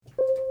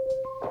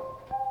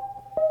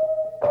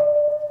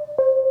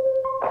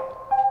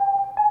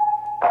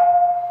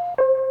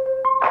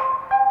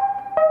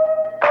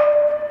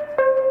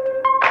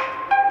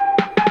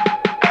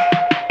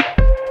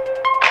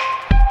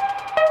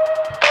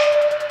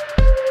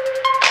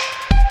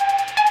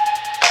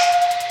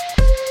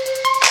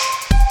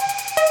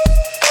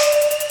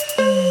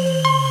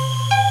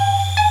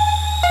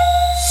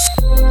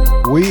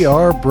We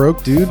are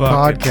Broke Dude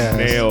Podcast.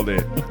 Nailed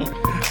it.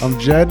 I'm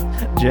Jed.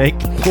 Jake.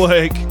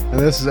 Blake. And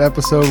this is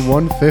episode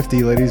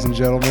 150, ladies and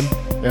gentlemen.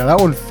 Yeah, that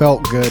one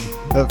felt good.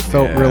 That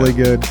felt really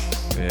good.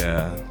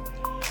 Yeah.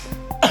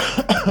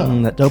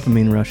 That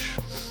dopamine rush.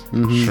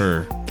 Mm-hmm.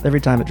 Sure. Every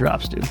time it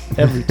drops, dude.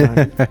 Every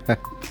time.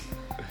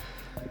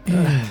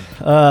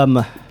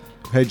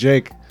 Hey,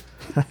 Jake.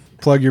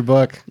 Plug your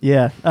book.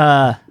 Yeah.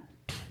 I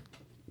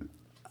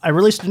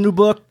released a new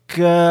book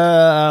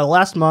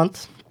last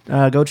month.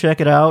 Go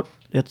check it out.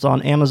 It's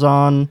on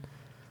Amazon,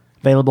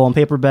 available on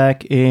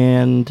paperback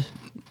and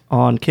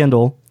on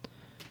Kindle.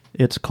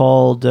 It's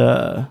called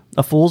A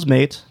Fool's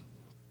Mate.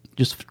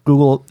 Just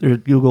Google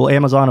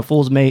Amazon A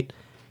Fool's Mate,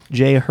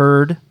 Jay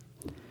Hurd.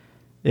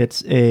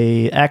 It's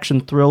a action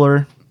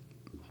thriller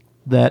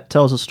that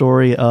tells a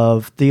story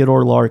of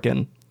Theodore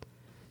Larkin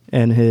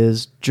and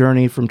his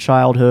journey from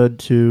childhood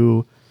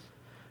to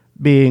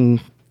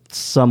being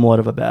somewhat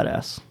of a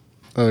badass.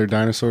 Are there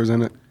dinosaurs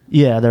in it?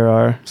 Yeah, there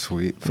are.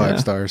 Sweet. 5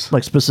 stars.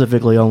 Like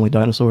specifically only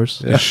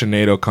dinosaurs. Is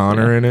Sinead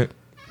O'Connor in it?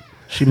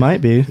 She might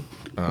be.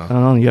 I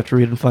don't know. You have to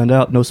read and find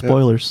out. No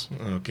spoilers.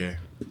 Okay.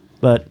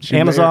 But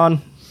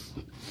Amazon,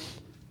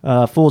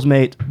 Fool's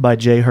Mate by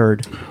Jay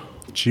Hurd.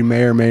 She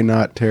may or may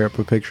not tear up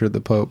a picture of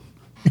the Pope.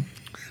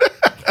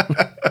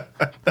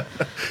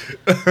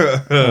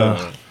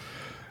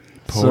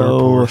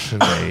 Poor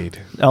Sinead.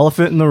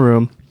 Elephant in the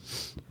room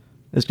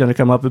is going to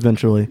come up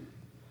eventually.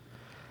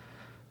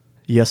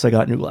 Yes, I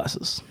got new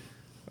glasses.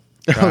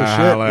 Oh, shit.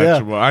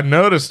 Yeah. Well, I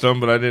noticed them,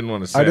 but I didn't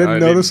want to say I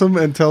didn't notice them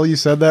until you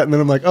said that, and then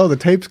I'm like, oh, the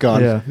tape's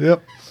gone. Yeah.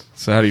 Yep.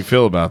 So how do you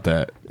feel about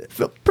that?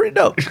 Feel pretty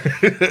dope.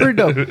 Pretty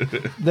dope.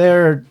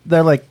 They're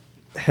like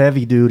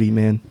heavy duty,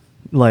 man.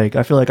 Like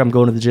I feel like I'm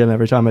going to the gym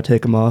every time I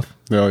take them off,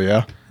 Oh,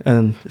 yeah.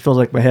 and it feels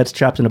like my head's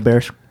trapped in a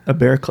bear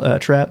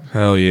trap.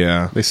 Hell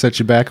yeah. They set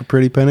you back a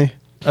pretty penny?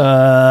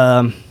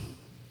 What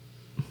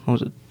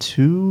was it?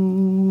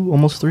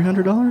 Almost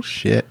 $300.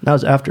 Shit. That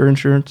was after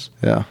insurance.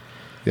 Yeah.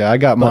 Yeah, I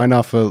got mine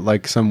off of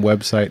like some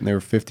website, and they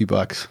were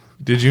 $50.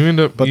 Did you end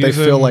up But they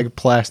feel like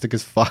plastic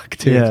as fuck,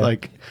 dude. Yeah.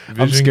 Like, I'm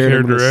Vision scared Care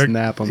I'm going to Direct?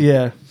 snap them.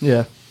 Yeah.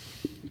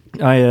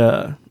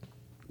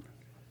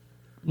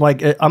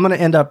 I'm gonna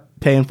end up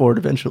paying for it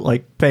eventually,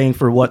 like paying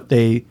for what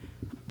they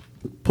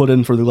put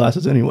in for the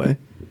glasses anyway.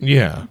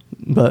 Yeah.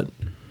 But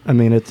I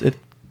mean, it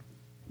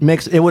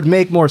would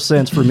make more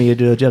sense for me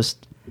to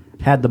just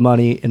had the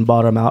money and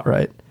bought them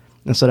outright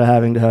instead of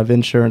having to have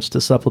insurance to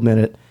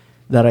supplement it.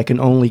 That I can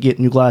only get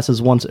new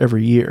glasses once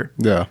every year.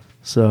 Yeah.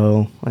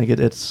 So like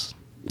it's.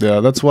 Yeah,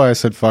 that's why I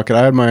said fuck it.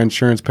 I had my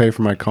insurance pay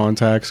for my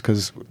contacts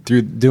because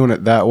through doing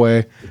it that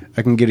way,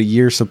 I can get a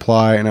year's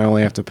supply and I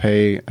only have to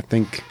pay, I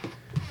think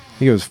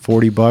it was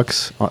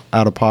 $40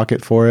 out of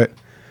pocket for it.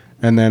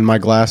 And then my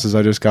glasses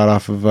I just got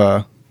off of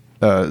a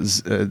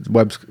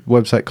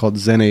website called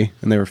Zenny,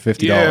 and they were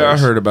 $50. Yeah, I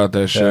heard about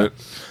that shit.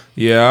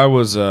 Yeah, I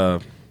was,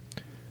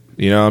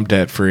 I'm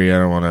debt free. I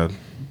don't want to.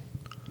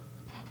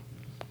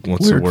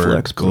 What's Weird the word?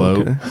 flex, but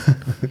Gloat. okay.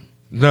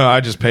 No,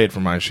 I just paid for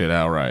my shit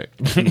outright.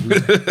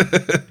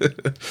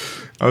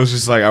 I was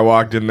just like, I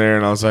walked in there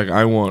and I was like,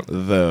 I want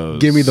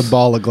those. Give me the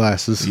ball of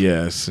glasses.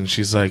 Yes. And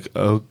she's like,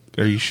 oh,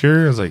 are you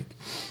sure? I was like,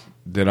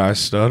 did I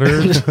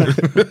stutter? Those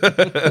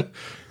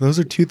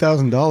are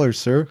 $2,000,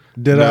 sir.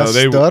 Did No, I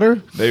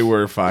stutter? They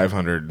were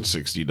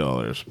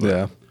 $560. But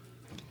Yeah.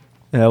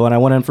 Yeah, when I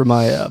went in for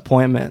my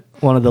appointment,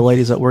 one of the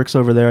ladies that works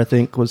over there, I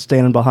think, was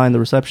standing behind the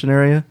reception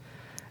area,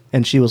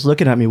 and she was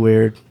looking at me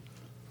weird,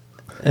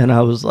 and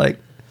I was like,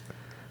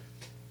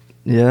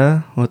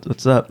 "Yeah,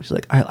 what's up?" She's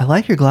like, "I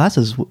like your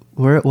glasses.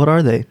 What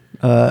are they?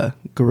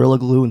 Gorilla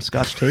Glue and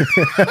Scotch tape."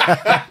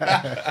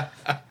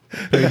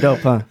 Pretty dope,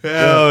 huh?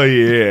 Hell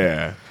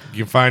yeah. You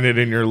can find it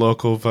in your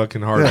local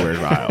fucking hardware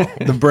aisle.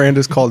 The brand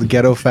is called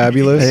Ghetto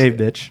Fabulous. Hey,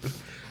 bitch.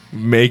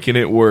 Making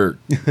it work.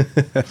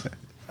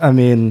 I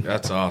mean,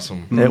 That's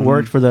awesome. it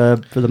worked for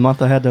the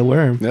month I had to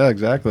wear them. Yeah,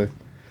 exactly.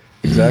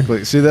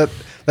 Exactly. See,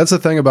 that's the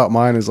thing about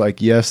mine is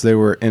like, yes, they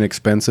were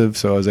inexpensive,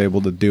 so I was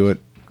able to do it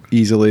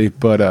easily,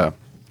 but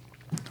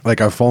like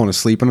I've fallen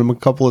asleep in them a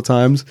couple of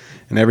times,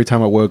 and every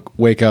time I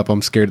wake up,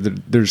 I'm scared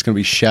that they're just going to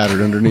be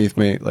shattered underneath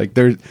me. Like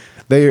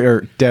they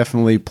are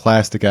definitely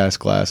plastic ass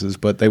glasses,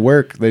 but they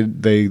work.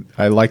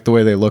 I like the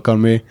way they look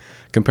on me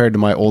compared to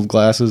my old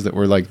glasses that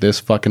were like this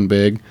fucking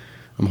big.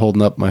 I'm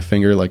holding up my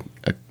finger like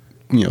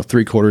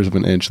 3/4 of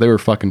an inch. They were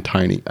fucking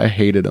tiny. I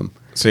hated them.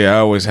 See, I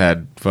always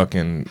had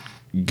fucking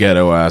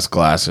ghetto ass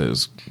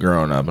glasses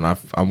growing up, and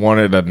I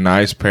wanted a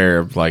nice pair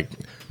of like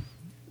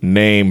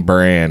name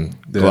brand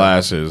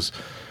glasses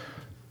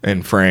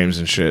and frames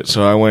and shit.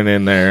 So I went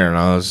in there and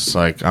I was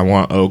like, I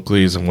want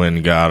Oakleys, and went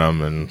and got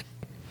them. And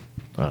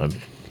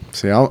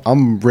See,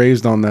 I'm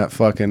raised on that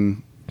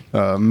fucking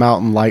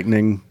Mountain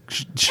Lightning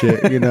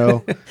shit,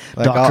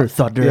 Like Dr.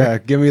 Thunder. Yeah,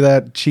 give me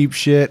that cheap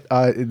shit.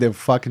 The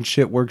fucking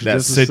shit works that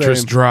just the citrus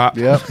same. drop.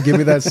 Yep, give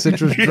me that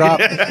citrus drop.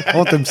 I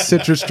want them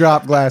citrus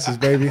drop glasses,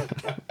 baby.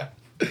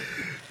 Did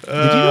you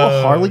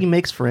know Harley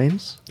makes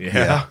frames?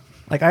 Yeah.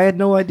 Like, I had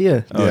no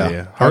idea. Oh, Yeah.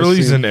 yeah. Harley's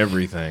I've seen- in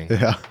everything.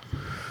 Yeah,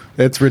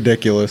 it's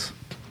ridiculous.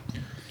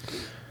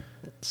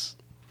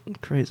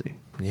 Crazy.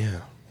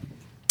 Yeah.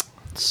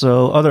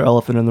 So, other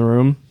elephant in the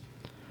room,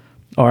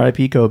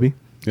 R.I.P. Kobe.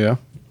 Yeah.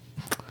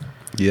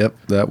 Yep,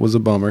 that was a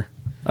bummer.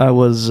 I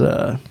was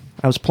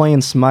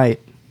playing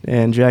Smite,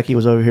 and Jackie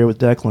was over here with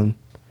Declan,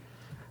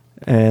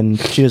 and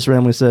she just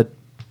randomly said,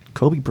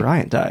 Kobe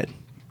Bryant died.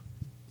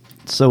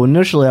 So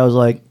initially I was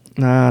like,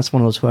 nah, it's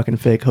one of those fucking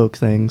fake hoax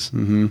things.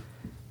 Mm-hmm.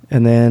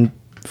 And then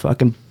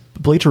fucking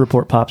Bleacher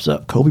Report pops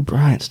up, Kobe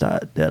Bryant's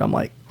dead. I'm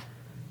like,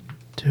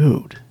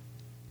 dude.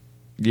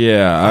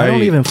 Yeah, I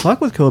don't even fuck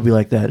with Kobe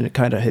like that, and it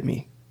kind of hit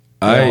me.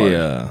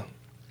 I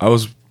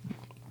was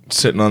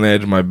sitting on the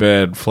edge of my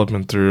bed,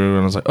 flipping through,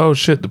 and I was like, "Oh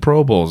shit, the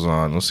Pro Bowl's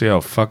on. Let's see how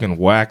fucking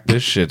whack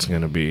this shit's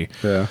gonna be."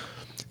 Yeah.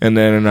 And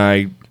then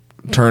I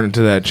turned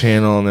into that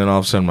channel, and then all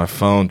of a sudden my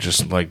phone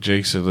just like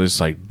Jake said, it's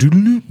like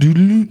doodle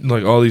doodle,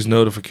 like all these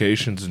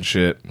notifications and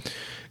shit.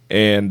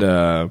 And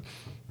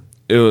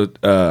it was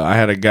I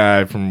had a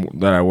guy from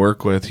that I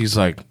work with. He's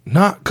like,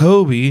 "Not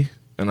Kobe,"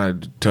 and I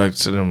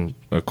texted him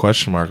a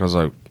question mark. I was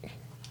like,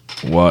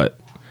 "What?"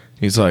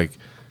 He's like,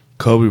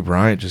 "Kobe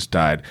Bryant just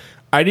died."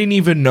 I didn't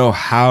even know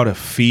how to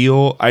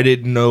feel. I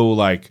didn't know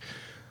like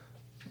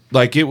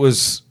it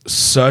was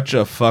such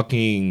a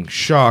fucking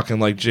shock. And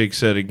like Jake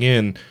said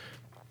again,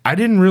 I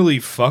didn't really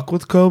fuck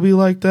with Kobe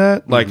like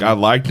that. Like I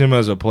liked him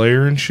as a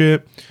player and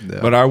shit,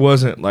 but I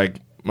wasn't like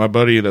my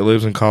buddy that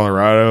lives in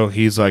Colorado.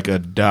 He's like a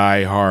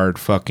diehard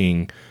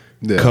fucking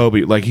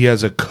Kobe. Like he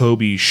has a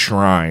Kobe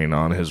shrine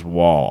on his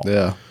wall.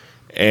 Yeah.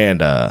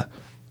 And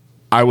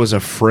I was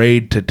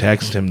afraid to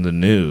text him the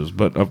news,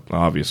 but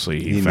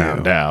obviously he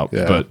found out.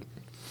 Yeah. But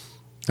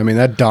I mean,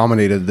 that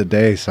dominated the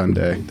day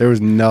Sunday. There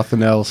was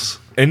nothing else.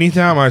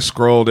 anytime I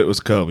scrolled, it was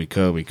Kobe.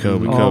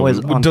 Always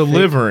on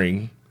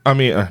Delivering. I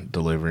mean,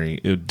 delivering.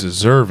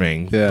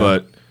 Deserving. Yeah.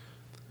 But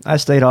I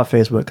stayed off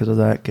Facebook because of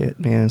that kid,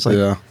 man. It's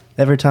like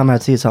every time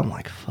I'd see something, I'm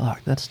like,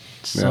 fuck, that's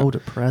so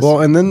depressing.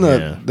 Well, and then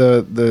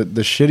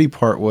the shitty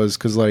part was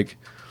because like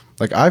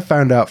I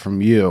found out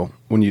from you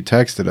when you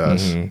texted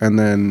us, and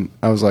then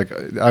I was like,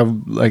 I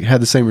like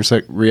had the same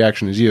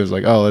reaction as you. I was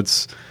like, oh,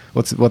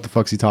 what the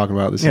fuck's he talking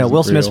about? This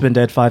Will Smith's been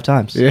dead 5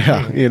 times.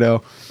 Yeah, you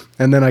know.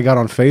 And then I got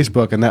on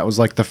Facebook, and that was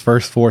like the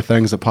first 4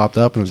 things that popped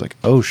up, and I was like,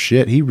 oh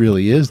shit, he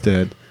really is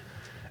dead.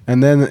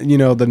 And then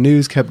the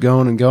news kept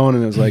going and going,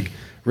 and it was like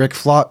Rick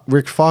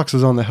Fox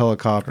was on the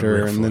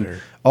helicopter, and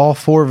then all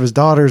 4 of his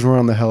daughters were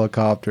on the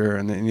helicopter,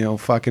 and then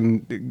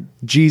fucking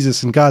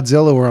Jesus and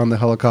Godzilla were on the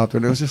helicopter,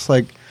 and it was just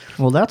like,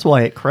 well, that's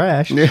why it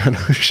crashed. yeah, no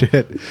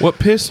shit. what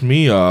pissed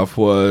me off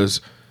was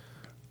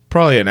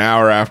probably an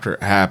hour after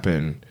it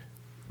happened,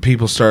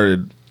 people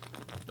started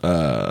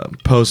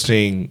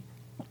posting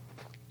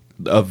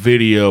a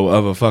video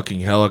of a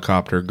fucking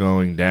helicopter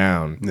going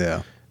down.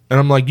 Yeah. And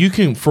I'm like, you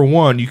can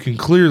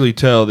clearly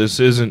tell this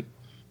isn't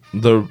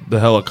the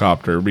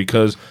helicopter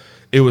because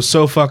it was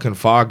so fucking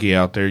foggy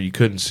out there you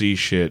couldn't see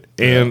shit.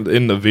 And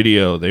in the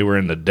video, they were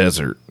in the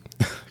desert.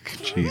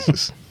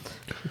 Jesus.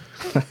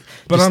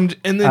 But out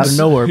of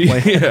nowhere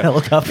playing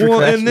helicopter. Well,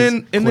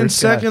 crashes. and then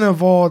second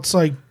of all, it's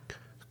like,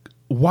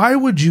 why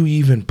would you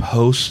even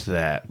post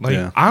that?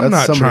 Like, I'm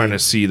not trying to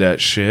see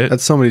that shit.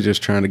 That's somebody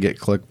just trying to get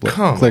clickbait.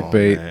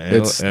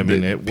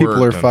 It people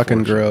worked, are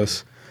fucking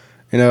gross.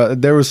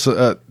 There's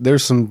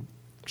some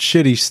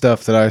shitty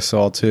stuff that I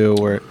saw too,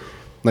 where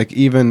like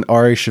even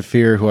Ari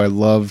Shaffir, who I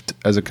loved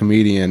as a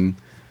comedian,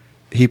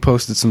 he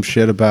posted some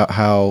shit about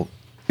how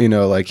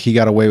like he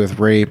got away with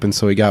rape, and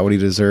so he got what he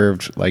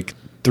deserved like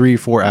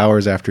 3-4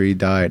 hours after he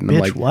died. And I'm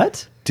like,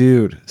 what?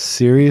 Dude,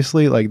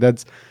 seriously? Like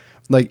that's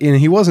like, and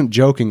he wasn't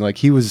joking. Like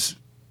he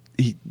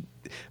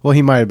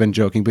might have been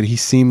joking, but he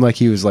seemed like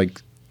he was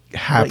like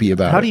happy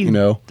about it.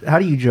 How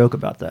do you joke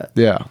about that?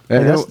 Yeah.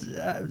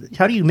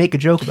 How do you make a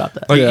joke about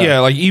that?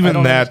 Like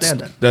even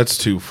that. that's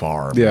too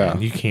far. Yeah,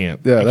 man. You can't.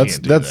 Yeah,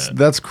 you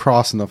that's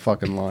crossing the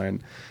fucking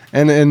line.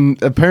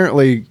 And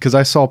apparently, because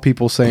I saw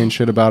people saying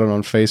shit about it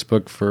on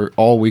Facebook for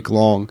all week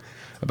long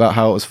about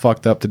how it was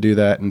fucked up to do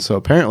that, and so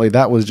apparently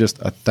that was just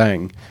a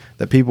thing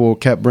that people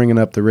kept bringing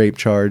up the rape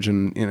charge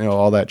and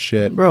all that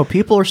shit. Bro,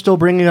 people are still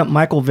bringing up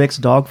Michael Vick's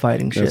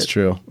dogfighting shit. That's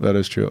true. That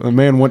is true. A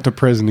man went to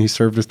prison. He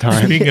served his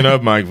time. Speaking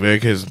of Mike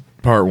Vick, his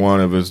part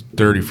 1 of his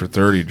 30 for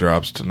 30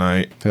 drops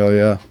tonight. Hell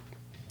yeah.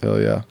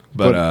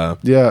 But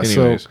yeah.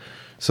 anyways.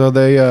 So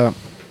they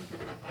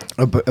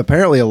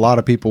apparently a lot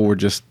of people were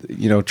just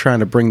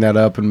trying to bring that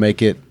up and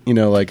make it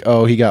like,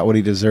 oh, he got what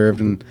he deserved,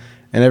 and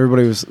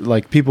everybody was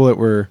like, people that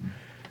were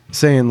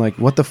saying like,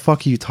 what the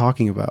fuck are you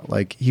talking about?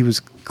 Like he was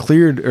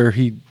cleared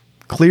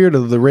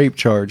of the rape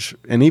charge,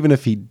 and even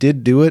if he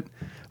did do it,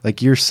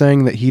 like you're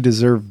saying that he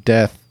deserved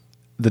death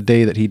the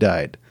day that he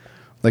died.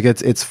 Like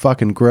it's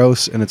fucking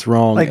gross and it's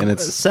wrong, like, and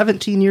it's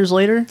 17 years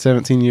later.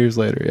 17 years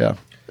later, yeah.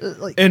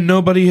 And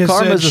nobody has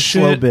Karma's said a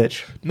shit. slow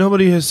bitch.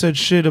 Nobody has said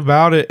shit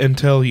about it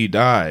until he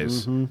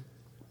dies. Mm-hmm.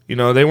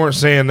 They weren't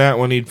saying that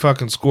when he'd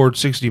fucking scored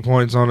 60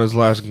 points on his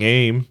last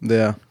game.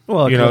 Yeah.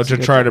 Well, to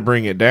try to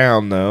bring it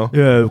down, though.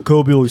 Yeah,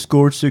 Kobe only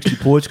scored 60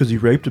 points because he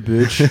raped a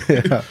bitch.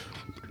 Yeah.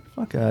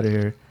 Fuck out of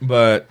here.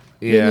 But,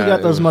 Then you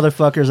got those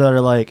motherfuckers that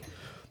are like,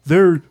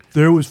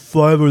 there was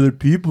 5 other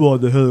people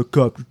on the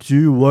helicopter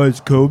too. Why is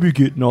Kobe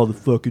getting all the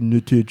fucking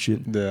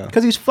attention? Yeah.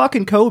 Because he's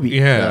fucking Kobe.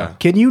 Yeah.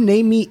 Can you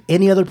name me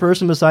any other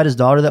person beside his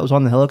daughter that was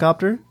on the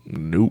helicopter?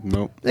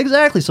 Nope.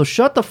 Exactly. So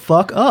shut the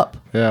fuck up.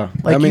 Yeah.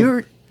 Like I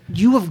mean,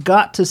 you have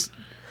got to.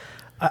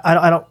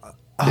 I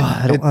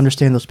don't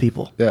understand those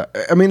people. yeah.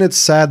 I mean, it's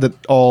sad that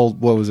what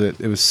was it?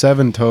 It was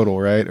 7 total,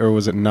 right? Or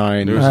was it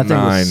 9? It I was think it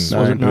 9. was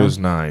it It was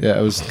 9. Yeah,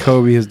 it was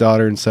Kobe, his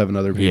daughter, and 7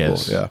 other people.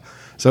 Yes. Yeah.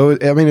 So,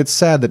 I mean, it's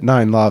sad that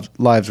 9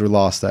 lives were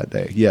lost that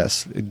day.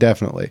 Yes,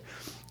 definitely.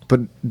 But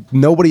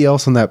nobody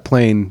else on that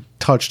plane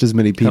touched as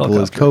many people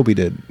as Kobe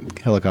did.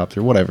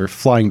 Helicopter, whatever.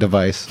 Flying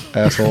device,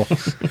 asshole.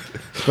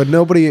 But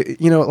nobody,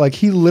 like,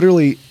 he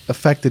literally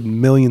affected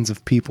millions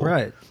of people.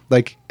 Right.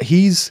 Like,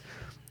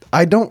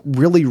 I don't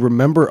really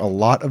remember a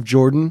lot of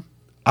Jordan.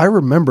 I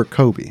remember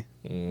Kobe.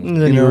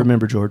 And then you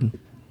remember Jordan.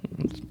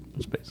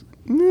 That's basically.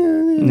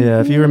 Yeah,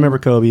 if you remember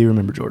Kobe, you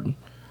remember Jordan.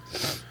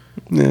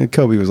 Yeah,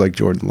 Kobe was like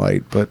Jordan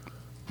Light, but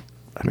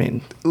I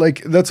mean,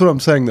 like that's what I'm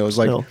saying though. Is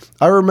like Still.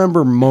 I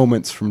remember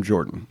moments from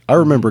Jordan. I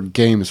remember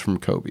games from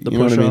Kobe. the You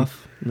know push what I mean?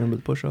 off. Remember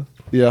the push off?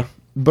 Yeah,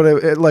 but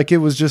it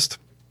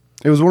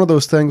was one of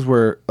those things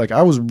where like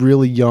I was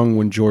really young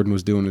when Jordan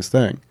was doing his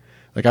thing.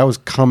 Like I was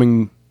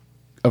coming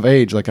of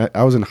age. Like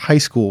I was in high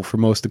school for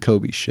most of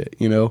Kobe's shit,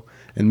 in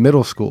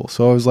middle school.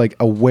 So I was like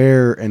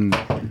aware, and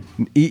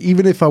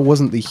even if I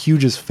wasn't the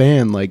hugest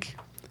fan, like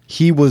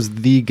he was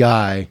the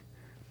guy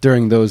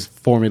during those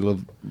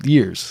formative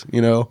years,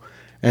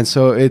 And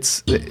so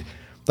it's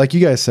like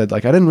you guys said,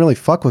 like I didn't really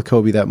fuck with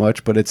Kobe that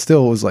much, but it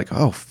still was like,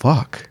 oh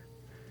fuck.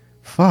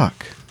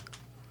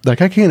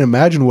 Like I can't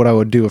imagine what I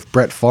would do if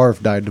Brett Favre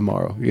died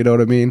tomorrow. You know what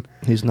I mean?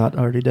 He's not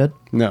already dead.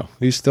 No,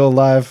 he's still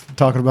alive,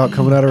 talking about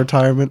coming out of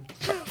retirement.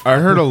 I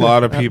heard a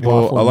lot of people.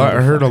 waffle I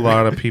heard a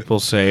lot of people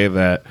say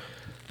that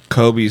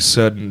Kobe's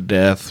sudden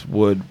death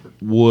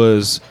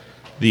was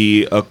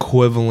the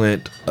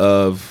equivalent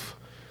of,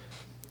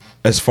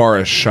 as far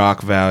as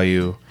shock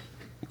value,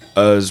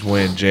 as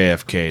when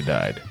JFK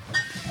died.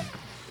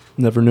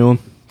 Never knew him,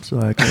 so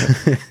I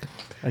can't.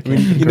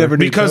 You never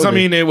knew Because Kobe. I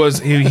mean, it was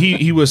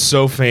he was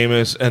so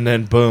famous, and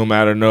then boom,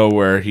 out of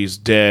nowhere, he's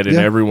dead, and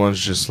Yeah. everyone's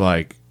just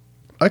like,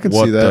 I could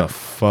 "What see the that.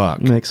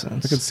 fuck?" Makes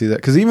sense. I could see that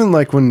because even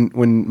like when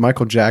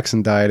Michael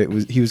Jackson died,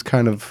 he was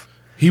kind of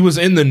He was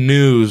in the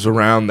news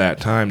around that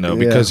time though,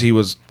 Yeah. because he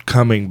was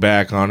coming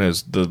back on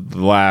the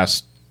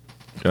last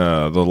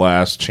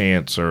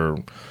chance, or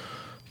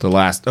the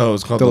last. Oh,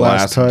 it's called The the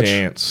Last last Touch.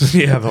 dance.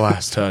 Yeah, the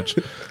last touch.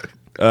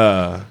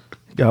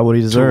 Got what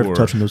he deserved, Tour.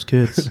 touching those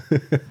kids.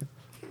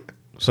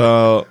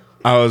 So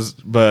I was,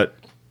 but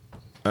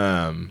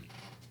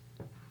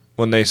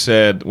when they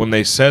said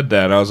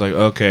that, I was like,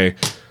 okay,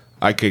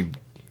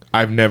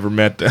 I've never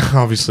met.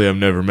 Obviously, I've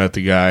never met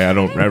the guy. I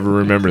don't ever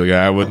remember the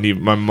guy. I wouldn't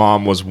even. My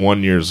mom was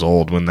 1 year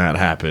old when that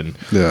happened.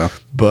 yeah.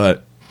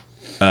 But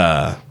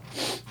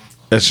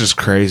it's just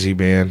crazy,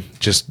 man.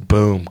 Just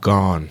boom,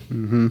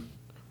 gone.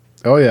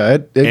 Oh yeah,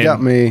 it And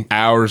got me.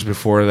 hours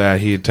before that.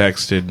 He had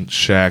texted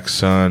Shaq's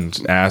son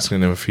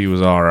asking him if he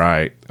was all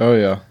right. Oh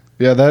yeah,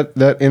 yeah.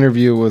 That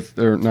interview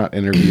or not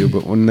interview,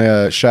 but when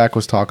Shaq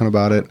was talking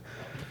about it,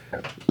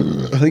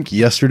 I think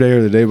yesterday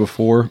or the day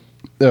before,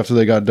 after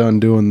they got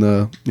done doing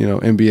the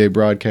NBA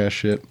broadcast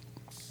shit,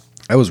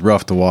 that was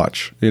rough to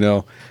watch.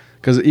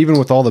 Because even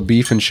with all the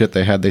beef and shit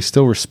they had, they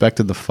still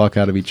respected the fuck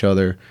out of each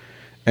other,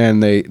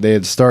 and they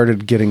had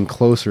started getting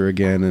closer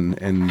again,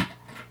 and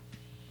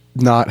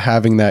not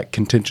having that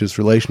contentious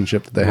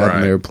relationship that they had when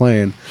Right. they were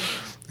playing.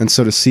 And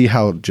so to see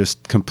how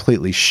just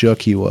completely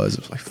shook he was,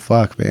 it was like,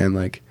 fuck, man.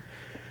 Like,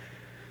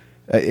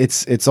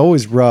 it's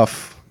always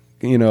rough.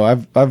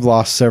 I've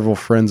lost several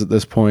friends at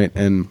this point,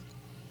 and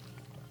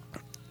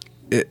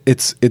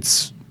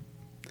it's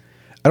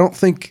I don't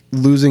think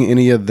losing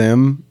any of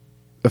them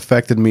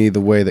affected me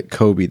the way that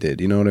Kobe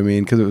did. You know what I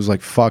mean? Because it was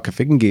like, fuck, if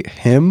it can get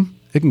him,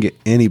 it can get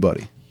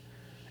anybody.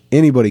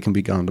 Anybody can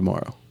be gone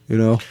tomorrow.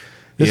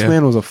 This Yeah.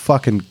 man was a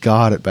fucking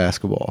god at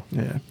basketball.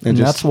 Yeah, And and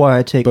just that's why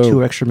I take boom.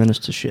 2 extra minutes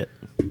to shit,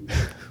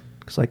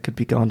 because I could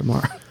be gone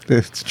tomorrow.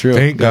 It's true.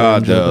 Thank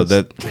God enjoy though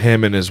this. that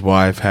him and his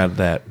wife had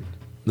that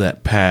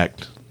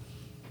pact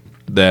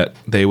that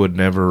they would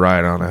never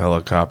ride on a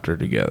helicopter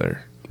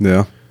together.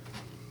 Yeah.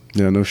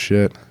 Yeah, no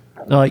shit.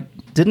 Like,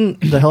 didn't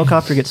the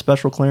helicopter get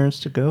special clearance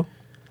to go?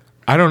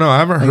 I don't know. I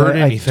haven't heard I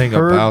anything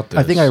heard- about this.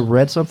 I think I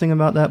read something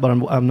about that, but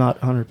I'm not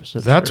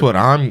 100%. That's sure.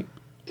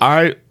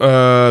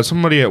 what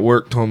somebody at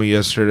work told me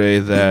yesterday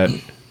that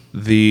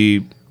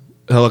the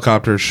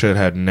helicopter should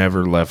have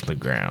never left the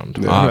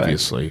ground,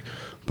 obviously.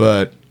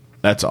 But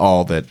that's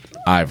all that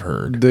I've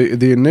heard.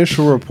 The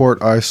initial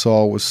report I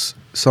saw was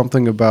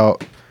something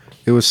about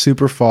it was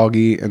super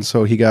foggy, and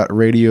so he got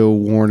radio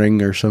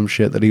warning or some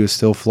shit that he was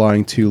still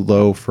flying too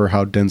low for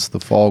how dense the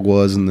fog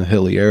was in the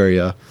hilly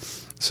area.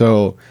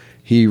 So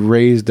he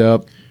raised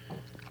up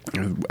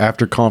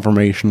after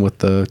confirmation with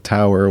the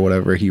tower or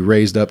whatever. He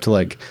raised up to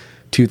like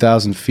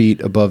 2,000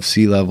 feet above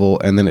sea level,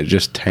 and then it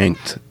just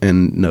tanked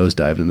and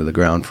nosedived into the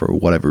ground for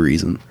whatever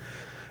reason.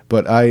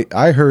 But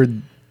I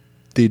heard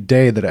the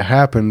day that it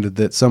happened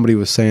that somebody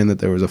was saying that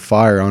there was a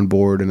fire on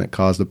board and it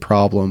caused a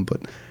problem.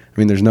 But I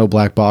mean, there's no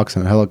black box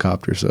in a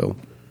helicopter, so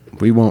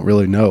we won't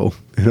really know.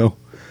 You know,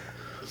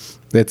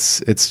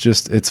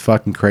 it's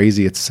fucking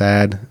crazy. It's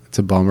sad. It's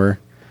a bummer.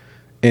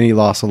 Any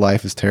loss of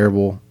life is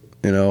terrible.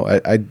 You know,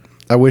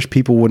 I wish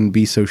people wouldn't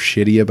be so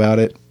shitty about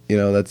it. You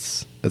know,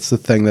 that's the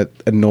thing that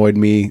annoyed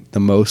me the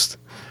most.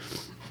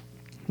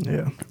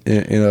 Yeah.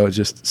 You know,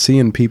 just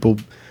seeing people.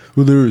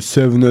 Well, there were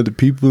 7 other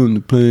people in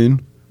the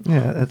plane.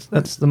 Yeah,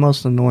 that's the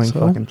most annoying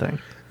fucking thing.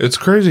 It's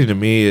crazy to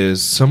me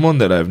is someone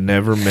that I've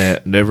never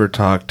met, never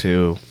talked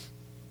to,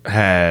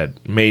 had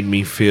made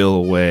me feel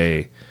a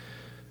way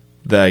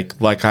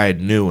like I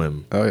knew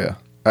him. Oh yeah,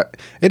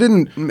 it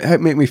didn't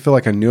make me feel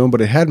like I knew him,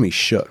 but it had me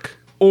shook.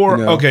 Or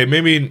you know? okay,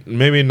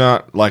 maybe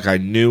not like I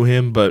knew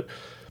him, but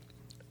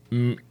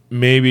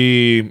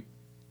maybe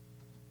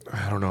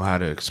I don't know how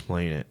to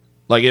explain it.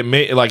 Like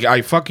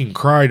I fucking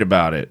cried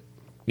about it.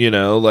 You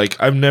know, like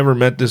I've never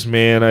met this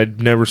man. I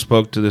never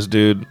spoke to this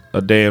dude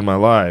a day in my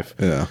life.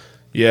 Yeah.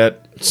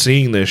 Yet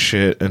seeing this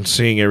shit and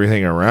seeing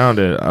everything around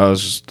it,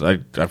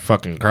 I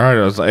fucking cried.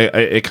 I was like,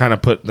 it kind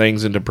of put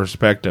things into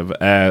perspective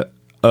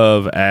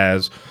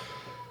as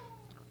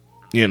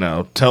you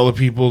know, tell the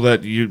people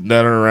that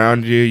are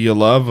around you, you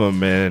love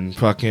them, and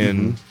fucking.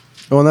 Mm-hmm.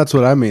 Well, and that's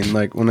what I mean.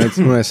 Like when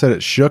I said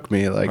it shook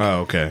me. Like,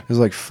 oh, okay. It was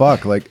like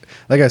fuck. Like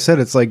I said,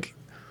 it's like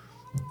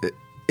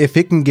if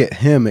it can get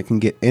him, it can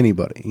get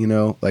anybody. You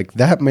know, like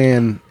that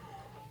man.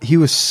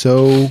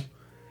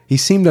 He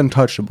seemed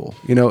untouchable.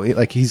 You know,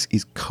 like he's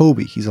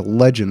Kobe. He's a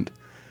legend.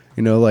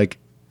 You know, like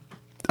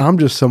I'm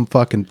just some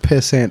fucking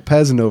pissant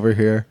peasant over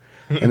here.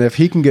 And if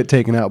he can get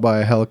taken out by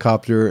a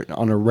helicopter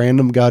on a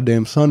random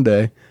goddamn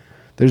Sunday,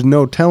 there's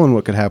no telling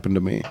what could happen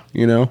to me,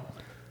 you know?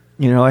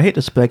 You know, I hate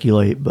to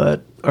speculate,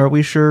 but are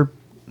we sure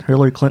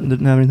Hillary Clinton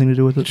didn't have anything to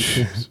do with it?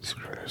 Jesus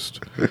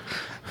Christ.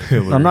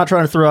 I'm not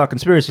trying to throw out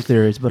conspiracy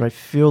theories, but I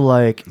feel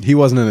like... He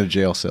wasn't in a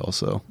jail cell,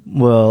 so...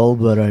 Well,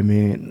 but I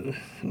mean...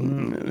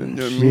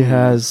 She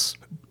has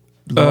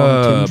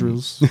long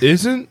tendrils.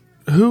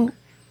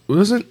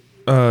 Wasn't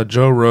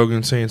Joe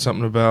Rogan saying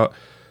something about...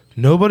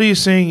 Nobody's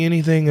saying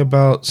anything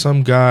about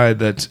some guy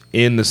that's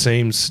in the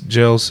same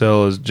jail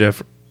cell as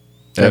Jeff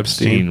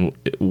Epstein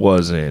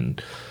was in.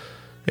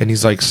 And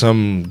he's like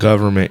some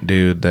government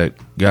dude that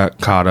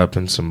got caught up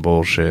in some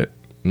bullshit.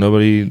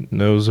 Nobody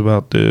knows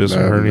about this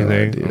or heard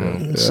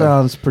anything. Yeah.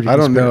 Sounds pretty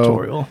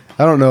conspiratorial.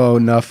 I don't know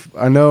enough.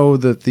 I know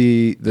that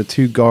the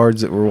 2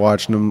 guards that were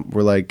watching them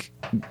were like...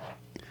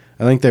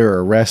 I think they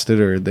were arrested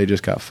or they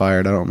just got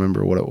fired. I don't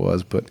remember what it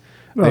was, but...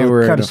 Well, they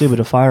were kind of stupid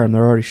to fire them.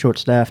 They're already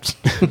short-staffed.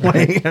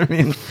 Like, I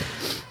mean...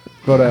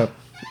 But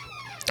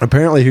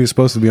apparently he was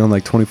supposed to be on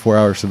like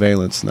 24-hour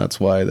surveillance, and that's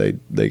why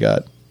they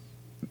got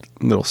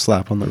a little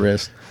slap on the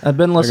wrist. I've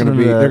been listening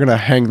to... They're going to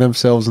hang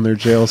themselves in their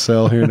jail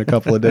cell here in a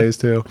couple of days,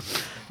 too.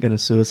 Going to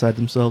suicide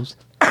themselves.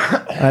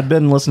 I'd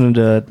been listening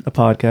to a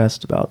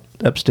podcast about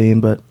Epstein,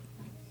 but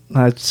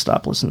I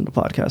stopped listening to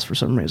podcasts for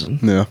some reason.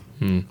 Yeah.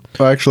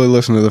 I actually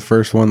listened to the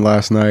first one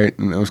last night,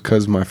 and it was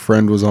because my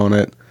friend was on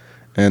it,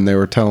 and they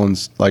were telling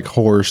like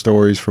horror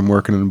stories from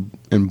working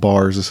in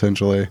bars,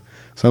 essentially.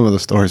 Some of the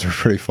stories were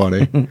pretty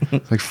funny.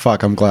 It's like,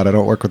 fuck, I'm glad I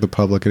don't work with the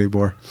public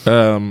anymore.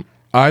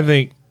 I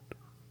think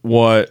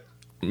what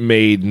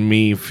made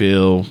me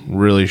feel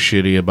really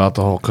shitty about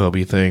the whole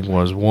Kobe thing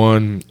was,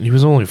 one, he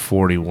was only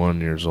 41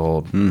 years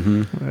old.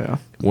 Mm-hmm. Yeah.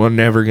 We're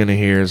never going to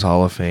hear his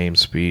Hall of Fame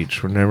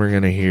speech. We're never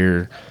going to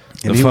hear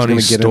And the he was funny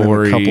gonna get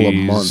stories. in a couple of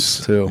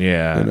months, too.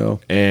 Yeah. You know?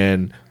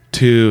 And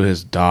 2,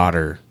 his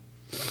daughter.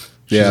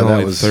 She's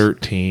only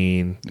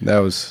 13. That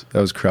was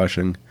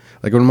crushing.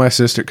 Like when my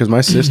sister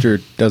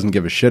doesn't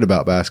give a shit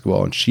about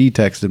basketball, and she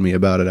texted me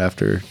about it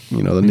after,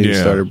 you know, the news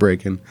started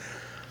breaking.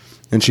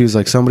 And she was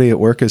like, somebody at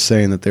work is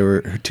saying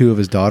that 2 of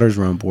his daughters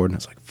were on board. And I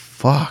was like,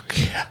 fuck.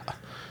 Yeah.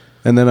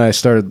 And then I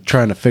started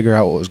trying to figure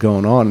out what was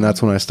going on. And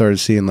that's when I started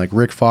seeing like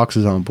Rick Fox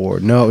is on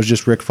board. No, it was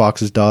just Rick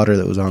Fox's daughter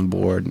that was on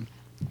board.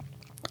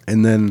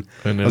 And then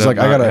I was like,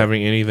 I gotta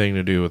having anything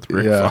to do with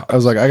Rick Fox. I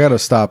was like, I gotta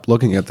stop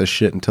looking at this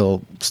shit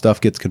until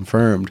stuff gets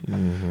confirmed.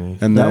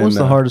 Mm-hmm. And that was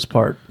the hardest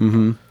part.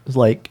 Mm-hmm. It's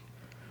like,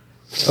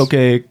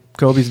 okay,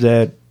 Kobe's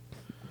dead.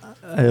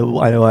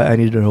 I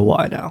need to know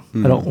why now.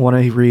 Mm-hmm. I don't want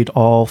to read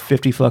all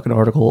 50 fucking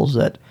articles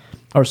that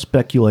are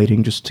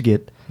speculating just to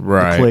get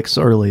the clicks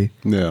early.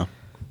 Yeah.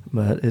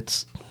 But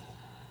it's,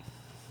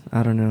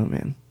 I don't know,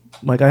 man.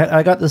 Like,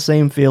 I got the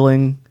same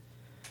feeling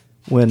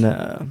when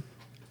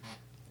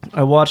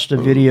I watched a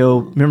video.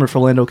 Remember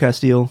Philando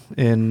Castile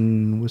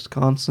in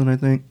Wisconsin, I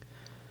think?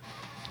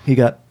 He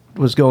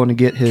was going to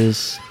get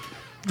his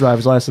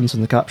driver's license,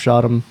 and the cop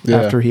shot him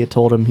after he had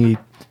told him he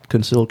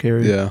concealed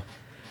carry. Yeah.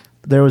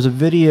 There was a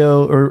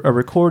video or a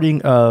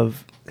recording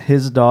of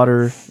his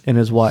daughter and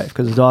his wife,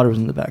 because his daughter was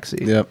in the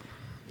backseat. Yep.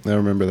 I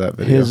remember that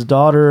video. His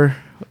daughter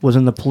was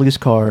in the police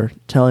car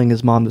telling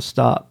his mom to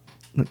stop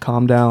and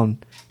calm down.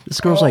 This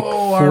girl's like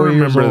 4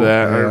 years old.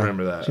 I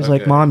remember that. She's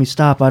like, Mommy,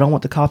 stop. I don't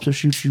want the cops to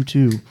shoot you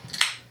too.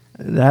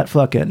 I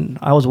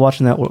was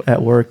watching that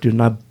at work, dude,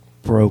 and I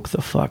broke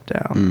the fuck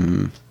down.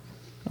 Mm-hmm.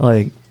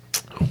 Like,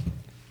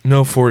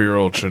 No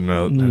 4-year-old should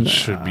know.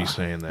 Should be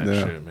saying that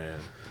shit, man.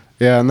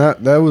 Yeah, and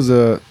that was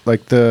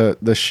like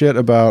the shit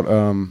about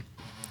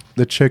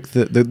the chick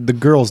the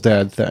girl's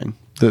dad thing.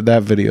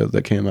 That video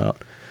that came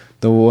out.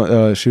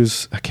 She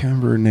was, I can't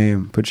remember her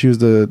name, but she was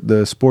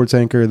the sports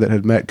anchor that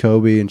had met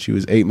Kobe, and she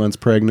was 8 months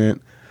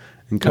pregnant.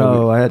 And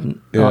Kobe, I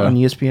hadn't on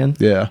ESPN.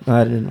 Yeah,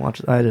 I didn't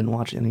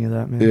watch any of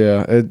that, man.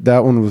 Yeah,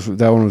 that one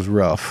was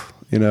rough,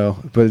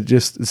 But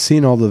just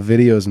seeing all the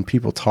videos and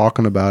people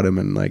talking about him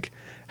and like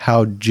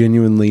how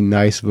genuinely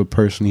nice of a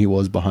person he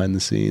was behind the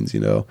scenes,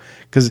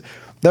 because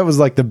that was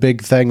like the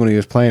big thing when he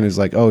was playing is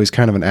like, oh, he's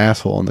kind of an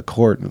asshole on the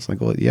court. And it's like,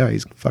 well, yeah,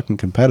 he's fucking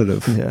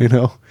competitive,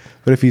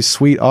 But if he's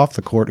sweet off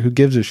the court, who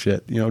gives a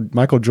shit?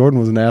 Michael Jordan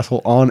was an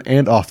asshole on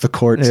and off the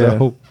court. Yeah.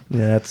 So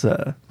yeah, that's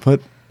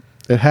but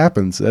it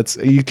happens.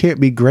 You can't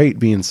be great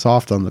being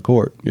soft on the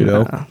court,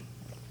 I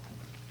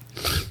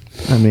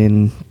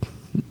mean,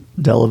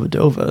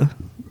 Dellavedova.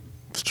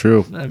 It's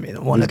true. I mean,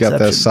 he's got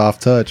that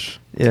soft touch.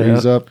 Yeah.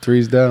 Three's up,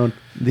 three's down.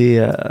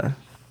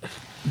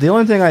 The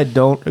only thing I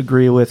don't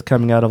agree with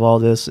coming out of all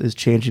this is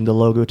changing the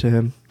logo to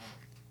him.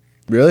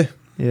 Really?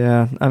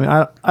 Yeah, I mean,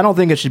 I don't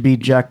think it should be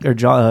Jerry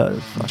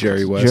West.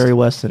 Jerry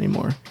West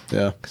anymore.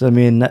 Yeah, because I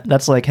mean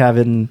that's like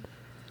having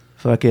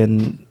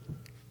fucking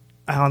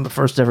the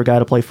first ever guy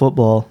to play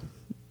football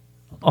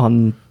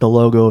on the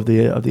logo of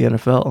the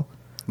NFL.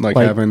 Like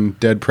having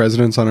dead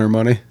presidents on our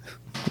money.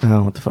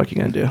 Oh, what the fuck are you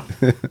gonna do?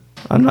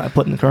 I'm not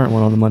putting the current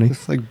one on the money.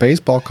 It's like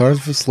baseball cards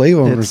for slave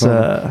owners.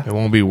 It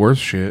won't be worth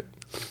shit.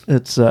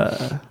 It's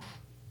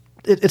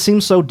it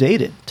seems so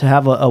dated to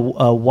have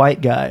a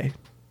white guy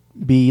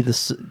be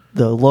the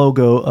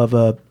logo of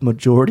a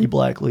majority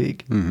black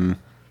league. Mm-hmm.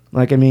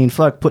 Like, I mean,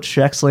 fuck, put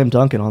Shaq Slam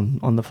Duncan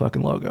on the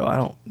fucking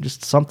logo.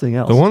 Just something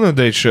else. The one that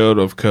they showed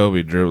of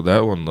Kobe, Drew,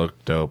 that one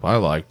looked dope. I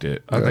liked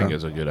it. I think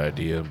it's a good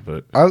idea,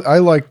 but I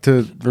like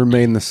to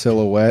remain the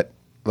silhouette.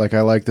 Like,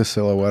 I like the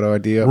silhouette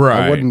idea.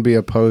 Right. I wouldn't be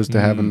opposed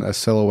to having a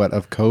silhouette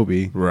of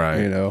Kobe.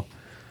 Right.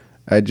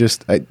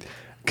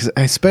 Because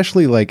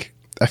especially, like,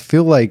 I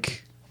feel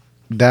like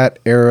that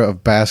era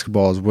of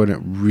basketball is when it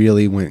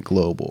really went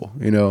global,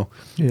 Yeah.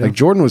 Like,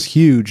 Jordan was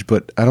huge,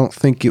 but I don't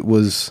think it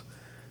was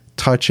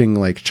touching,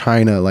 like,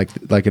 China like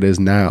it is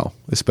now,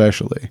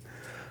 especially.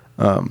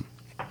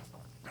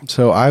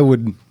 So I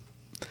would,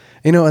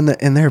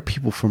 and there are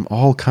people from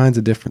all kinds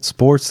of different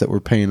sports that were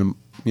paying him,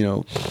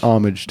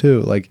 homage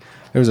too. Like,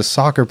 there was a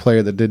soccer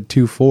player that did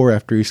 2-4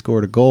 after he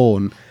scored a goal,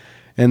 and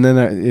then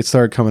it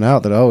started coming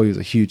out that, he was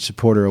a huge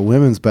supporter of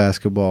women's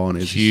basketball and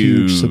he's a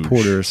huge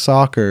supporter of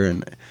soccer,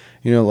 and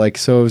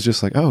so it was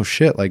just like, oh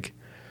shit, like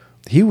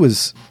he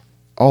was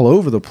all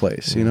over the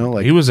place,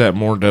 like he was at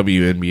more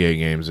WNBA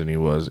games than he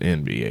was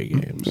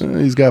NBA games.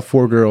 He's got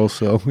 4 girls,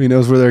 so he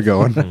knows where they're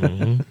going.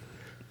 Mm-hmm.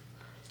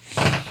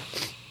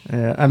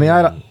 Yeah, I mean,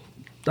 I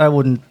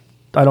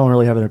don't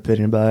really have an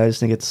opinion about it. I just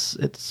think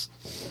it's.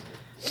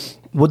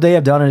 Would they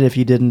have done it if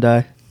he didn't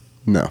die?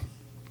 No.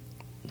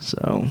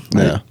 So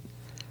yeah,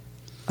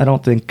 I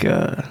don't think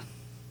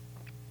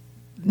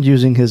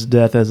using his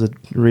death as a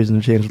reason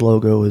to change the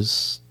logo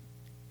is.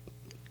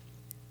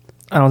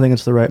 I don't think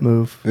it's the right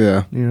move.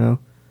 Yeah,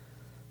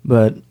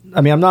 But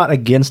I mean, I'm not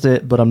against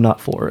it, but I'm not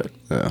for it.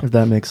 Yeah. If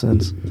that makes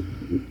sense.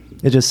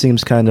 It just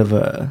seems kind of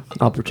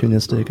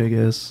opportunistic, I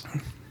guess.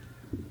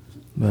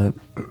 But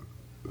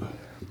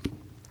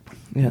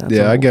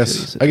yeah, I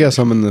guess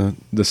I'm in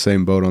the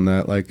same boat on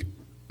that. Like,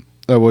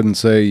 I wouldn't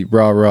say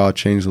rah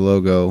change the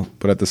logo,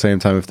 but at the same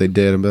time, if they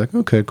did, I'd be like,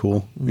 okay,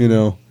 cool.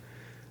 Yeah,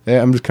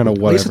 I'm just kind of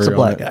whatever. At least it's a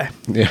black guy.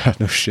 Yeah,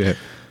 no shit.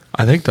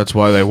 I think that's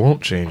why they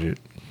won't change it.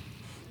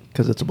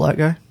 Because it's a black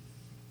guy?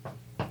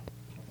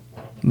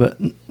 But,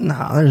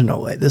 there's no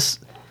way. The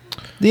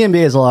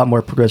NBA is a lot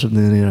more progressive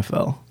than the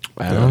NFL.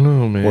 I don't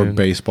know, man. Or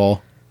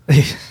baseball.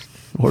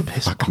 Or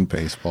baseball. Fucking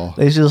baseball.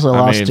 They just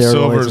allow steroids.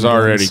 Silver's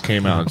already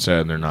came out and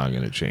said they're not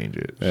going to change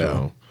it. Yeah.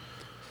 So.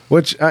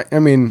 Which, I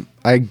mean,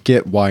 I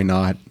get why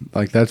not.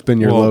 Like, that's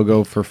been your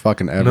logo for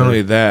fucking ever. Not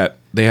only that,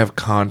 they have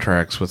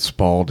contracts with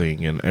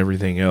Spalding and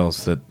everything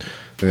else that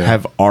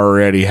have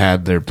already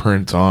had their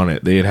prints on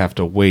it. They'd have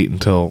to wait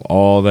until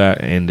all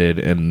that ended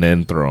and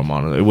then throw them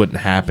on it. It wouldn't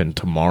happen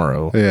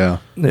tomorrow. Yeah.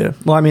 Yeah.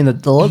 Well, I mean,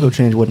 the logo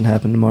change wouldn't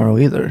happen tomorrow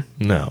either.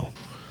 No.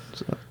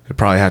 So. It'd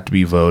probably have to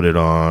be voted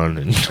on.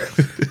 And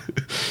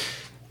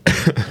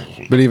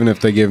but even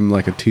if they give him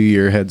like a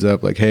 2-year heads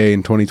up, like, hey,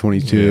 in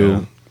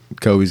 2022,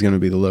 Kobe's going to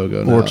be the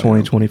logo. Or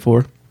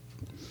 2024.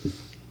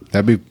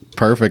 That'd be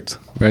perfect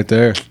right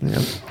there.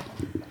 Yeah.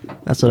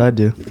 That's what I'd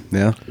do.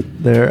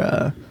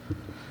 Yeah.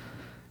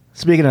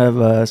 Speaking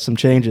of some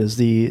changes,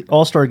 the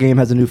All-Star Game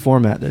has a new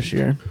format this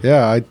year.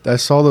 Yeah, I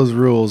saw those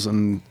rules,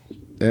 and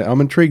I'm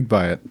intrigued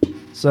by it.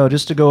 So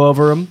just to go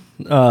over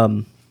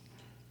them,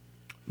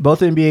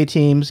 both NBA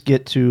teams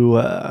get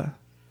to,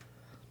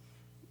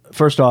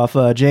 first off,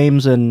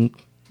 James and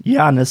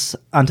Giannis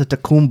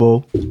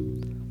Antetokounmpo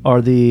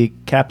are the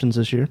captains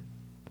this year.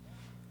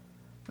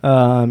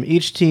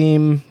 Each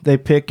team, they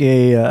pick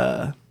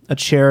a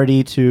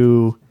charity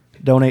to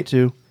donate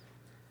to.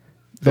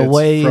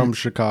 It's from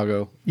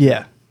Chicago.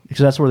 Yeah,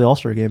 because that's where the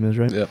All-Star Game is,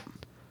 right? Yep.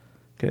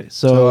 Okay,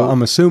 So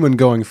I'm assuming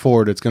going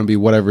forward, it's going to be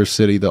whatever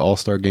city the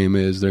All-Star game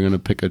is. They're going to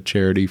pick a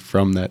charity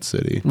from that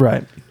city.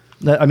 right.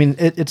 I mean,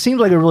 it seems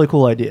like a really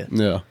cool idea.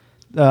 Yeah.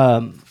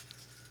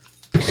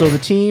 So the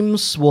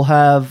teams will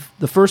have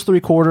the first 3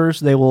 quarters.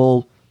 They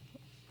will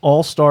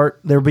all start.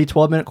 There will be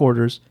 12-minute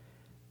quarters.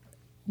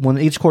 When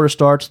each quarter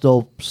starts,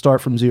 they'll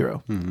start from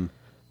 0. Mm-hmm.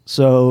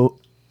 So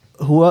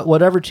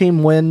whatever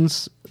team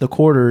wins the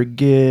quarter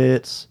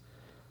gets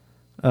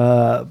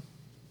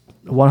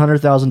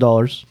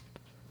 $100,000.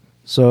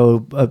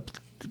 So a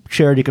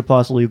charity could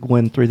possibly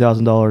win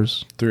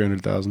 $3,000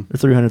 $300,000. or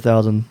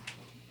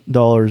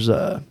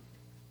 $300,000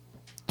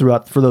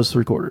 throughout for those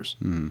 3 quarters.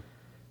 Mm-hmm.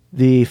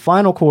 The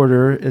final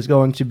quarter is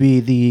going to be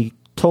the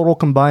total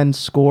combined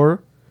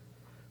score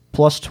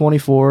plus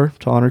 24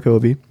 to honor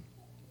Kobe.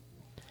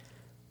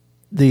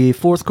 The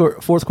fourth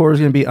quarter is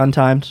going to be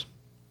untimed.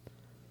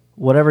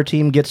 Whatever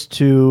team gets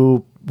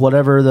to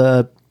whatever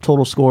the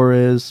total score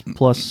is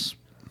plus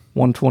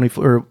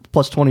 124 or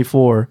plus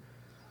 24,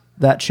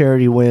 that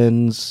charity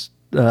wins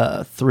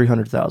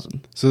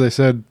 $300,000 So they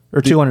said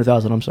or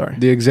 $200,000. I'm sorry.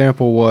 the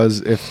example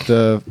was if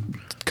the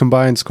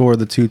combined score of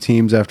the 2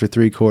 teams after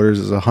 3 quarters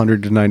is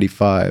 100 to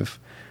 95,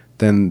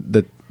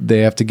 then they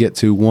have to get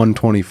to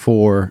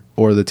 124,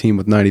 or the team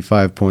with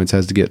 95 points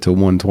has to get to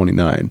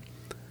 129.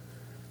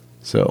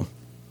 So,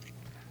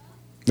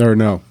 or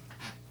no,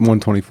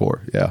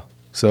 124. Yeah.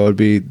 So it'd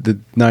be the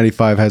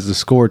 95 has to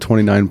score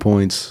 29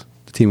 points.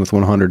 The team with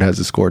 100 has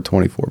to score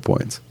 24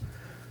 points.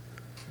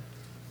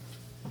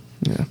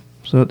 Yeah.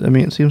 So I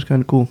mean, it seems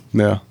kind of cool.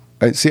 Yeah.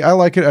 I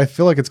like it. I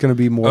feel like it's going to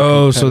be more.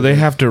 Oh, so they competitive.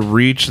 have to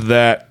reach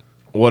that,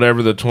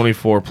 whatever the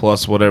 24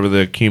 plus whatever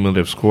the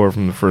cumulative score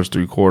from the first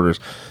 3 quarters.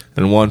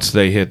 And once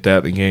they hit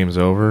that, the game's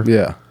over.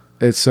 Yeah.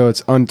 It's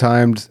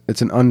untimed.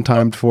 It's an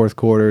untimed fourth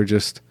quarter.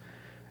 Just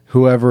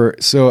whoever.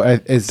 So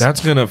it's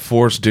That's going to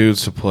force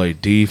dudes to play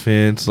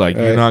defense. Like,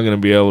 you're not going to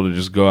be able to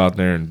just go out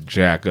there and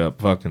jack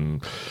up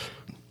fucking.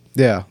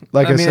 yeah.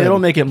 Like I I mean, said, it'll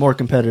make it more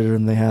competitive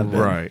than they have been.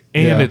 Right.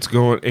 And Yeah. it's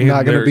going. And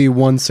not going to they're- be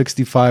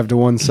 165 to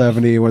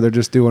 170 where they're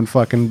just doing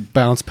fucking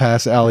bounce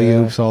pass alley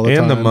oops all the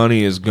time. And the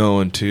money is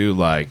going to,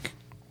 like,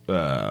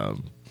 a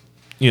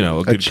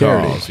good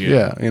charity. cause.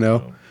 Yeah,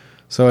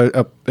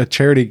 So a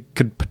charity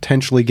could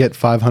potentially get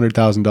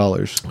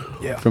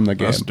 $500,000 from the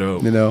game. That's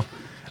dope.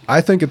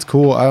 I think it's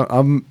cool.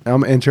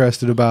 I'm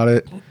interested about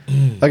it.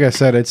 Like I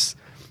said,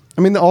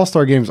 the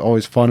All-Star game is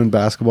always fun in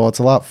basketball. It's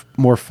a lot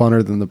more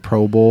funner than the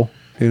Pro Bowl.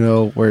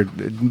 Where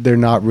they're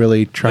not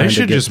really trying They to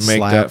should get just make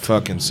slapped. that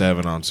fucking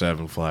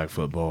 7-on-7 flag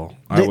football.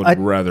 I They- would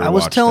rather I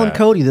was watch telling that.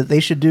 Cody that they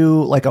should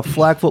do like a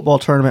flag football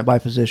tournament by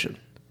position.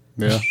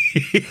 Yeah.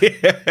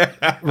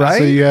 Right?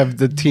 So you have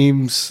the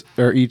teams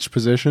or each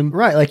position.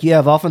 Right, like you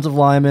have offensive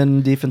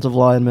linemen, defensive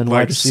linemen, wide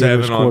Like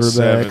receivers,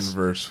 7-on-7 quarterbacks.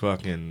 versus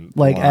fucking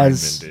Like, linemen,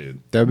 as- dude.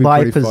 That'd be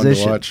by pretty position.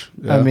 fun to watch.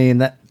 Yeah. I mean,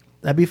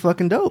 that'd be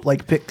fucking dope.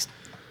 Like pick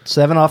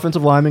 7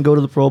 offensive linemen go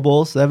to the Pro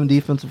Bowl, 7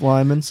 defensive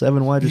linemen,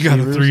 7 wide You got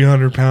receivers. a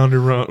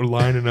 300-pounder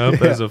lining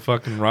up as a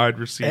fucking wide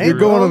receiver. Hey, You're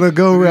going on a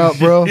go route,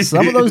 bro.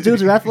 Some of those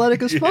dudes are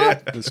athletic as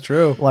fuck. That's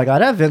true. Like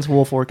I'd have Vince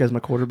Wilfork as my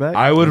quarterback.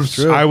 I would. That's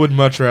true. I would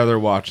much rather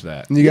watch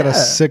that. And you got a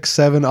Yeah.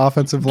 6'7"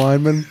 offensive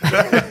lineman.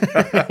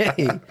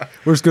 Hey,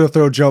 We're just gonna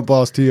throw jump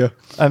balls to you.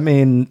 I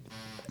mean,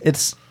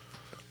 it's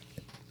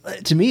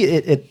to me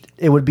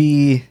it would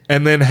be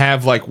And then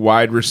have like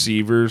wide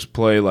receivers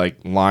play like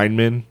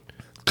linemen,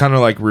 kind of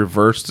like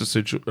reverse the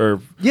situation. Or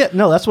yeah,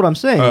 no, that's what I'm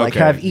saying. Like Okay,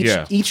 have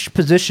yeah. each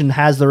position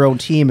has their own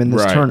team in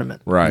this right,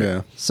 tournament. right?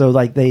 Yeah. So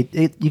like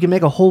you can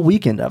make a whole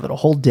weekend of it, a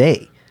whole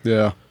day,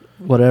 Yeah.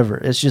 whatever.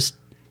 It's just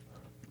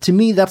to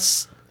me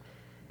that's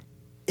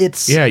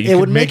Yeah, you it could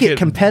would make make it it-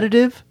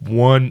 competitive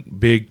One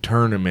big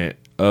tournament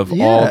of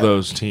Yeah. all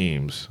those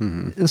teams.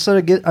 instead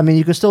of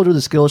you can still do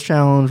the skills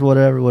challenge,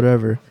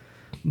 whatever.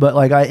 But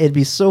like it'd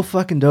be so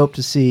fucking dope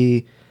to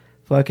see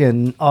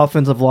fucking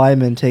offensive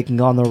linemen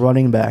taking on the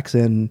running backs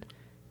in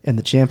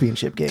the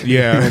championship game.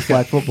 Yeah. in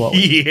flag football.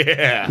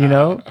 Yeah,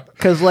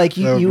 Because like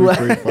That would you be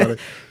pretty funny.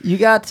 you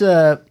got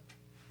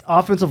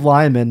offensive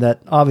linemen that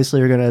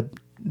obviously are going to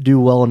do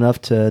well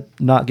enough to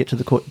not get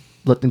to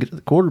let them get to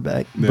the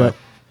quarterback, but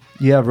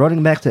you have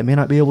running backs that may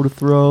not be able to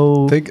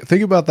throw.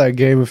 Think about that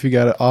game if you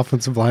got an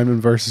offensive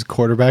lineman versus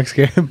quarterbacks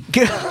game.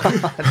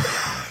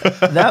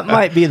 That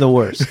might be the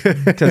worst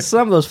because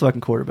some of those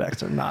fucking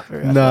quarterbacks are not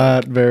very athletic.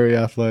 Not very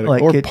athletic.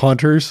 Like or it-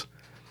 punters.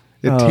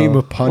 A team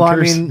of punters. Well, I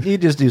mean, you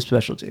just do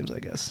special teams, I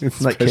guess.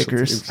 It's Like special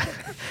kickers. teams.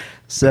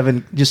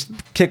 7, just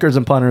kickers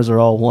and punters are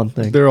all one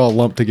thing. They're all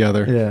lumped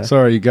together. Yeah.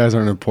 Sorry, you guys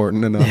aren't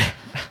important enough.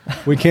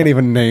 We can't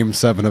even name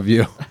 7 of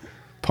you.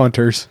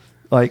 Punters.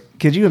 Like,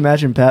 could you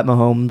imagine Pat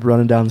Mahomes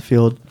running down the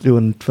field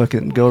doing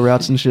fucking go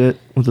routes and shit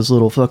with this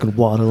little fucking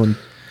waddling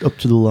up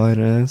to the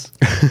line ass?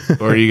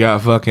 or you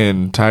got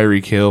fucking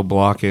Tyreek Hill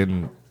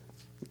blocking.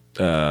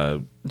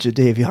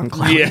 Jadeveon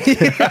Clowney.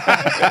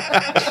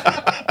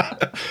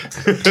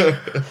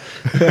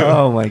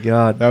 Oh my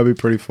god. That would be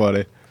pretty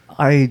funny.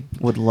 I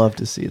would love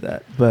to see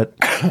that, but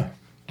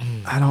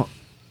I don't.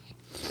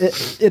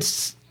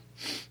 It's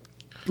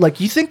like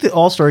you think the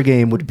All-Star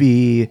game would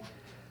be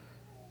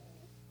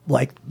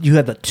like you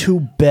have the two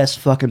best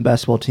fucking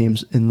basketball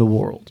teams in the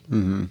world.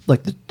 Mm-hmm.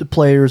 Like the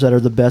players that are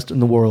the best in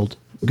the world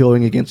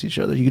going against each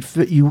other.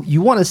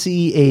 You want to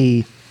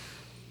see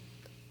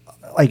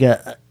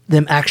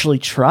them actually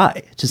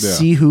try to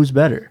see who's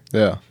better.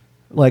 Yeah.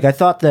 Like I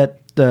thought that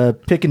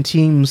picking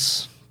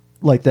teams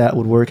like that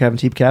would work, having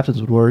team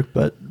captains would work,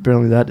 but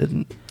apparently that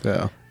didn't.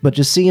 Yeah. But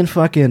just seeing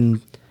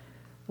fucking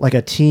like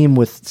a team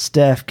with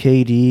Steph,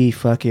 KD,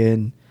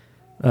 fucking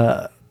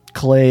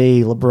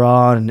Clay,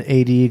 LeBron, and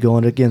AD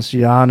going against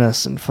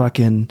Giannis and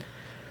fucking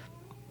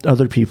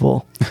other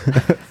people.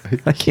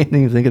 I can't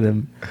even think of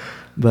them.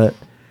 But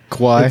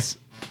Kawhi.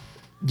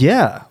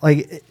 Yeah,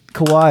 like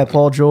Kawhi,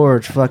 Paul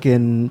George,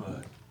 fucking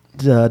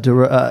DeMar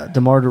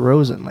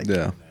DeRozan. Like,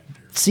 Yeah.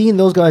 seeing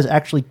those guys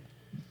actually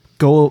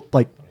go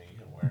like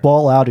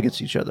ball out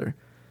against each other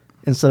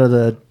instead of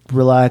the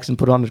relax and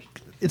put on.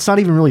 It's not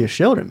even really a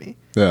show to me.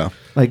 Yeah.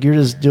 Like you're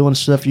just doing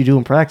stuff you do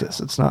in practice.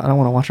 It's not. I don't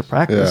want to watch a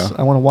practice. Yeah.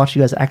 I want to watch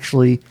you guys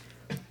actually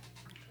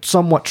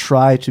somewhat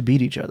try to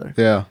beat each other.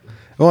 Yeah.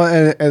 Well,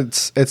 and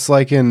it's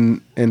like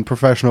in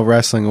professional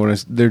wrestling when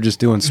they're just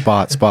doing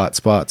spot.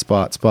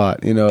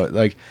 You know,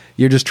 like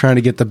you're just trying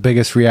to get the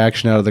biggest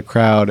reaction out of the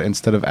crowd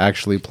instead of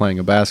actually playing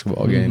a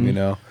basketball game. You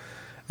know,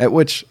 at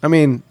which I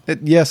mean,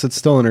 yes, it's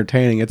still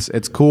entertaining.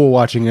 It's cool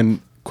watching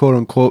an quote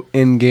unquote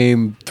in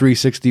game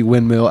 360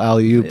 windmill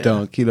alley oop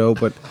dunk. You know,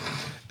 but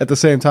at the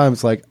same time,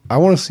 it's like I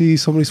want to see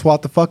somebody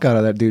swat the fuck out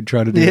of that dude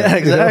trying to do that. Yeah,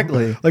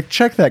 exactly. You know? Like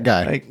check that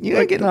guy. Like you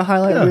ain't getting a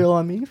highlight reel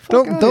on me.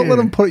 Don't let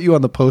him put you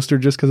on the poster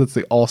just because it's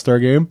the All-Star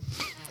game.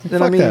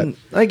 And I mean,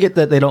 I get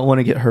that they don't want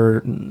to get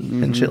hurt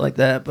and shit like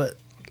that, but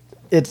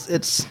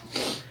it's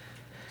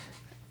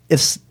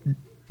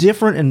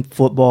different in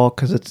football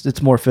because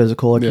it's more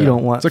physical. Like you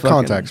don't want it's a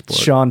contact sport.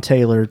 Sean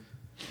Taylor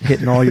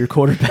hitting all your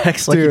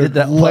quarterbacks like dude, he did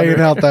that laying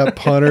punter. out that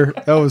punter.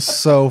 That was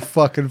so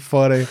fucking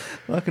funny.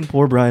 Fucking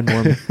poor Brian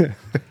Mormon.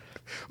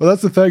 Well,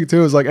 that's the thing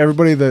too. Is like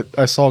everybody that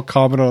I saw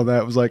comment on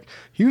that was like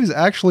he was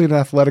actually an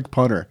athletic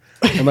punter,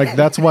 and like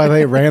that's why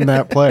they ran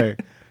that play.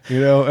 You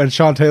know, and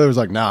Sean Taylor was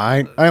like, "Nah, I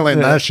ain't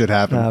letting that shit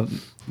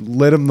happen."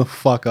 Lit him the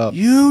fuck up.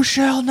 You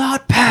shall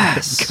not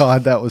pass.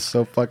 God, that was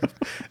so fucking.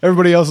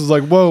 Everybody else was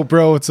like, "Whoa,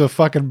 bro, it's a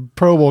fucking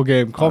Pro Bowl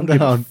game. Calm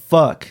down."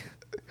 Fuck.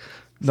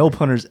 No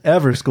punters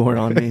ever scored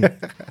on me.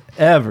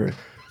 Ever.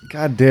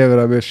 God damn it,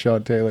 I miss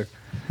Sean Taylor.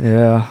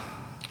 Yeah.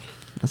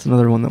 That's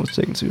another one that was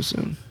taken too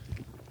soon.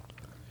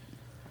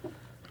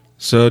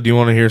 So, do you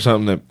want to hear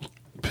something that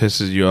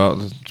pisses you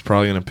off? It's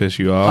probably going to piss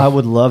you off. I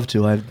would love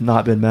to. I've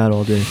not been mad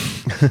all day.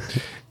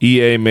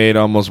 EA made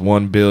almost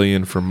 $1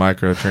 billion from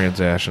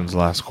microtransactions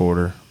last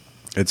quarter.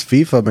 It's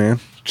FIFA, man.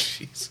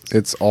 Jesus.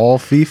 It's all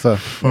FIFA.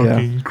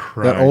 Fucking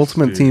Christ, that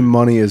Ultimate dude. Team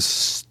money is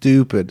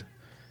stupid.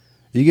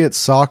 You get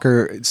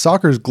soccer.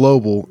 Soccer's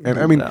global, and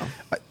I mean,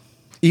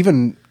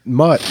 even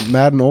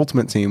Madden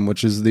Ultimate Team,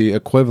 which is the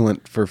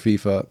equivalent for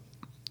FIFA,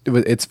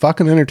 it's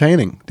fucking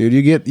entertaining, dude.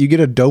 You get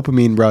a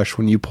dopamine rush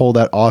when you pull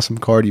that awesome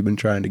card you've been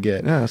trying to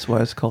get. Yeah, that's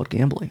why it's called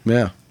gambling.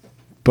 Yeah,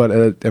 but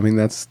I mean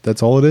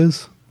that's all it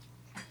is.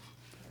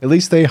 At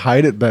least they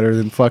hide it better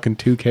than fucking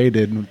 2K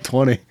did in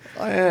 20.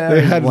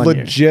 They had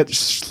legit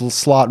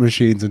slot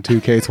machines in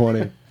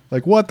 2K20.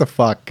 Like what the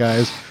fuck,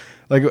 guys?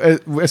 Like,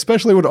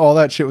 especially when all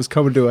that shit was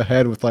coming to a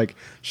head with, like,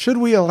 should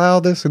we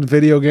allow this in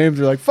video games?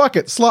 They're like, fuck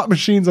it, slot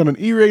machines on an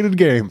E-rated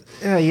game.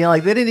 Yeah,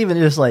 like, they didn't even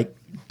just, like,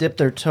 dip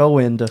their toe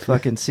in to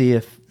fucking see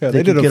if they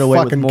could did get a away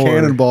with fucking more.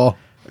 cannonball.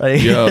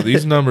 Like, Yo,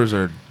 these numbers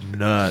are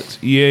nuts.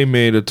 EA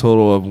made a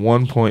total of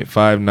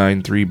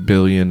 $1.593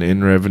 billion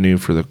in revenue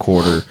for the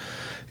quarter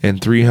and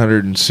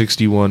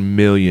 $361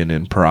 million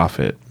in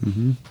profit.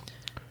 Mm-hmm.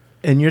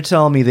 And you're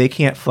telling me they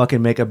can't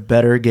fucking make a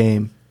better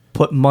game,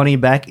 put money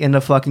back into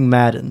fucking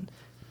Madden,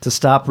 to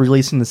stop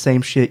releasing the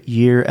same shit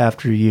year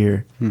after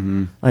year.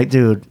 Mm-hmm. Like,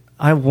 dude,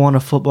 I want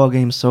a football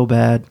game so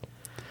bad,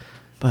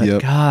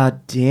 but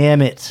god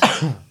damn it.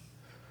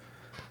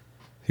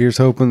 Here's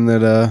hoping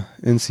that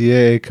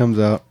NCAA comes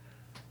out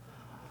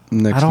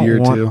next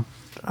year or two.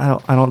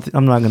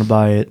 I'm not going to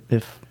buy it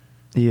if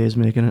EA's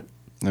making it.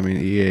 I mean,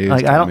 EA is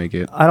Like, going to make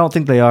it. I don't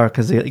think they are,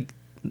 because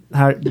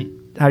how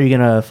are you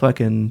going to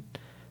fucking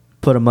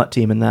put a MUT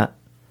team in that?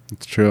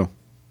 It's true.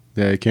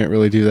 Yeah, you can't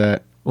really do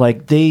that.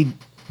 Like, they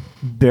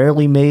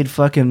barely made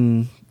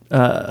fucking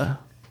the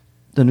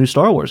new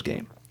Star Wars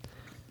game.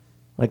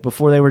 Like,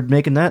 before they were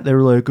making that, they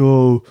were like,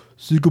 oh,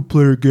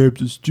 single-player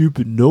games are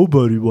stupid.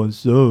 Nobody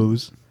wants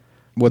those.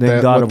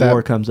 Then God of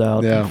War comes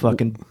out and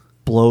fucking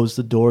blows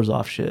the doors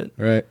off shit.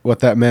 Right. What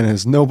that meant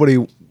is nobody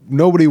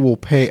will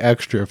pay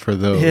extra for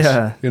those.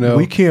 Yeah. You know?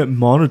 We can't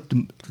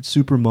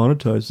super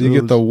monetize those. You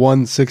get the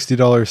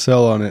 $160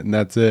 sell on it, and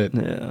that's it.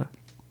 Yeah.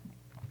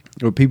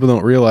 What people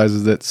don't realize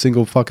is that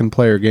single fucking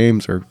player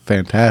games are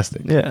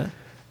fantastic. Yeah.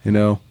 You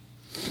know?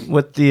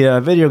 With the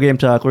video game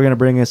talk, we're going to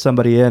bring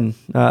somebody in.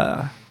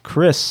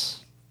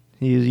 Chris.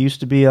 He used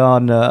to be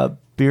on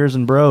Beers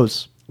and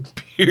Bros.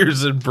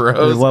 Beers and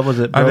Bros. What was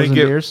it? Bros and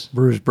Beers?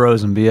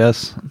 Bros and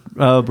BS.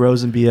 Oh,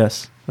 Bros and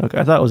BS. Okay,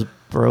 I thought it was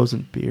Bros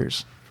and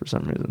Beers for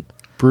some reason.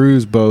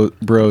 Brews,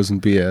 Bros,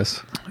 and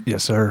BS.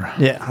 Yes, sir.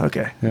 Yeah.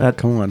 Okay. Yeah,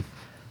 come on.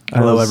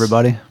 Hello,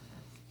 everybody.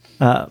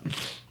 What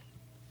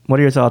are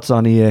your thoughts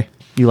on EA?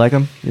 You like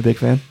them? You a big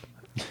fan?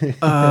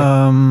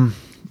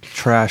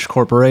 Trash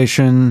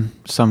corporation.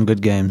 Some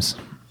good games.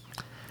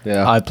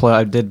 Yeah.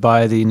 I did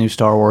buy the new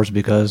Star Wars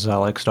because I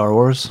like Star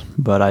Wars,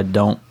 but I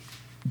don't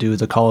do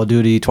the Call of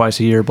Duty twice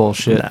a year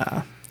bullshit.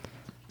 Nah.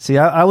 See,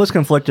 I was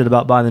conflicted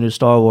about buying the new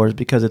Star Wars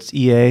because it's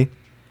EA,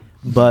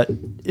 but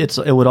it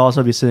would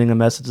also be sending a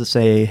message to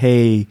say,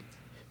 hey,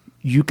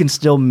 you can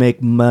still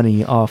make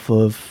money off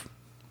of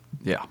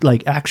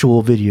like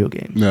actual video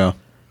games. No.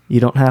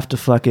 You don't have to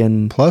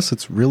fucking... Plus,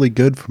 it's really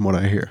good from what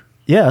I hear.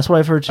 Yeah, that's what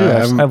I've heard too.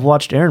 I've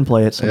watched Aaron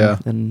play it.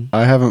 And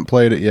I haven't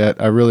played it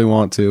yet. I really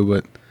want to,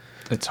 but...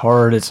 It's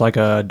hard. It's like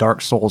a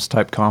Dark Souls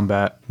type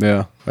combat.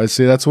 Yeah. I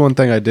see. That's one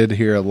thing I did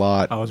hear a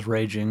lot. I was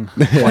raging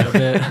quite a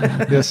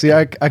bit. Yeah, see,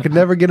 I could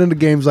never get into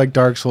games like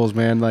Dark Souls,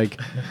 man.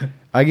 Like,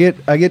 I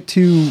get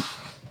too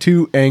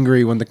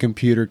angry when the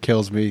computer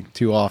kills me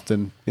too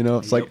often. You know,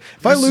 it's like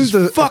if I lose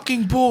to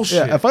fucking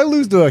bullshit. Yeah, if I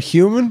lose to a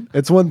human,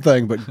 it's one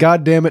thing, but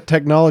goddamn it,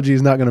 technology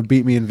is not going to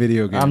beat me in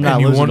video games. I'm not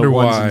And you losing wonder to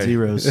ones why. and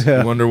zeros.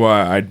 You wonder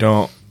why I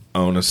don't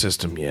own a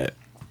system yet.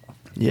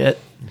 Yet.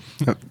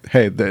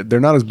 Hey, they're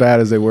not as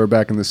bad as they were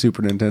back in the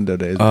Super Nintendo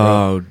days. Bro.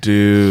 Oh,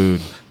 dude.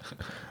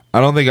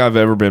 I don't think I've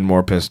ever been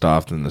more pissed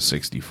off than the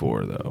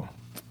 64, though.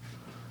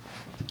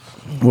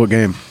 What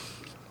game?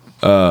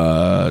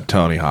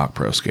 Tony Hawk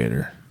Pro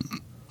Skater.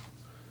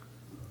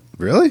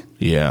 Really?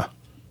 Yeah.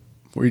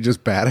 Were you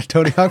just bad at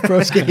Tony Hawk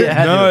Pro Skater?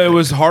 No, it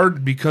was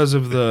hard because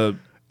of the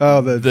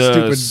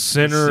stupid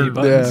center.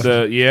 buttons.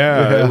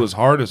 It was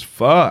hard as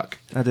fuck.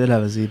 I did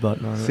have a Z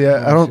button on it. See,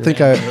 I don't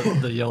think I.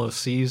 The yellow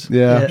C's.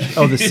 Yeah.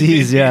 Oh, the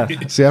C's, yeah.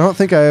 See, I don't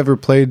think I ever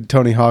played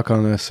Tony Hawk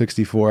on a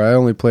 64. I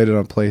only played it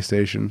on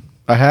PlayStation.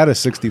 I had a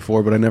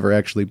 64, but I never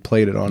actually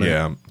played it on it.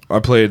 Yeah, I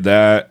played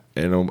that,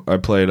 and I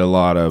played a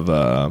lot of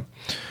the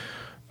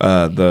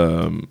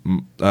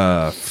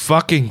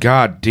fucking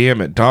goddamn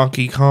it,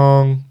 Donkey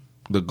Kong,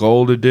 the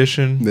Gold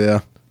Edition. Yeah.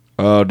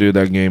 Oh, dude,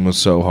 that game was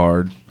so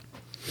hard.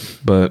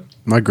 But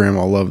My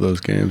grandma loved those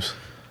games.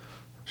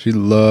 She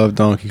loved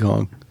Donkey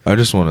Kong. I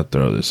just want to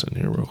throw this in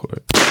here real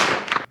quick.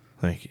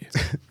 Thank you.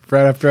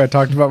 Right after I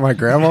talked about my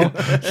grandma.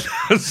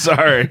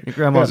 Sorry. Your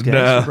grandma's No.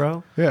 gangster,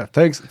 bro. Yeah,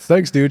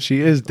 thanks, dude. She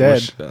is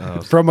dead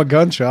from a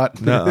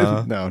gunshot.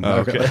 Nuh-uh. No.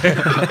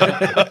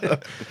 Okay.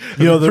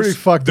 You know, Pretty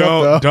fucked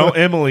up though. Don't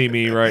Emily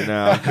me right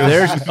now.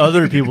 There's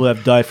other people that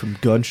have died from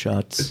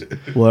gunshots.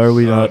 Why are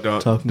we not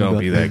talking about Don't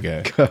be that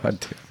them? guy. God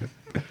damn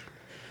it.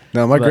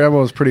 No, my grandma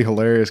was pretty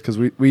hilarious because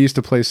we used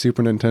to play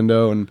Super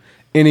Nintendo and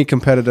any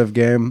competitive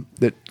game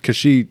because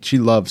she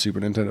loved Super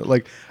Nintendo.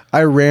 Like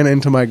I ran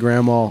into my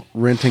grandma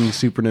renting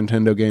Super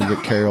Nintendo games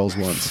at Carol's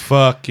once.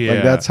 Fuck yeah.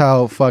 Like that's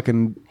how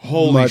fucking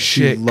Holy much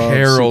shit, she loved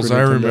Carols. Super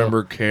I Nintendo.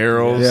 remember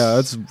Carols. Yeah,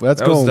 that's That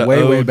was going the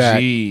way OG.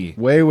 back.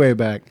 Way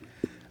back.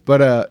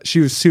 But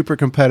she was super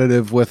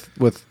competitive with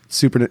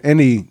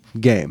any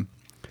game.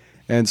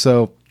 And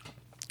so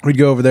we'd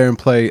go over there and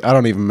play. I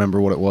don't even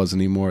remember what it was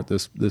anymore at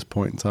this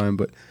point in time,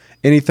 but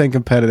anything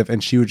competitive,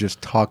 and she would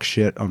just talk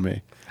shit on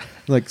me.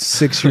 Like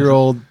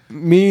 6-year-old,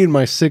 me and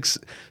my 6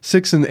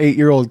 and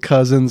 8-year-old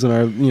cousins and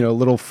our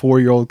little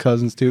 4-year-old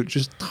cousins too,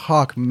 just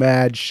talk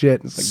mad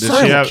shit. It's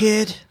like,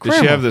 Kid. Did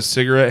she have the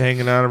cigarette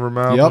hanging out of her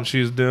mouth Yep. when she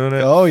was doing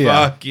it? oh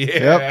yeah, Fuck yeah.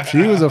 Yep,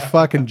 she was a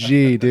fucking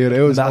G, dude.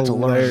 It was About to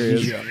learn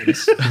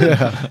hilarious.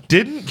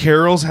 Didn't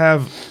Carols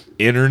have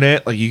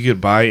internet? Like you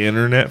could buy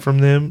internet from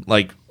them?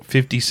 Like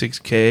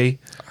 56K?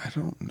 I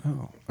don't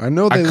know. I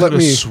know I they could let have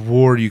me.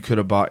 swore you could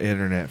have bought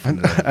internet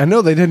from them. I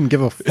know they didn't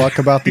give a fuck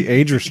about the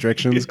age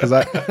restrictions because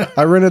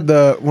I rented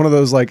one of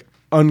those like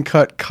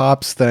uncut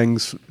cops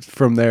things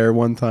from there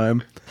one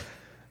time,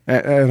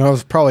 and I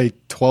was probably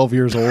 12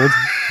 years old.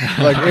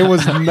 Like it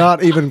was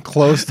not even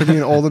close to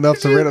being old enough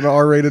to rent an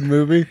R-rated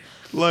movie.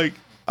 Like You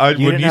when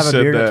didn't you have a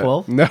said beard at that,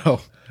 12?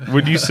 No,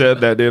 when you said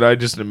that, dude, I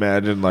just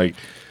imagined like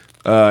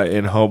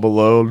in Home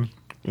Alone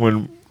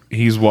when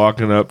he's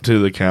walking up to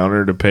the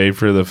counter to pay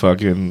for the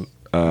fucking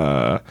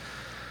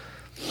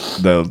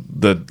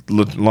the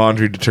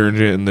laundry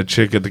detergent, and the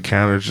chick at the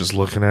counter is just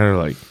looking at her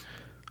like,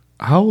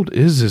 how old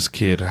is this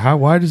kid?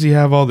 Why does he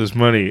have all this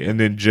money? And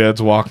then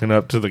Jed's walking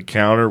up to the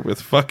counter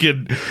with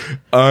fucking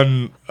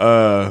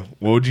what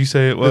would you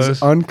say it was?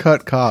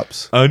 uncut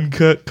cops.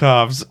 Uncut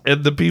cops,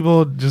 and the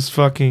people just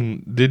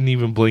fucking didn't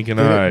even blink an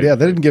eye. Yeah,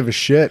 they didn't give a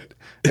shit.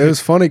 It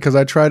was funny because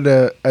I tried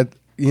to, I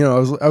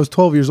was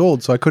 12 years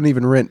old, so I couldn't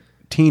even rent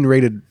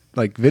teen-rated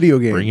like video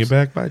games. Bring it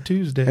back by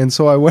Tuesday. And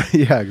so I went,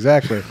 yeah,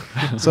 exactly.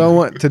 So I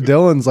went to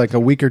Dylan's like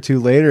a week or two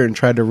later and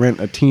tried to rent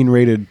a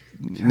teen-rated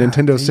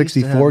Nintendo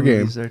 64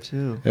 game. There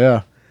too.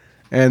 Yeah.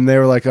 And they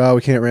were like, oh,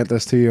 we can't rent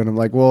this to you. And I'm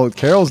like, well,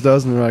 Carol's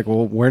does. And they're like,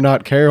 well, we're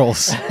not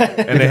Carol's.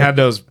 And they had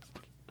those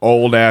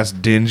old ass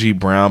dingy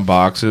brown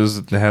boxes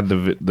that they had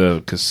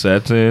the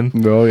cassettes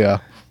in. Oh, yeah.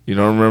 You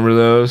don't remember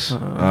those?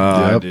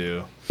 I Yep.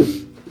 do.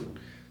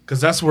 Because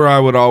that's where I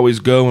would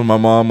always go when my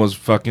mom was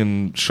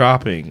fucking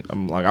shopping.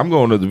 I'm like, I'm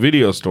going to the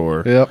video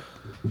store. Yep.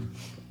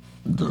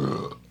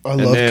 I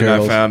And love then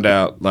carols. I found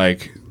out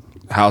like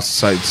House of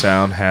Sight and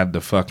Sound had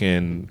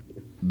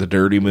the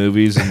dirty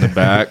movies in the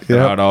back, and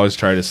Yep. I'd always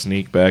try to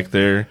sneak back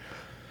there.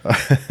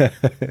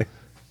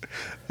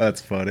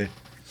 That's funny.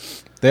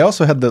 They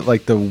also had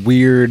the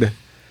weird,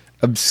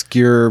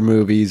 obscure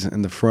movies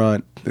in the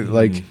front,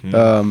 like they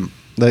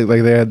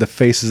had the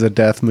Faces of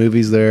Death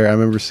movies there. I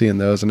remember seeing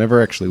those. I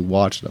never actually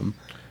watched them.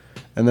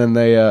 And then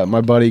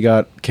my buddy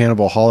got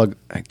Cannibal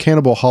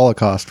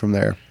Holocaust from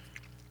there,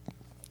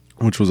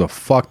 which was a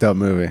fucked up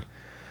movie.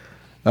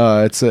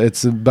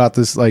 It's about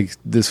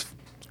this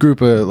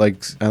group of I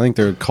think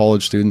they're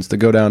college students that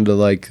go down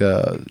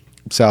to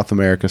South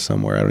America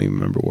somewhere. I don't even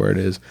remember where it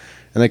is,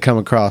 and they come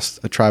across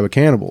a tribe of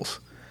cannibals.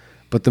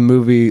 But the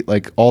movie,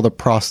 all the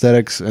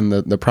prosthetics and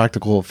the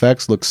practical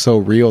effects look so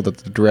real that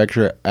the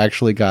director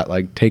actually got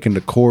taken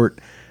to court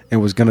and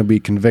was going to be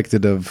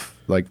convicted of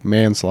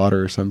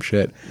manslaughter or some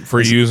shit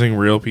For using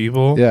real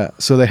people? Yeah,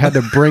 so they had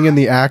to bring in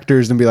the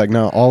actors and be like,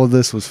 no, all of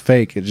this was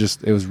fake. It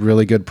was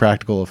really good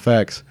practical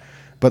effects.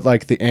 But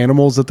the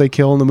animals that they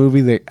kill in the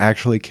movie, they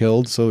actually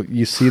killed. So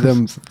you see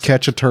them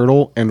catch a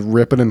turtle and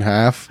rip it in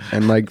half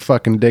and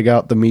fucking dig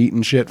out the meat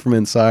and shit from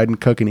inside and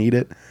cook and eat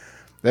it.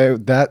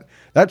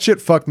 That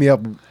shit fucked me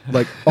up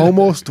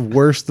almost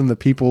worse than the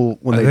people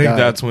when they died. I think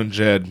that's when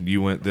Jed,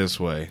 you went this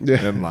way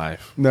in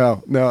life.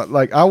 No,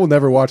 I will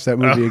never watch that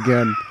movie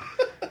again.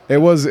 It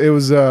was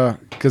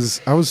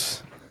because I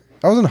was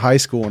in high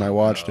school when I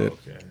watched it.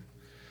 Okay.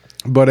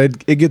 But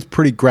it gets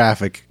pretty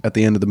graphic at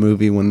the end of the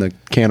movie when the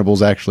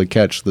cannibals actually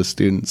catch the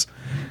students.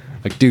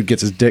 Dude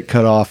gets his dick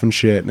cut off and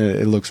shit, and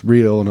it looks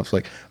real. And I was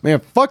like, man,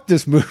 fuck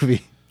this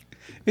movie.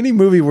 Any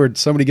movie where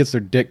somebody gets their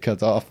dick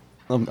cut off,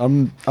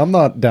 I'm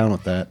not down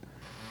with that.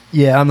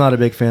 Yeah, I'm not a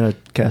big fan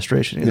of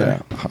castration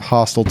either. Yeah,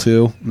 Hostel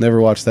 2.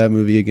 Never watched that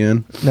movie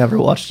again. Never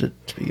watched it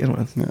to begin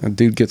with. Yeah, a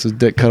dude gets his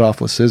dick cut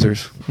off with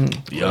scissors.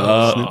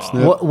 Yeah. Snip,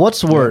 snip.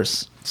 What's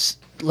worse,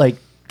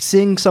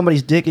 seeing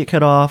somebody's dick get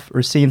cut off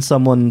or seeing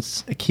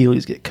someone's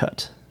Achilles get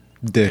cut?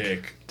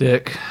 Dick.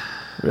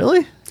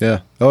 Really?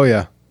 Yeah. Oh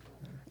yeah.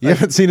 You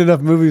haven't seen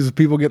enough movies of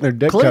people getting their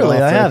dick cut off. Clearly,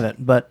 I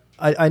haven't, but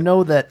I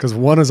know that. Because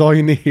one is all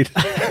you need.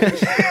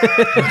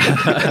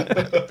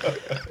 I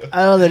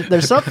don't know.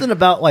 There's something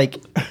about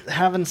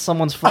having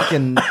someone's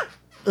fucking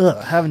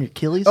having your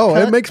Achilles. Oh,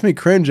 cut. it makes me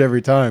cringe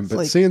every time.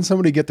 But seeing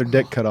somebody get their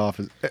dick cut off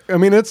is,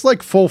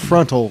 it's full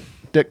frontal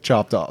dick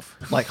chopped off.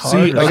 hard.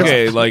 See, or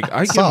okay, soft?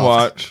 I can Soft.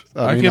 watch.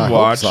 I I mean, can I hope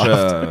watch.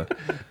 soft.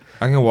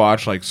 I can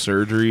watch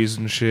surgeries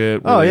and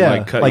shit. Where Oh they,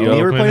 yeah, cut like you knee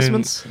open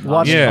replacements. and-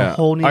 Watch yeah, a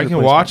whole knee I can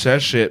replacement. watch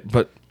that shit,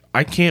 but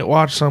I can't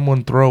watch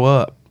someone throw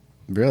up.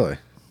 Really?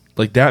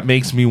 That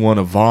makes me want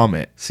to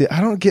vomit. See,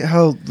 I don't get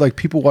how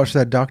people watch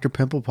that Dr.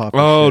 Pimple Popper.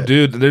 Oh, shit.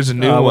 dude, there's a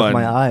new with one.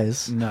 my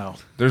eyes, No.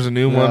 There's a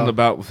new No. one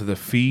about the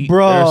feet.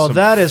 bro. There's some-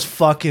 That is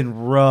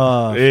fucking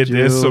rough.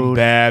 There's some dude.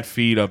 bad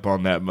feet up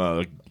on that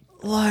mug.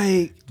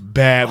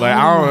 Bad. Oh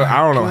I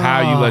don't know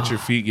how you let your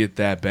feet get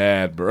that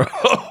bad, bro.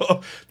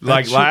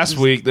 Last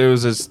week there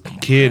was this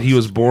kid. He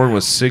was born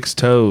with 6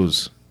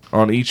 toes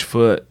on each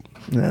foot,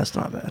 That's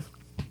not bad.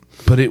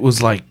 but it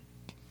was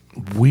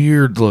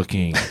weird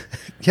looking.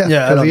 Yeah, Yeah,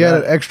 I because don't he had know.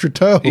 an extra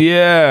toe.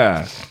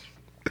 Yeah.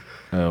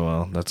 Oh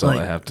well, that's all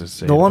I have to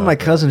say. The one about my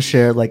that. cousin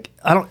shared,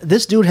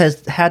 this dude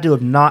has had to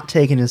have not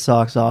taken his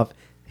socks off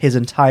his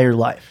entire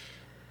life.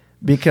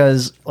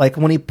 Because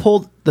when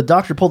the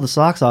doctor pulled the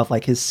socks off,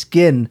 his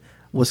skin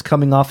was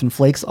coming off in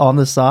flakes on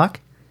the sock.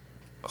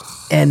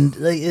 And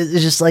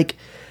it's just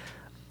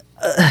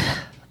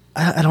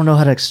I don't know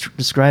how to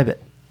describe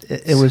it.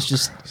 It was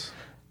just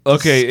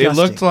Okay, it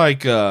disgusting. looked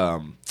like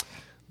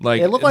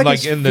It looked like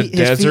his in the feet-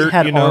 his feet desert,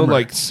 had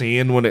armor.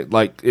 seeing when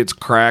it's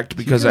cracked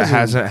because it guys are-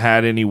 hasn't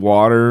had any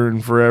water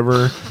in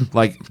forever.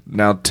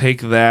 Now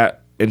take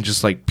that and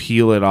just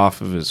peel it off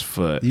of his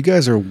foot. You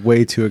guys are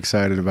way too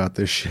excited about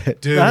this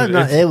shit. Dude,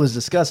 it was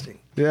disgusting.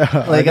 Yeah,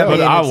 Like, I know. mean,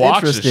 But I it's watched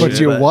interesting, it. but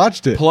you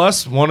watched it.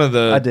 plus one of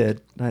the I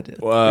did.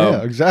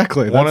 Yeah,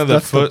 exactly. One of the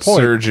That's foot point.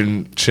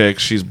 surgeon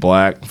chicks, she's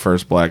black,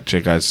 first black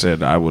chick I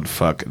said I would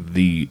fuck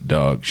the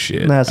dog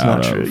shit. That's out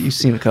not of. true. You've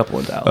seen a couple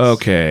of Dallas.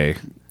 Okay.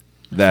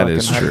 That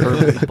is Fucking true.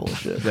 hyperbole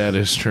bullshit. That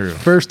is true.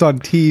 First on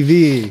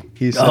TV,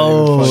 he said.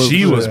 Oh,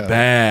 She was Yeah.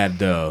 bad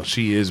though.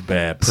 She is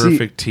bad. See,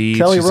 Perfect teeth.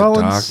 Kelly She's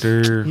Rollins.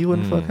 a doctor. You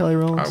wouldn't fuck Kelly I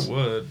Rollins?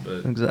 would,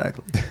 but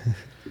Exactly.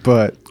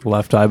 But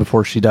Left eye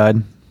before she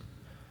died.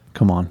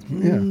 Come on.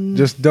 yeah,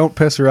 just don't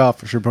piss her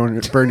off. Or she'll burn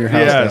your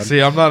house yeah. down.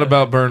 See, I'm not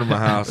about burning my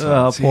house.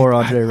 down. Poor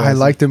Andre Rison. I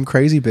like them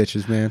crazy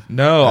bitches, man.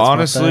 No,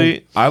 That's my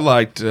honestly, I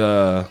liked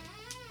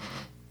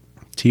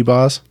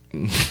T-Boss,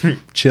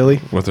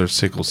 Chili. with her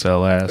sickle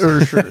cell ass.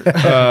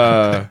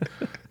 Racist.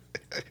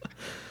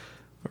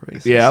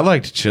 Yeah, I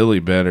liked Chili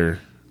better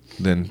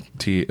than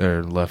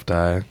Left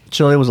Eye.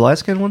 Chili was the light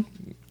skinned one?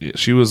 Yeah,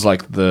 she was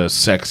the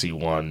sexy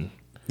one,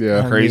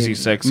 Yeah, crazy,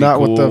 sexy, not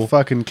cool. with the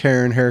fucking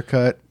Karen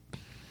haircut,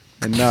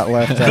 and not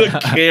left out. The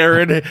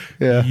Karen.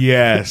 Yeah.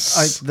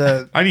 Yes.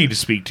 I need to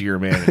speak to your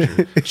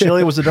manager.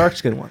 Chili was the dark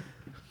skinned one.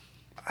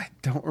 I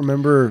don't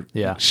remember.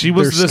 Yeah. She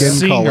was Their the skin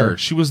singer. color.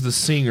 She was the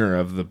singer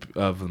of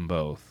them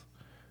both.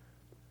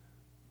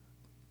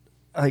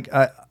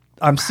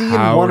 I'm seeing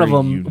How one of are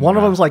them. you One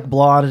of not? them's like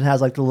blonde and has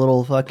like the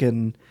little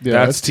fucking.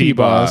 Yeah, That's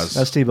T-Boz.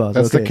 That's T-Boz.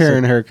 That's the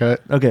Karen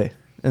haircut. Okay,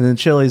 and then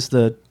Chili's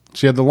the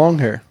She had the long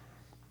hair.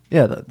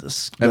 And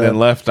then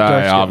Left Eye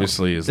dark skin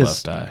obviously is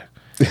It's- Left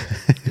Eye.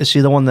 Is she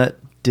the one that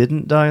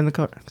didn't die in the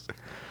car?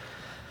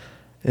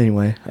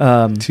 Anyway,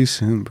 Too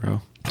soon,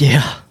 bro.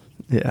 yeah.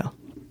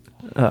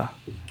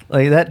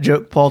 Like that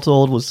joke Paul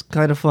told was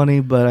kind of funny,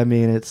 but I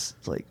mean, it's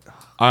like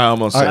I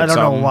almost said I don't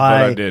know something, why.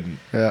 but I didn't.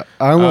 Yeah,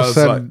 I almost was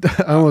said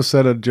I almost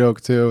said a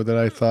joke too that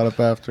I thought up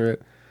after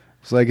it.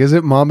 It's like, is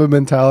it Mamba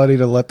mentality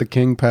to let the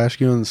king pass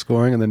you in the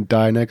scoring and then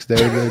die next day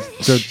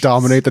to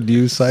dominate the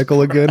news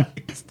cycle again?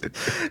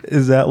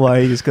 is that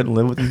why he just couldn't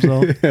live with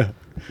himself? Yeah.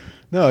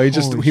 No, he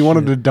Holy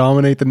wanted shit. to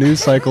dominate the news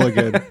cycle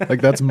again. Like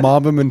that's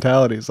Mamba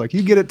mentality. It's like,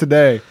 you get it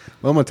today,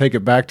 well, I'm gonna take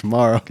it back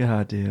tomorrow.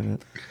 God damn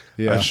it!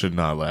 Yeah, I should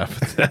not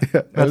laugh at that.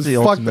 It That's was the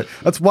fucked- ultimate.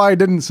 That's why I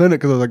didn't send it,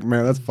 because I was like,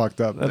 man, that's fucked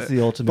up. That's the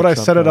ultimate But I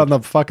said it Trump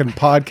on the fucking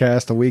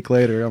podcast a week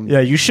later. Yeah,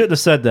 you shouldn't have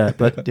said that,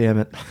 but damn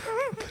it.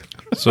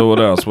 So what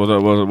else? What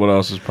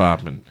else is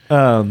popping?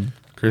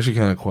 Chris, you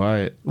kind of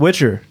quiet.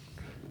 Witcher.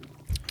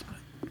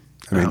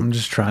 I'm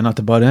just trying not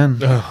to butt in.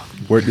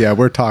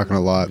 We're talking a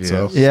lot.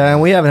 So Yeah,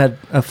 and we haven't had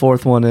a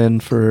fourth one in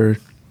for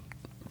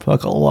a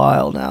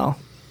while now,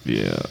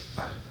 Yeah.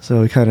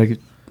 so we kind of I mean,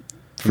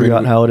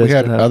 forgot how it is. We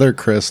had to have- other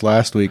Chris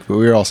last week, but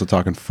we were also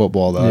talking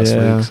football last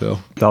Yeah. week. So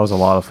That was a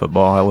lot of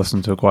football. I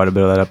listened to quite a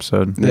bit of that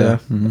episode. yeah,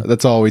 Mm-hmm.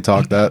 that's all we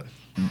talked that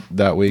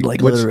week.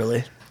 like which,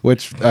 literally.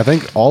 which I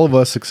think all of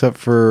us except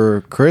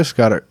for Chris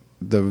got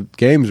the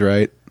games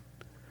right.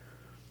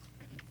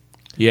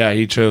 Yeah,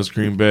 he chose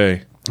Green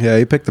Bay. Yeah,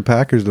 he picked the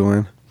Packers to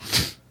win.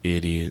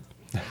 Idiot.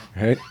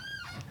 Right?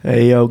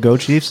 Hey, yo, go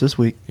Chiefs this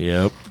week.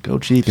 Yep. Go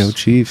Chiefs. Go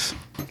Chiefs.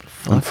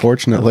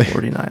 Unfortunately,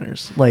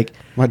 49ers. Like,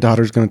 my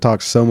daughter's going to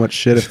talk so much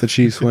shit if the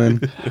Chiefs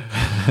win.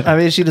 I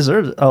mean, she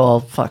deserves it. Oh, well,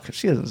 fuck.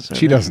 She doesn't deserve it.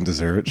 She doesn't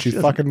deserve it. She's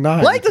fucking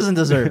not. Blake doesn't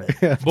deserve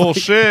it.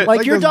 Bullshit. Like,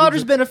 Blake your doesn't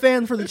daughter's been a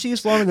fan for the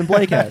Chiefs longer than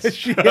Blake has.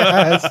 She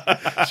has.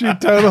 She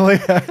totally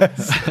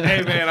has.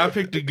 Hey, man, I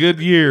picked a good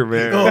year,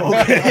 man.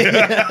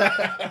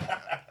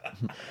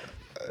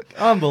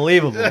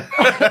 Unbelievable.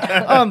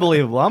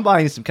 Unbelievable. I'm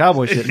buying you some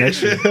cowboy shit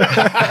next year.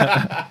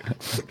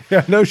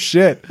 Yeah, no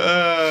shit.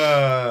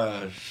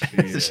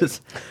 It's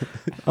just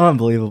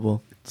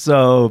unbelievable.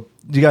 So,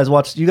 you guys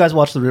watch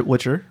The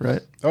Witcher,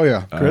 right? Oh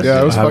yeah, Chris?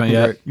 yeah, it was I haven't fucking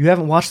yet. great. You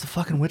haven't watched the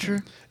fucking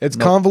Witcher? It's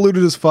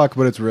convoluted as fuck,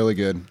 but it's really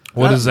good.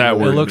 What does that It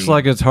word looks mean?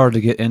 like it's hard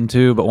to get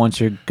into, but once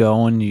you're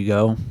going, you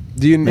go.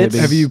 Do you Maybe.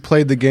 have you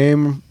played the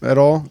game at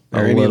all? A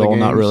Or any of the little,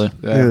 not games? really.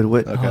 Yeah.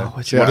 Dude, Okay.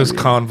 Witcher. What does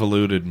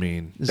convoluted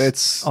mean?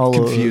 It's all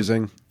over-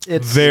 confusing.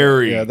 It's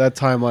Very. Yeah, that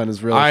timeline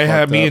is really. I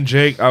had fucked me up. and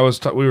Jake.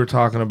 We were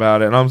talking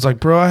about it, and I was like,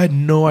 "Bro, I had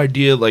no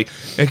idea." Like,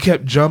 it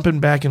kept jumping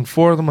back and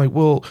forth. I'm like,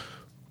 "Well,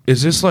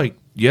 is this like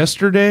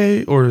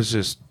yesterday, or is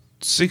this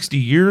 60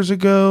 years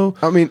ago?"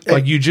 I mean,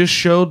 like you just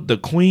showed the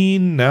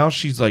queen. Now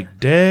she's like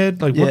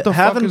dead. Like, what the fuck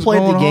haven't is played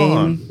going the game.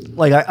 on?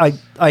 Like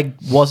I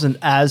wasn't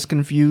as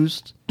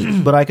confused,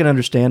 but I can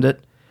understand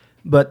it.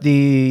 But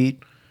the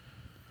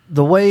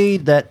way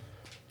that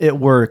it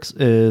works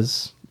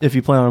is if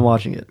you plan on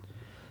watching it,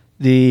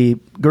 the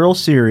girl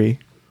Siri,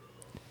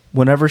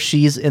 whenever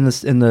she's in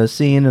the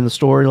scene in the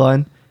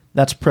storyline,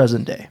 that's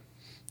present day.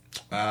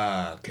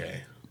 Ah,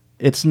 okay.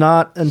 It's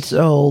not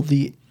until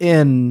the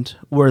end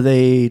where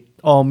they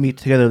all meet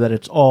together that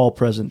it's all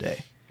present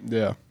day.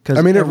 Yeah, 'Cause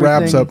I mean, it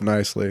wraps everything- up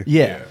nicely.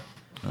 Yeah.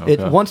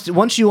 It once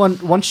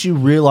you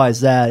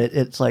realize that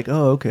it's like,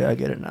 oh, okay, I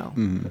get it now.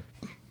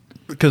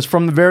 Because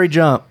from the very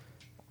jump,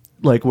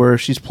 like where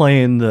she's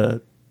playing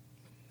the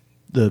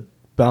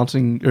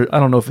bouncing, or I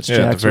don't know if it's Yeah,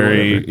 jacks or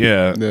whatever.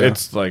 yeah, Yeah.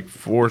 it's like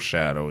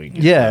foreshadowing.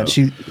 Yeah,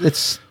 So-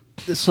 it's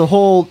the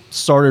whole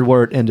started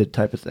where it ended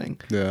type of thing.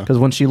 Yeah. Because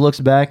when she looks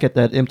back at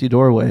that empty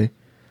doorway,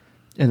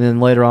 and then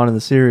later on in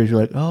the series, you're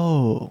like,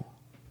 oh,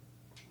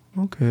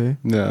 okay.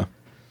 Yeah,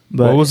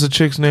 But what was the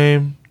chick's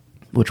name?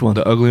 which one?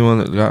 The ugly one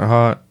that got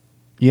hot.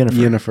 Yennefer.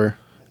 Yennefer.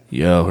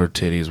 Yo, her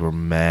titties were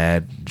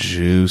mad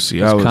juicy.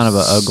 It's kind of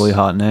an ugly,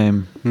 hot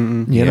name.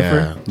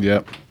 Yennefer.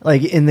 Yep.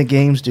 Like in the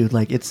games, dude.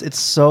 Like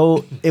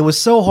it was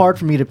so hard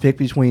for me to pick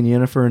between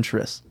Yennefer and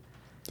Triss.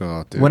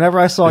 Oh, dude. Whenever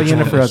I saw Which one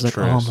Yennefer, I was is like,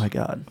 Triss? oh my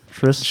god,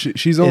 Triss.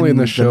 She's only in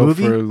the show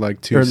movie? for like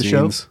two Or the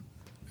show? scenes.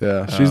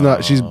 Yeah, she's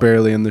not. She's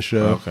barely in the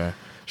show. Okay.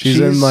 She's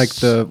in She's-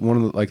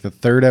 like the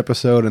third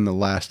episode and the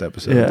last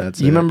episode. Yeah, That's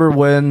you it. remember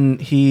when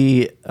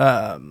he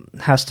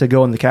has to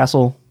go in the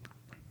castle?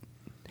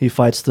 He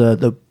fights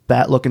the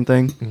bat looking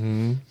thing,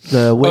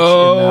 the witch. in that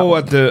Oh, one.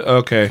 what the?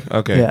 Okay,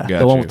 Yeah, got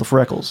the one you. with the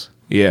freckles.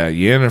 Yeah,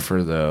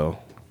 Yennefer though.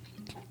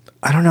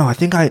 I don't know. I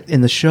think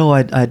in the show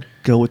I'd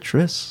go with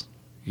Triss.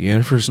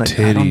 Yennefer's Like,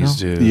 I don't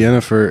titties, know. dude.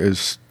 Yennefer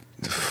is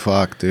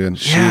fuck, dude.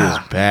 She Yeah.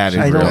 is bad in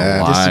I real don't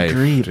life,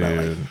 disagree, but,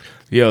 dude.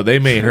 Yo, they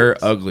made her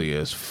ugly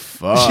as fuck.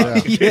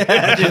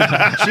 Yeah,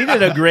 dude, she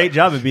did a great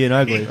job of being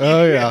ugly.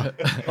 Oh yeah.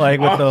 Like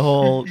with the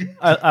whole,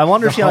 I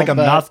wonder if she had like a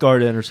mouth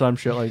guard in or some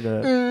shit like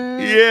that.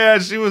 Yeah,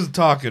 she was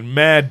talking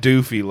mad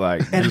doofy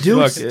like. And Just dude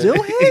fucking-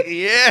 still hit?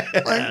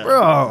 Yeah. Like,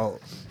 bro.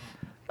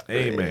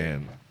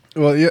 Amen.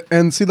 Well, yeah,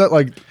 and see that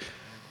like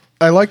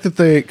I like that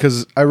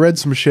because I read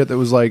some shit that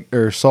was like,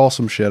 or saw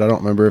some shit. I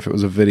don't remember if it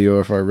was a video or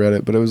if I read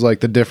it, but it was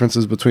like the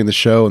differences between the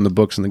show and the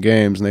books and the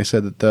games. And they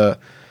said that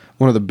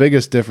one of the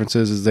biggest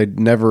differences is they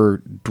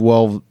never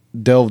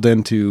delved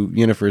into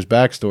Yennefer's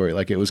backstory.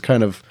 Like it was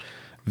kind of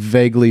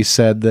vaguely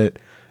said that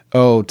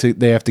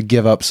they have to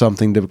give up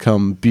something to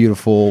become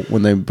beautiful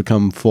when they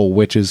become full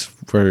witches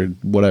for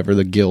whatever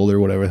the guild or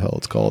whatever the hell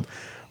it's called.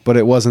 But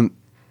it wasn't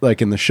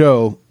like in the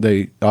show.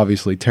 They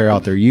obviously tear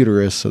out their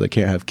uterus so they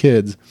can't have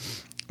kids.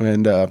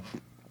 And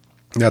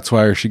that's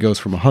why she goes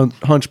from a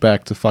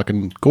hunchback to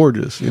fucking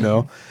gorgeous, you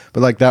know?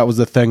 But, like, that was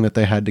the thing that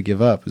they had to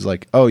give up. Is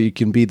like, you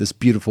can be this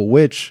beautiful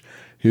witch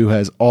who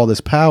has all this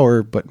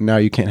power, but now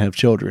you can't have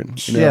children.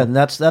 You know? Yeah, and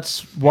that's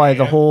why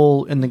the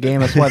whole, in the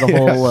game, that's why the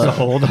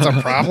whole... that's a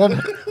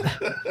problem?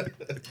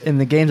 In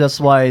the games,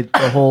 that's why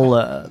the whole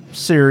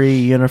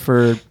Ciri,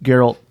 Yennefer,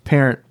 Geralt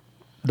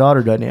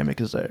parent-daughter dynamic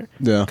is there.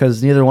 Yeah.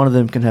 Because neither one of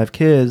them can have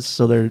kids,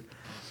 so they're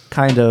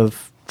kind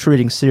of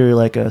treating Ciri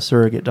like a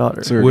surrogate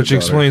daughter. Which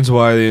explains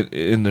why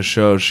in the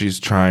show she's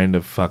trying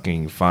to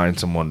fucking find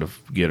someone to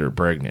get her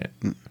pregnant.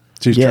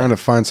 She's trying to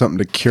find something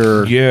to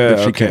cure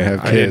if she can't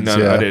have kids.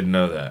 I didn't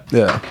know that.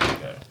 Yeah.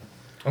 Okay.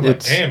 I'm like,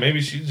 damn, maybe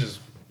she's just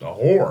a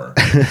whore.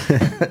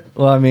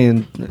 Well, I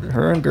mean,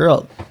 her and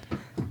Geralt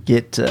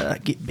get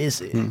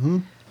busy. Mm-hmm.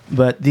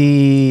 But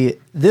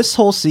this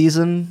whole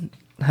season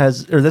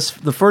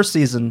the first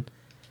season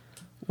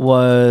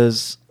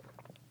was...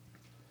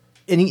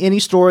 Any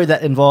story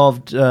that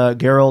involved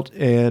Geralt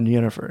and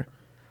Yennefer,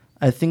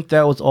 I think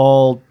that was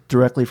all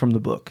directly from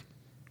the book.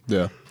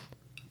 Yeah.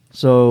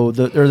 So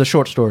they're the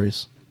short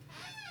stories.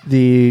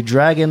 The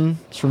dragon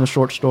is from the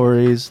short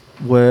stories.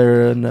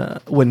 When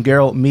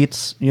Geralt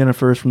meets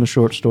Yennefer is from the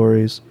short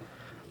stories.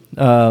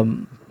 I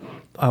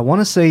want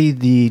to say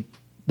the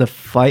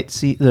fight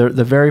scene,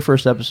 the very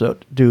first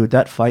episode, dude.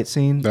 That fight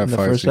scene in the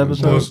first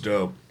episode was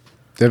dope.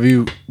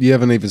 You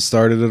haven't even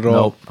started it all?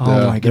 Nope.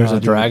 Oh my god! There's a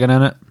dragon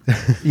in it.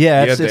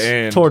 Yeah, at the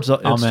end. it's towards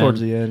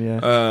the end. Yeah.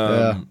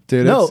 Yeah,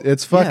 dude,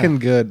 it's fucking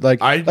good.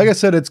 Like I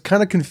said, it's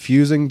kind of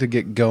confusing to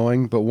get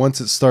going, but once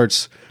you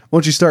start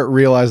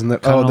realizing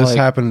that this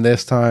happened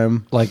this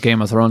time, like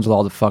Game of Thrones with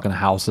all the fucking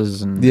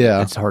houses, and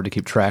it's hard to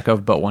keep track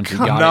of. But once you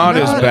got not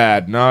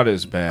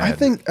as bad. I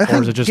think or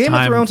is it just Game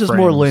of Thrones is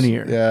more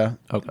linear. Yeah,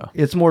 okay,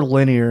 it's more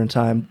linear in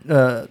time.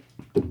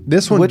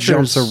 This one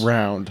jumps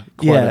around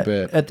quite a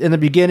bit. In the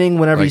beginning,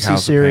 whenever you see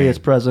Ciri, it's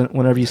present.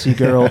 Whenever you see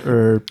Geralt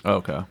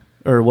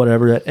or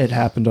whatever, it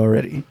happened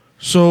already.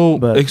 So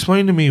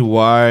explain to me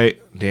why.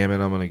 Damn it,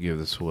 I'm going to give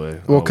this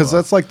away. Well, because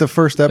that's like the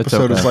first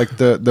episode is like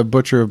the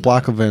Butcher of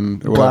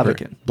Blaviken.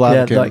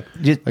 Blaviken.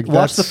 Yeah,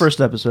 watch the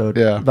first episode.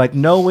 Yeah, like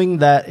knowing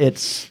that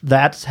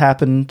that's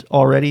happened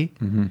already.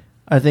 Mm-hmm.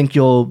 I think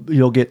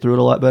you'll get through it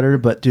a lot better.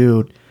 But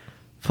dude.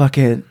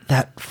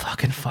 That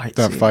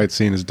fight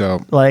scene is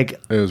dope. Like,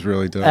 it was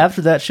really dope.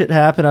 After that shit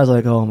happened, I was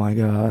like, oh my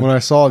god. When I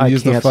saw him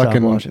use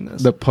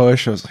the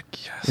push, I was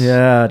like, yes.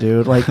 Yeah,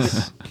 dude. Like,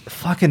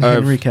 fucking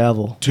Henry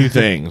Cavill. Two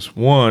things.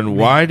 One,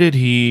 why did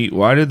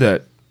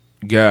that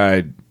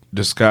guy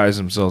disguise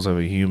himself as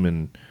a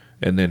human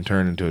and then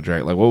turn into a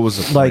dragon? Like, what was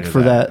the point like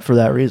of for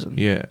that reason?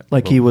 Yeah.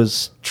 Like he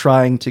was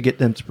trying to get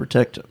them to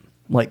protect him.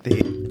 Like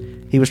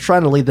he was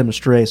trying to lead them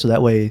astray, so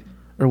that way.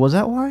 Or was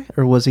that why?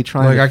 Or was he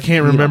trying I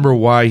can't remember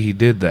why he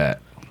did that.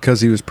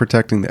 Because he was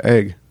protecting the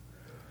egg.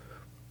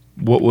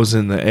 What was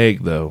in the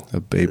egg, though? A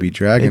baby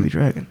dragon. Baby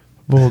dragon.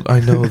 Well, I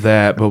know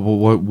that, but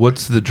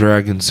what's the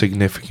dragon's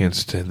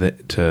significance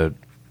to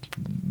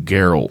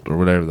Geralt,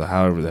 or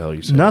however the hell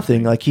you say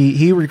Nothing. it? Like,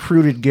 he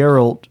recruited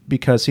Geralt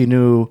because he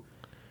knew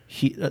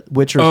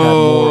Witchers had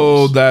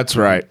morals. Oh, that's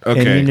right. Okay.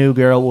 And he knew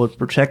Geralt would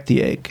protect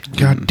the egg.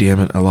 God damn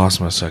it, I lost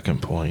my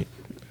second point.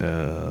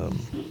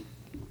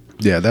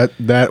 Yeah,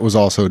 that was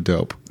also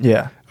dope.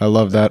 Yeah. I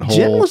love that whole...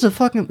 Jin was a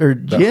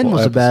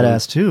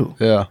badass too.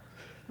 Yeah.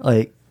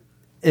 Like,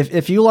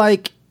 if you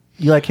like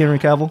Henry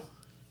Cavill?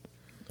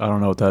 I don't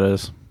know what that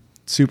is.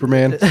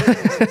 Superman?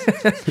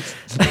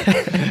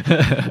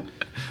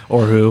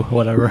 Or who,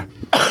 whatever.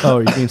 Oh,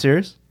 are you being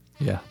serious?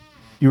 Yeah.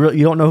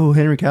 You don't know who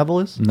Henry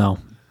Cavill is? No.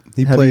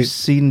 Have you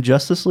seen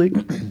Justice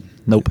League?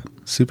 Nope.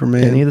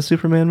 Superman? Any of the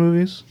Superman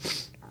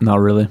movies? Not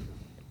really.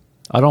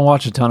 I don't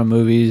watch a ton of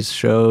movies,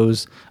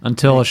 shows,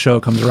 until a show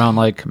comes around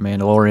like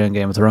Mandalorian,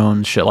 Game of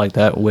Thrones, shit like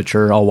that.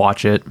 Witcher, I'll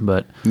watch it,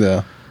 but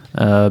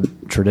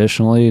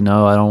traditionally,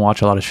 no, I don't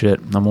watch a lot of shit.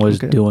 I'm always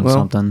doing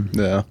something.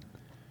 Yeah.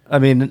 I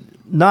mean,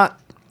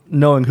 not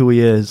knowing who he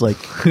is, like,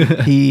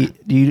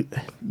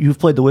 you've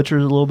played The Witcher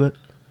a little bit?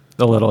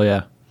 A little,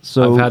 yeah.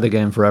 So I've had the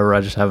game forever, I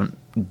just haven't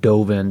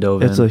dove in.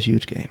 It's a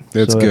huge game.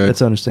 It's good.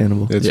 It's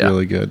understandable. It's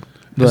really good.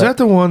 Is that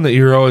the one that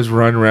you're always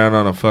running around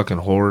on a fucking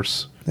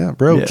horse? Yeah,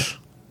 Roach.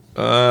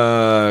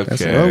 Okay.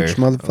 That's Roach,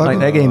 motherfucker. Like,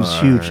 that game's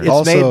huge. It's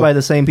also made by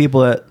the same people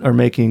that are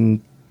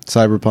making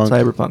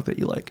Cyberpunk that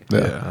you like.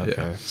 Yeah.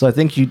 Okay. So I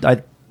think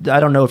I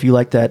don't know if you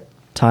like that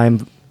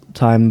time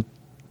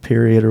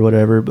period or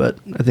whatever, but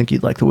I think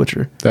you'd like The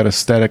Witcher. That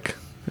aesthetic.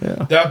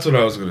 Yeah. That's what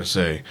I was going to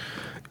say.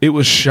 It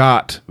was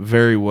shot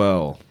very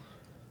well.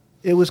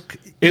 It was.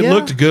 It yeah.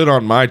 looked good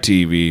on my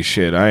TV.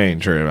 Shit, I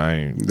ain't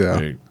tripping.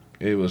 Yeah.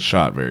 It was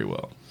shot very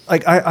well.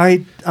 Like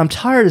I'm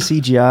tired of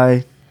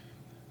CGI.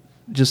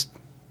 Just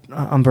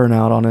I'm burnt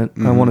out on it.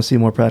 I want to see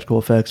more practical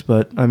effects,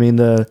 but I mean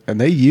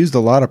and they used a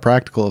lot of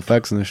practical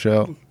effects in the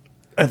show.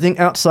 I think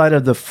outside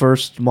of the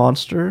first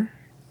monster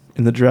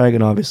and the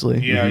dragon, obviously.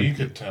 Yeah, you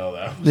could tell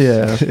that.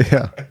 Yeah.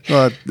 Yeah,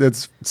 well,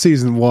 it's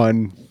season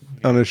 1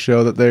 on a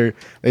show that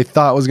they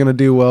thought was going to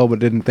do well, but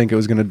didn't think it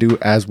was going to do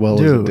as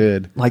well as it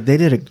did. Like they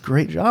did a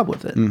great job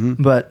with it.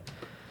 But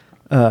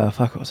fuck,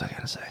 what was I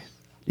gonna say?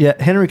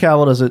 Yeah, Henry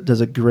Cavill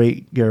does a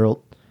great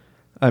Geralt.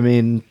 I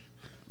mean,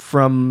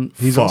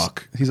 He's also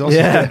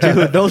yeah,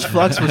 dude, those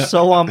fucks were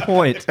so on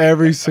point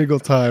every single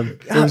time.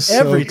 It was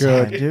every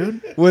so good. time,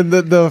 dude. When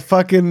the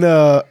fucking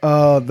what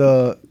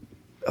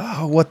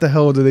the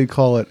hell do they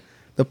call it?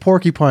 The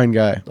porcupine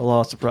guy. The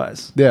Law of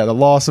Surprise. Yeah, the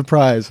Law of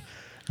Surprise.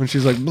 When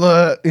she's like,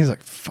 blah, he's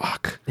like,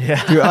 fuck.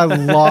 Yeah. Dude, I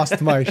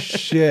lost my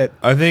shit.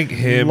 I think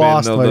him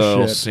Lost and the my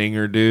little shit.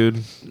 singer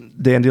dude,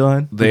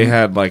 Dandelion. they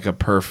had like a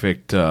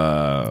perfect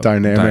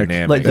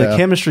Dynamic. Like the Yeah.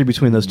 chemistry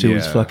between those two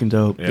was Yeah. fucking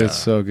dope. Yeah. It's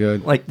so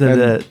good. Like And-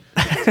 the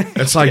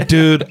It's like,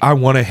 dude, I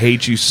want to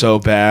hate you so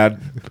bad.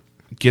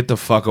 Get the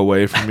fuck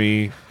away from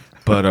me.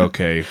 But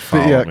okay,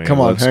 follow yeah, me. come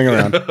on, Let's hang go.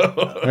 around.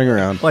 Hang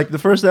around. like the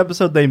first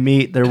episode they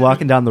meet, they're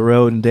walking down the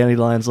road and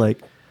Dandelion's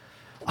like,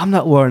 I'm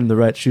not wearing the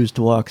right shoes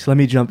to walk, so let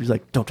me jump. He's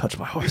like, don't touch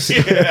my horse.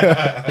 Like,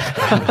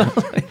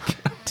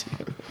 God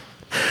damn.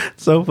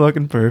 So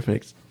fucking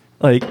perfect.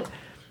 Like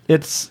It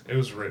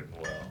was written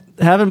well.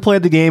 haven't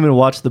played the game and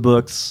watched the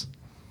books.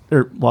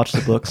 Or watched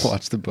the books.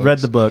 Watched the books. Read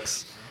the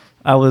books.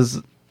 I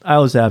was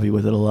happy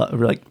with it a lot.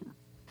 Like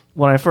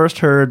when I first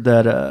heard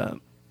that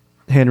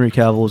Henry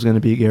Cavill was going to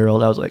be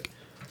Geralt, I was like,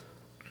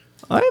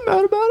 I ain't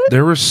mad about it.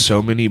 There were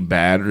so many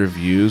bad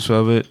reviews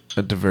of it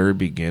at the very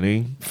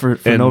beginning For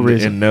no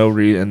reason. and no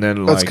reason. And then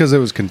That's like, because it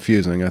was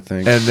confusing, I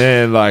think. and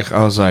then like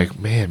I was like,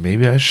 man,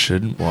 maybe I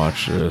shouldn't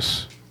watch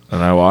this.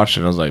 And I watched it.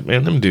 And I was like,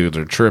 man, them dudes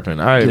are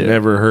tripping. I've Yeah.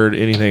 never heard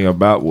anything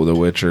about The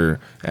Witcher,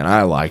 and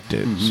I liked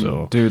it.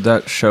 So Dude,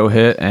 that show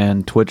hit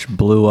and Twitch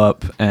blew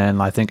up,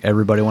 and I think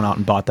everybody went out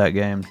and bought that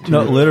game.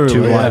 No, literally,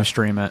 to yeah. live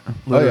stream it.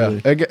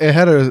 Literally. Oh yeah, it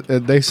had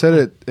they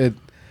said it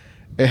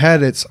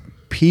had its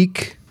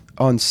peak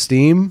on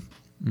Steam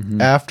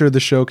after the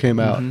show came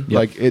out.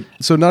 Like it,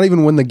 so not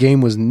even when the game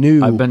was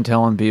new. I've been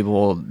telling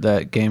people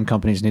that game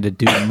companies need to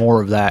do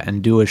more of that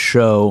and do a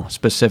show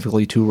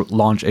specifically to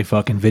launch a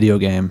fucking video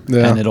game,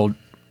 Yeah. and it'll You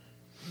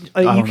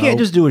don't can't know,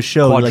 just do a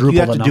show. Like, you quadruple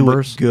have to the do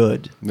numbers. it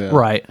good. Yeah.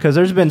 right, Because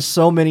there's been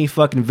so many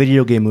fucking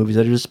video game movies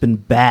that have just been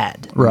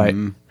bad. right.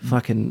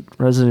 Fucking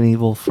Resident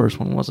Evil first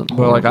one wasn't.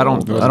 Well, like I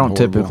horrible. don't horrible.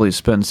 typically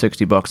spend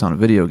 $60 on a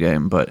video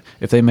game, but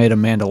if they made a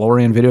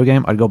Mandalorian video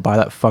game, I'd go buy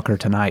that fucker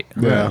tonight.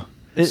 Yeah.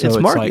 It's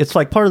So it's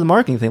like part of the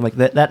marketing thing. Like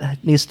that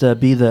needs to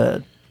be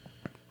the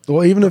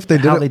Well, even if they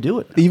did how it, they do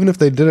it. even if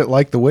they did it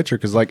like The Witcher,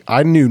 because like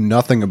I knew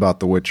nothing about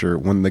The Witcher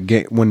when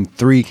when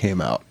 3 came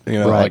out. You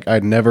know, Right. like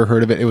I'd never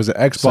heard of it. It was an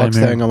Xbox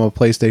Same here. thing. I'm a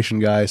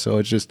PlayStation guy, so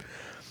it's just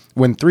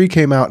when 3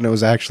 came out and it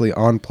was actually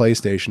on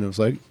PlayStation, it was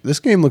like, this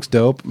game looks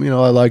dope. You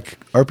know, I like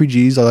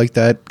RPGs. I like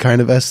that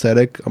kind of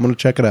aesthetic. I'm gonna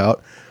check it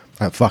out.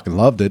 I fucking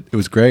loved it. It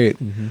was great.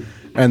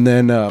 And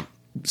then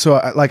so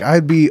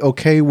I'd be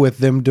okay with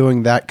them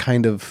doing that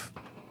kind of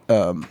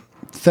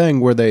thing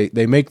where they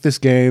make this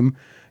game.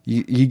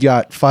 You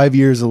got 5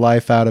 years of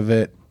life out of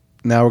it.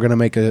 Now we're gonna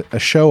make a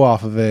show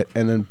off of it,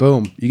 and then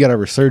boom, you got a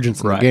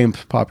resurgence in Right. the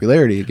game's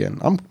popularity again.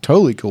 I'm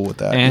totally cool with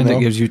that. And you know?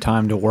 it gives you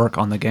time to work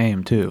on the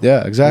game too.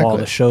 Yeah, exactly. While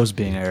the show's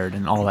being aired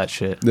and all that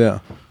shit. yeah,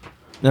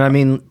 And I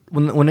mean,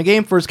 when the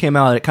game first came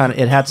out,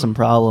 it had some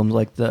problems.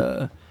 Like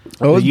the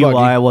Oh, it was UI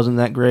buggy. wasn't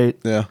that great.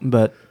 Yeah.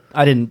 But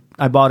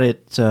I bought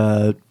it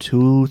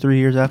 2-3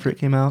 years after it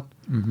came out.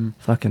 Mm-hmm.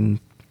 Fucking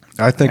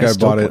I think I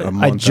still bought it play a it.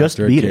 month I just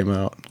after beat it it. came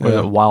out. With Yeah.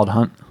 a Wild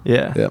Hunt.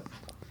 yeah. Yep.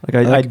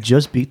 Like I Like-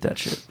 just beat that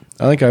shit.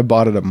 I think I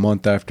bought it a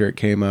month after it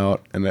came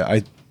out, and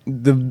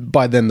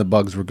by then the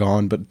bugs were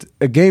gone. But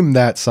a game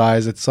that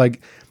size, that's like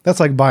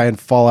buying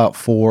Fallout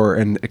 4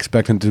 and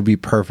expecting it to be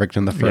perfect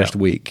in the first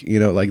Yeah. week. You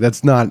know, like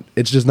it's just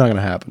not going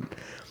to happen.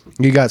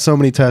 You got so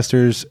many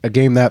testers. A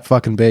game that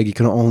fucking big, you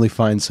can only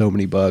find so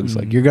many bugs.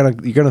 Like you're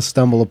gonna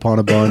stumble upon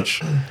a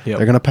bunch. Yep.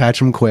 They're gonna patch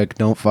them quick.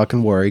 Don't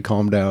fucking worry.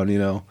 Calm down. You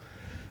know.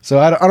 So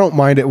I don't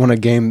mind it when a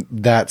game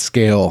that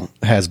scale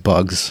has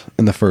bugs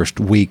in the first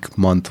week,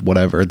 month,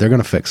 whatever. They're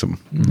gonna fix them.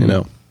 You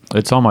know.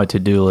 It's on my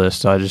to-do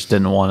list. I just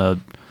didn't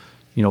want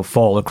to,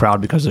 follow the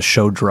crowd because the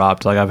show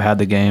dropped. Like I've had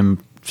the game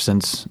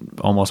since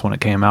almost when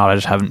it came out. I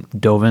just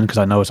haven't dove in because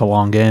I know it's a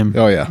long game.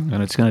 Oh yeah.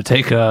 And it's going to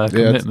take a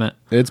commitment.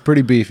 It's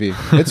pretty beefy.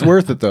 It's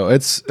worth it though.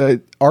 It's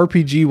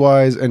RPG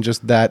wise and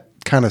just that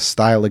kind of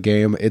style of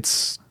game.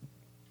 It's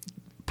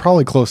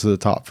probably close to the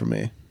top for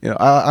me. You know,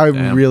 I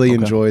Damn, really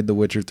okay. enjoyed The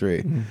Witcher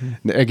 3.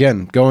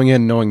 Again, going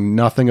in knowing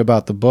nothing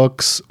about the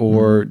books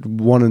or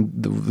one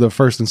of the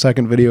first and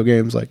second video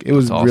games, like it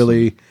was That's awesome.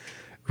 really,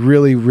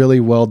 really,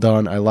 really well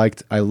done.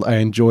 I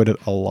enjoyed it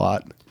a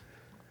lot.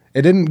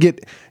 It didn't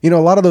get, a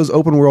lot of those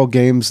open world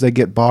games, they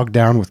get bogged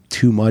down with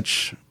too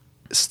much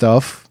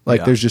stuff.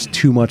 Like there's just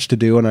too much to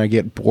do, and I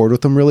get bored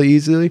with them really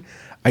easily.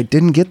 I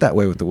didn't get that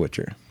way with The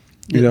Witcher.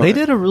 You know, they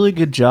did a really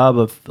good job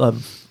of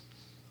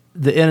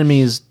the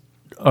enemies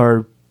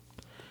are.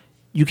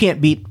 You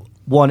can't beat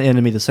one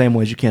enemy the same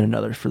way as you can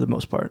another for the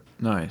most part.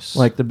 Nice.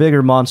 Like the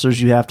bigger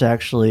monsters, you have to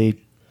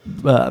actually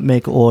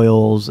make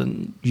oils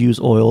and use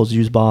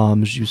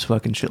bombs, use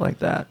fucking shit like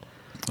that.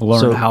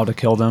 Learn how to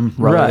kill them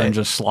rather than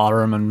just slaughter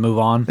them and move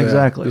on.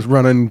 Exactly. Just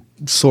running,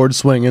 sword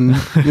swinging.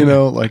 You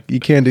know, like you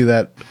can't do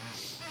that.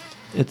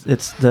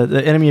 It's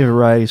the enemy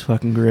variety is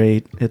fucking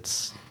great.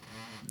 It's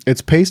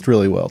paced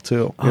really well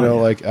too. You know,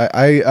 like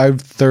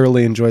I've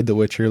thoroughly enjoyed The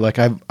Witcher. Like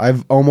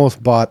I've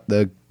almost bought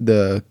the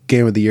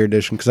Game of the Year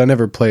edition because I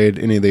never played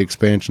any of the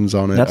expansions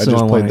on it. That's I the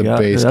just only played one I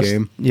the got. base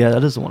game. Yeah,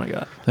 that is the one I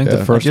got. I think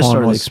the first just one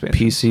started the was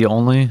expansion. PC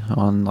only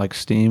on like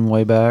Steam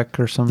way back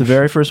or something. The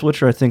very first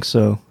Witcher, I think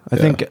so. I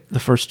think the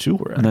first two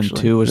were and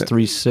actually. then 2 was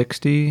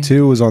 360.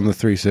 2 was on the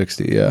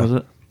 360. Yeah, Was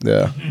it?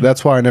 Yeah,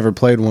 that's why I never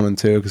played 1 and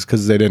 2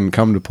 because they didn't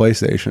come to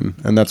PlayStation,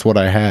 and that's what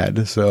I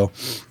had. So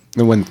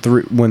and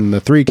when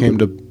the 3 came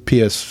to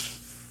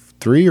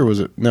PS3, or was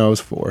it? No, it was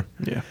 4.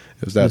 Yeah,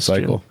 it was that This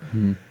cycle.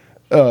 gen.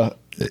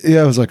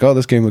 Yeah, I was like, oh,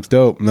 this game looks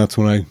dope, and that's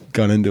when I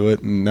got into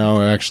it, and now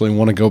I actually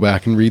want to go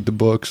back and read the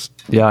books.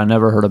 Yeah, I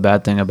never heard a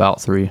bad thing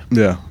about 3.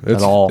 Yeah,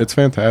 at all. It's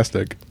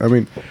fantastic. I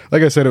mean,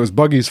 like I said, it was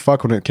buggy as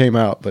fuck when it came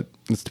out, but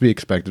it's to be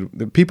expected.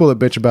 The people that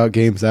bitch about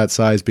games that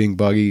size being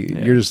buggy,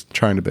 you're just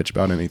trying to bitch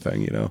about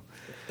anything, you know?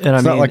 And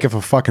It's not like if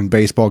a fucking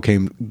baseball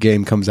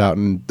game comes out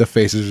and the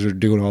faces are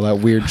doing all that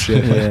weird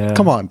shit. Like,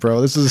 come on, bro.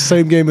 This is the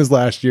same game as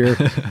last year.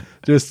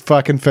 Just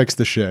fucking fix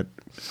the shit.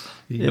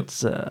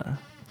 It's fuck,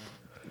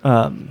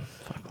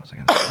 what was I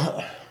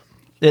gonna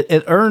say?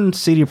 It earned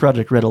CD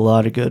Projekt Red a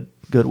lot of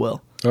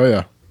goodwill, Oh,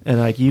 yeah. and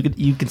like you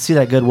can see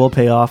that goodwill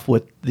pay off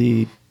with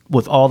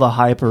all the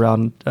hype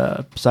around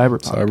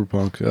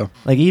Cyberpunk. Yeah.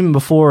 Like even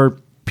before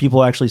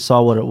people actually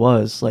saw what it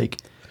was, like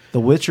The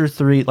Witcher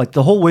 3, like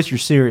the whole Witcher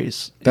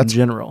series in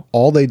general.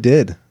 All they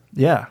did.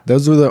 Yeah,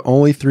 Those were the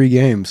only 3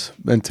 games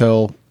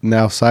until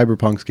now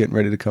Cyberpunk's getting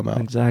ready to come out.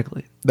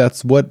 exactly.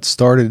 That's what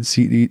started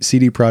CD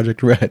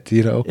Projekt Red,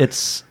 you know?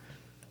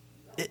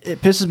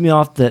 It pisses me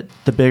off that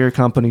the bigger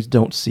companies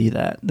don't see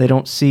that. They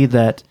don't see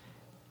that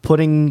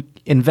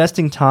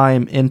investing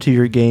time into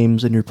your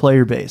games and your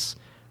player base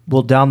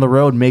will down the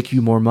road make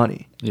you more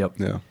money. Yep.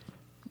 Yeah.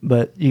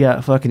 But you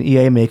got fucking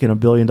EA making $1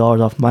 billion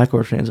off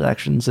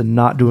microtransactions and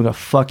not doing a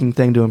fucking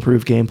thing to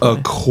improve gameplay.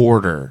 A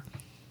quarter.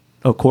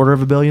 A quarter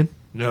of $1 billion?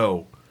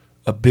 No,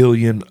 $1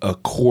 billion a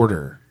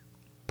quarter.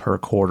 Per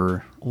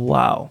quarter.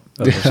 Wow.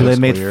 of the So they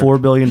made fiscal year.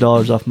 $4 billion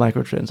off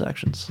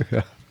microtransactions.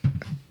 Yeah.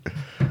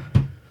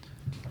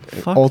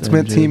 Fuck Ultimate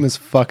them, dude. Team is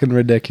fucking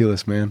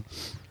ridiculous, man.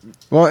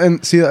 Well,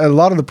 and see, a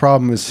lot of the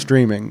problem is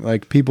streaming.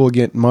 Like, people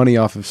get money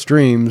off of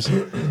streams,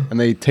 and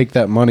they take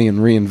that money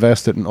and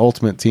reinvest it in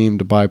Ultimate Team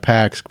to buy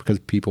packs because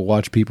people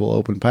watch people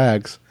open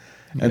packs.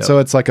 And so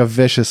it's like a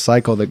vicious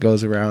cycle that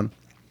goes around.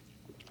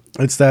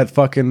 It's that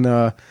fucking,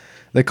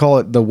 they call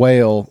it the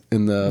whale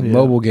in the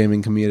mobile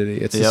gaming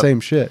community. It's the same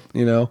shit,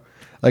 you know?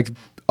 Like,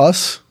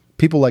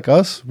 people like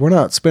us, we're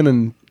not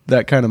spending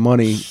that kind of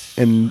money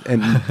in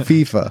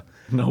FIFA.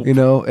 Nope. You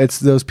know, it's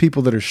those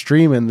people that are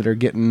streaming that are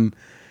getting,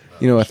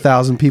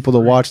 1,000 people to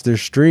watch their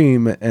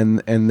stream,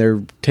 and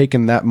they're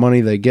taking that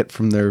money they get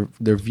from their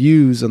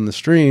views on the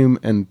stream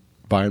and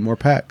buying more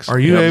packs. Are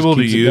you That just able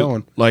to keeps it use,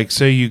 going. like,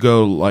 say you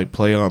go like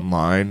play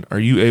online? Are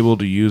you able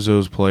to use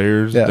those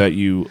players that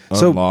you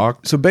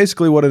unlocked? So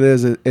basically, what it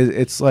is,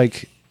 it's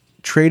like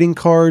trading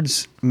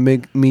cards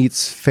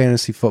meets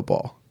fantasy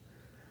football.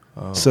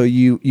 Oh. So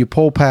you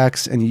pull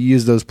packs and you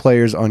use those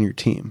players on your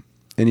team,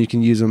 and you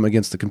can use them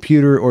against the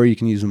computer or you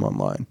can use them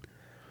online.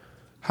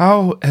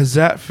 How is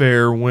that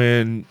fair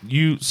when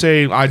you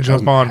say I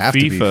jump on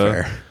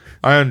FIFA?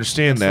 I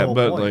understand That's the that, whole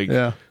but point.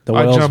 like The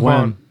I whales jump win.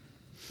 on,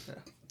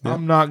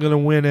 I'm not gonna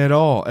win at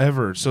all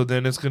ever. So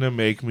then it's gonna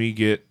make me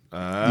get.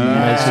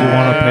 Makes you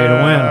want to pay to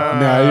win.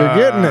 Now you're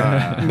getting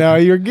it. Now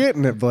you're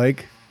getting it,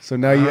 Blake. So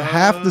now you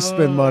have to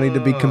spend money to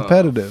be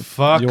competitive.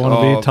 Fuck You want to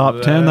all be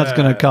top 10? That's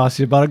going to cost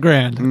you about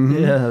 $1,000. Mm-hmm.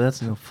 Yeah,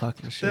 that's no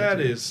fucking shit. That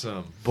dude. is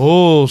some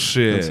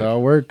bullshit. That's how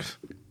it works.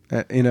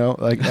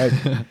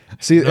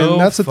 See, No and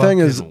that's the thing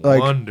is, fucking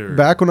like, wonder.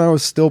 back when I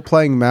was still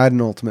playing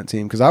Madden Ultimate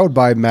Team, because I would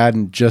buy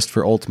Madden just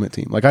for Ultimate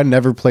Team. Like, I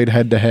never played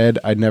head-to-head.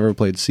 I'd never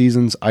played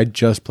seasons. I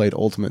just played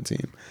Ultimate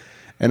Team.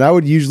 And I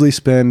would usually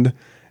spend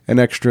an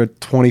extra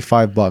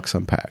 $25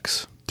 on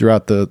packs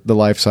throughout the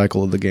life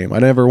cycle of the game. I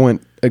never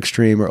went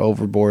extreme or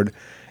overboard,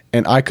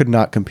 and I could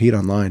not compete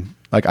online.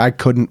 Like, I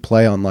couldn't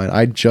play online.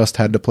 I just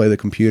had to play the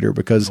computer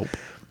because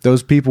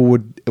those people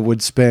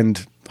would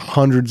spend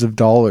hundreds of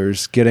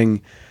dollars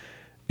getting,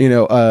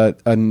 a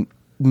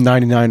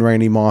 99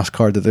 Randy Moss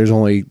card that there's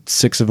only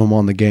 6 of them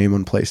on the game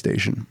on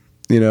PlayStation,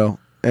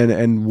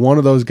 and one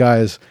of those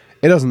guys,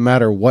 it doesn't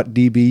matter what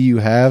DB you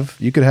have.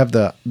 You could have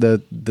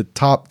the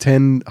top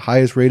 10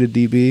 highest rated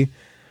DB.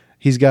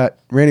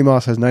 Randy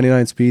Moss has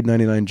 99 speed,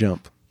 99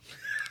 jump.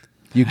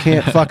 You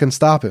can't fucking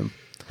stop him.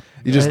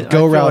 You just go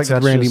feel routes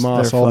that's with Randy just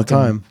Moss their all the fucking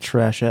time.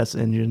 Trash ass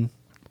engine.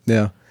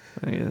 Yeah.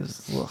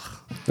 Ugh.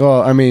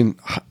 Well, I mean,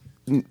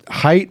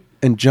 height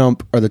and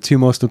jump are the two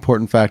most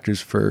important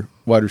factors for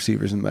wide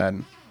receivers in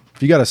Madden.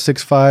 If you got a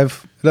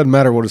 6'5", it doesn't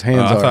matter what his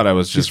hands are. I thought I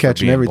was just He's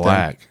catching for being everything.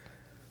 black.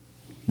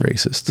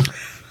 Racist.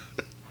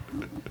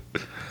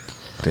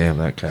 Damn,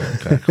 that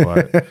got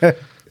quiet.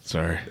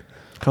 Sorry.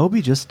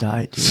 Kobe just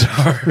died, dude.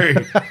 Sorry.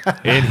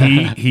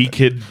 And he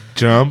could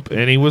jump,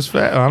 and he was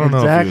fast. I don't know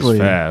if he Exactly. was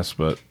fast,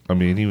 but I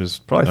mean, he was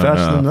Probably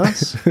faster than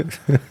us.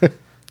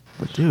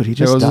 But dude, he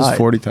just It was died. his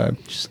 40 time.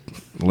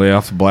 Lay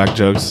off the black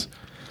jokes.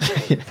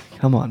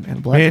 Come on,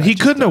 man. Black Man, guy he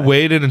just couldn't have died.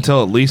 waited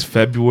until at least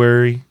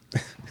February.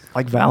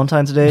 Like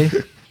Valentine's Day.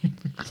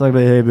 It's like,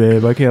 hey,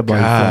 babe, I can't buy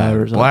you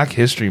flowers. God, Black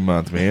History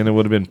Month, man. It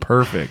would have been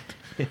perfect.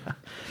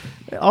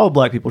 All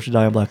black people should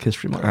die on Black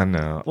History Month. I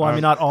know. Well, I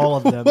mean, not all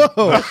of them.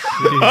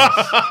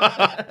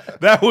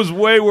 That was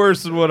way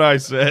worse than what I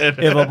said.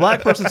 If a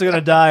black person's going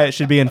to die, it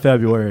should be in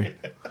February.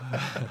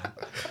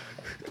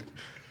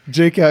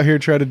 Jake out here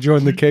trying to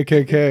join the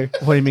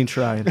KKK. What do you mean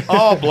trying?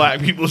 All black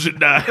people should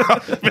die on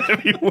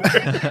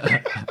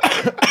February.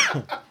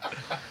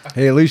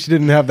 Hey, at least you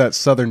didn't have that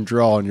southern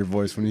drawl in your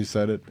voice when you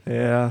said it.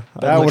 Yeah.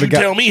 That would You have got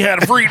tell me how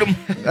to freedom.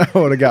 that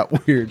would have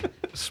got weird.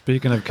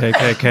 Speaking of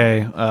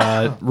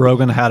KKK,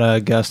 Rogan had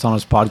a guest on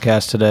his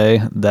podcast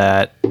today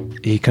that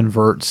he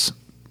converts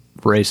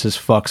racist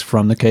fucks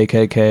from the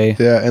KKK.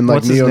 Yeah, and like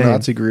What's his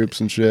neo-Nazi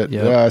groups and shit.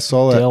 Yep. Yeah, I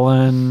saw that.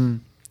 Dylan.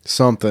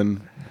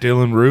 Something.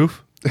 Dylan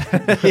Roof?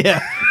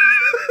 Yeah.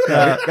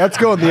 That's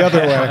going the other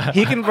way.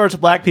 He converts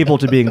black people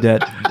to being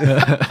dead.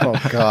 Oh,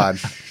 God.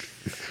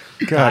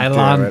 God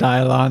damn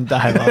Dylan.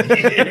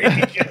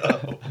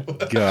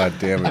 God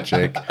damn it,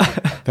 Jake.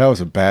 That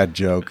was a bad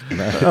joke.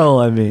 Oh,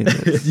 I mean,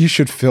 You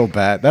should feel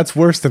bad. That's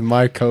worse than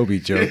my Kobe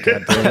joke.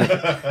 God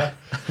damn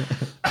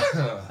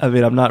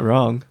I'm not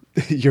wrong.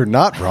 it. You're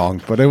not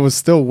wrong, but it was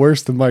still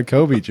worse than my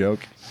Kobe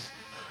joke.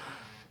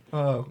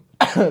 Oh.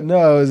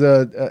 No, it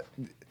was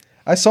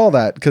I saw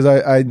that because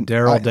I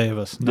Daryl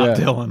Davis, not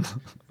yeah. Dylan.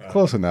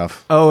 Close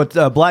enough. Oh, it's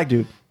a black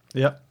dude.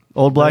 Yep.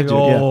 Old black dude,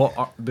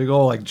 yeah. Big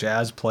old like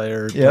jazz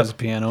player, Yep. plays the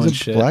piano Is and it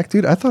shit. black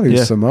dude? I thought he was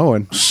Yeah.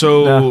 Samoan.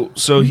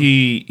 So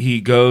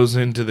he goes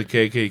into the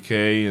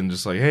KKK and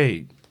just like,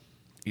 hey.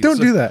 he's Don't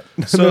do that.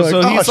 So, They're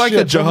so "Oh, he's like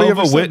shit, a nobody ever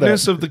Jehovah said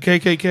Witness that." of the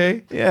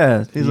KKK?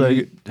 Yeah. He's He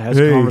like, has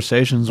 "Hey,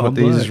 conversations I'm with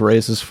these black."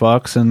 racist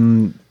fucks,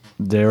 and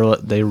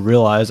they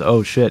realize,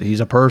 oh shit, he's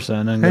a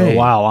person, and Hey. go,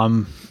 wow,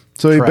 I'm.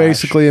 So he trash.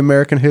 basically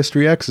American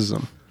History X's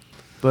him.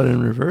 But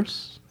in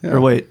reverse? Yeah.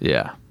 Or wait,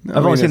 Yeah,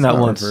 I've only seen that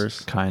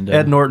once. kind of.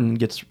 Ed Norton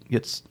gets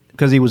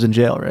because he was in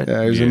jail, right?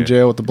 Yeah, he was Yeah. in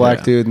jail with the black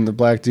Yeah. dude, and the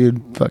black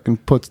dude fucking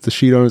puts the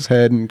sheet on his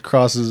head and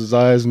crosses his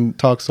eyes and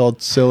talks all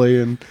silly.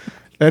 And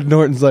Ed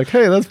Norton's like,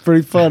 "Hey, that's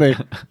pretty funny.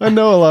 I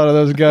know a lot of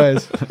those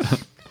guys."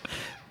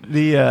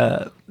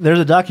 There's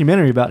a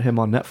documentary about him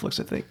on Netflix,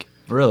 I think.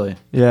 Really?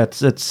 Yeah,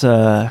 it's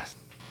I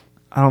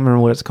don't remember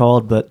what it's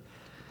called, but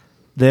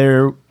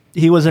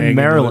he was in Hanging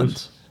Maryland.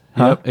 Loose?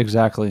 Huh? Yep,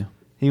 exactly.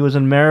 He was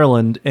in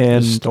Maryland,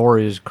 and His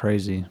story is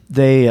crazy.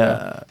 they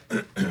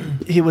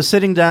he was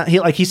sitting down.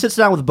 He sits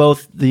down with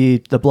both the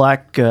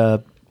Black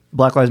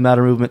Lives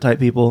Matter movement type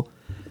people,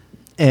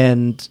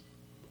 and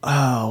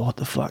what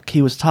the fuck?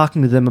 He was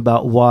talking to them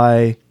about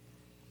why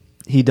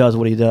he does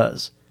what he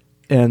does,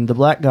 and the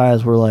black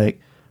guys were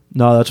like,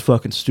 "No, that's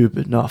fucking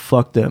stupid. No,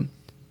 fuck them.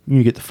 You need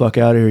to get the fuck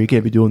out of here. You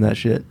can't be doing that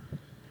shit."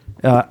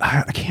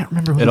 I can't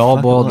remember. Who It the all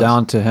fuck boiled was.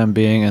 down to him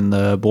being in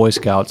the Boy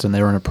Scouts, and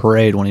they were in a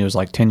parade when he was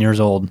like 10 years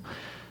old.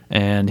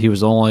 And he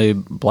was the only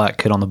black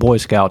kid on the Boy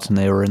Scouts, and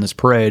they were in this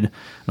parade. And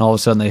all of a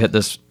sudden, they hit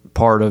this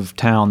part of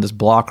town, this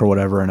block or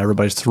whatever, and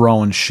everybody's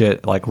throwing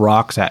shit like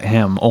rocks at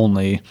him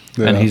only.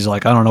 Yeah. And he's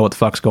like, I don't know what the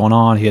fuck's going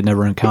on. He had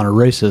never encountered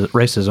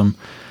racism.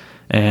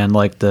 And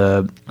like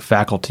the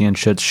faculty and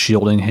shit's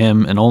shielding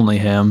him and only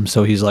him.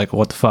 So he's like,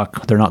 what the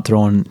fuck? They're not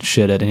throwing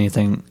shit at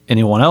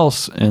anyone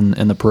else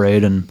in the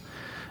parade. And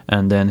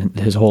then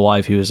his whole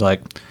life, he was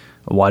like,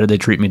 why did they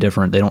treat me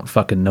different? They don't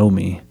fucking know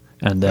me.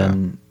 And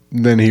then...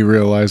 Then he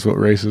realized what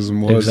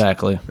racism was.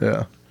 Exactly.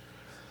 Yeah.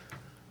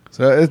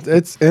 So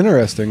it's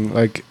interesting,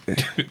 like,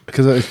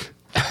 because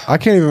I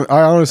can't even.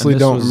 I honestly And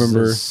this don't was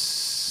remember. the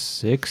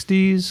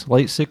 60s,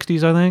 late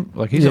 60s, I think.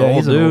 Like he's Yeah, an old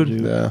he's an old dude,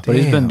 dude. Yeah. but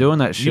he's been Damn. doing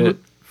that You shit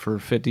would- for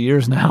 50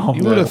 years now.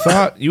 You would have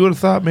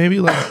thought maybe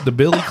like the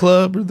Billy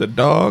Club or the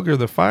dog or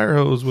the fire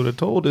hose would have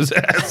told his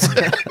ass.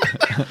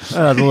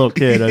 The little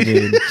kid. I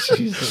mean,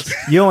 Jesus.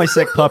 You only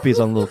sick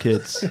puppies on little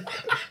kids.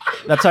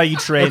 That's how you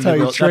train. That's how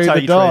you train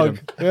the dog.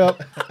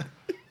 Yep.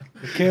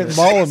 You can't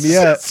maul him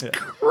yet.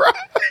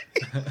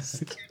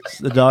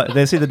 The dog.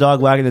 They see the dog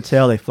wagging the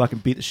tail. They fucking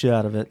beat the shit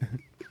out of it.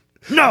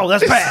 No,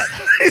 that's bad.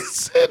 They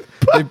said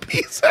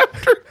puppies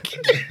after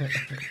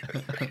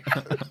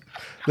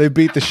They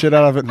beat the shit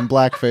out of it in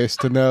blackface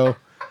to know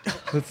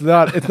it's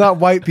not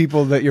white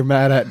people that you're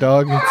mad at,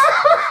 dog.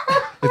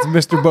 It's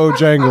Mr.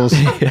 Bojangles.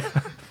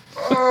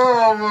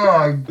 Oh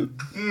my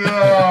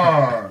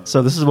god!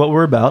 So this is what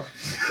we're about.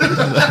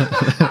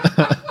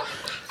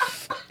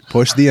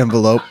 Push the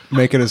envelope,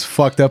 make it as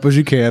fucked up as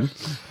you can.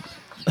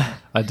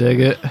 I dig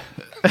it.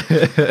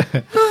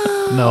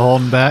 No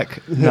holding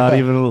back. Not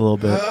even a little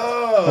bit.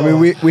 I mean,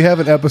 we have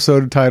an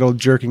episode titled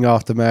 "Jerking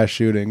Off to Mass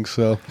Shootings,"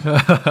 so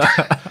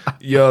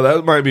Yo,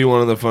 that might be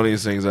one of the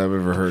funniest things I've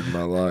ever heard in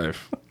my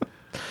life.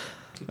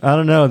 I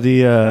don't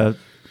know.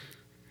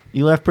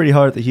 You laughed pretty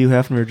hard at the Hugh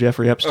Hefner,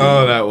 Jeffrey Epstein.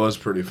 Oh, that was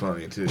pretty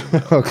funny too.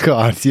 oh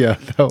god, yeah,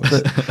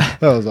 that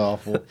was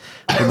awful.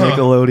 The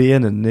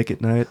Nickelodeon and Nick at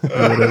Night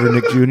or whatever,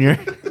 Nick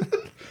Jr.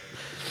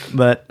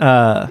 But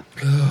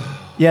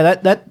yeah,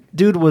 that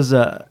dude was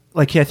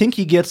like, I think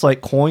he gets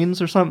like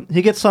coins or something.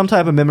 He gets some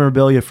type of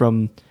memorabilia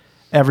from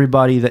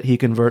everybody that he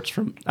converts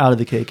from out of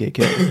the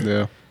KKK.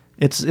 Yeah,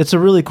 it's a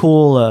really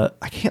cool.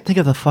 I can't think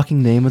of the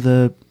fucking name of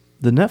the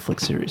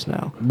Netflix series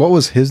now. what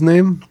was his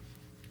name?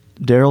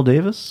 Daryl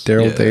Davis.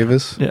 Daryl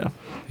Davis. Yeah.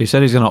 He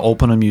said he's going to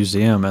open a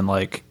museum and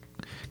like,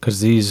 because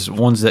these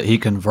ones that he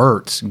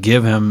converts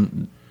give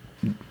him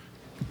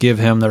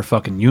their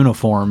fucking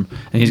uniform,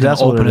 and he's going to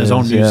That's what open it his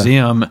own is, yeah.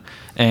 museum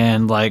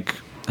and like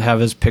have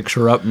his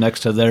picture up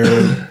next to their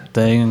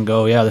thing and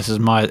go, yeah, this is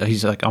my.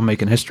 He's like, I'm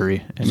making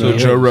history. And So he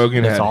Joe is.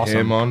 Rogan It's had awesome.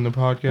 him on the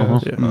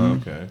podcast. Yeah. Oh,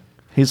 okay.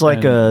 He's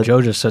like And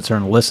Joe just sits there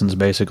and listens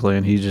basically,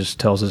 and he just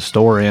tells his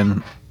story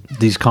and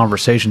these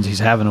conversations he's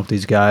having with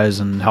these guys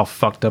and how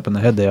fucked up in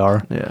the head they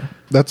are. yeah.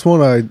 That's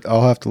one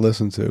I'll have to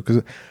listen to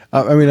because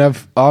I mean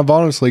I've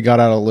honestly got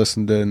out of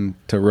listening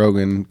to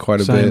Rogan quite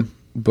a Same. bit,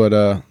 but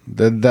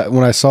that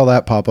when I saw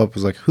that pop up, I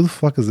was like, who the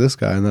fuck is this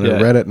guy? And then I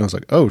Yeah. read it and I was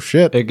like, oh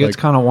shit, It gets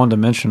like, kind of one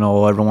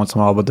dimensional every once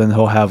in a while, but then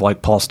he'll have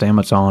like Paul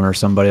Stamets on or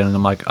somebody, and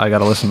I'm like, I got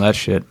to listen to that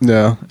shit.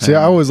 yeah. See,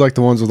 I always like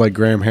the ones with like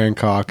Graham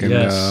Hancock and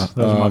Yes,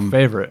 those are my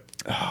favorite.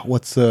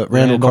 what's Randall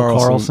Randall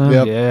Carlson? Carlson?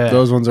 Yep, Yeah.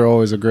 those ones are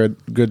always a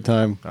good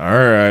time. All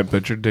right,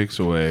 put your dicks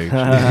away.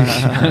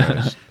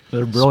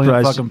 They're brilliant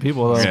Surprised- fucking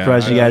people, though. Yeah.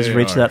 Surprised you guys they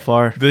reached are. that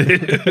far.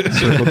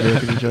 Circle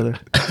jerking each other.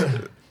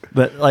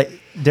 But like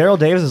Daryl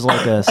Davis is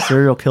like a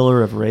serial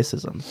killer of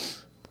racism.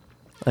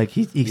 Like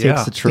he Yeah.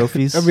 takes the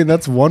trophies. I mean,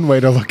 that's one way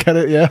to look at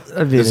it. Yeah,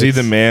 I mean, Is he the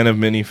it's- man of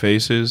many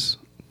faces?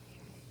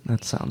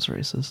 That sounds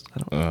racist. I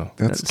don't. Oh,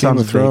 that's that Game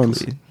sounds of Thrones.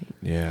 vaguely-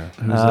 yeah.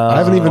 I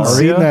haven't even Arya?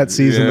 seen that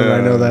season, and I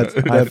know Yeah.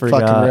 that I that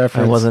forgot. fucking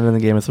reference. I wasn't in the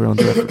Game of Thrones.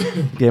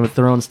 Game of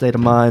Thrones state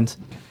of mind.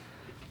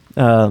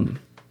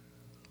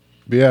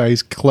 But yeah,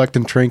 he's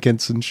collecting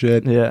trinkets and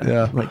shit.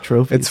 Yeah, like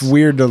trophies. It's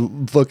weird to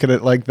look at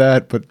it like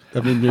that, but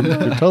I mean, you're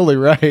totally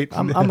right.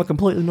 I'm a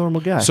completely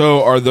normal guy.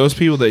 So are those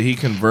people that he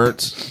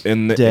converts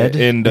and Dead.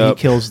 end and up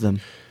he kills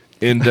them.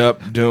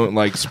 doing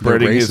like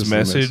spreading his racist in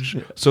message?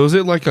 this. So is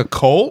it like a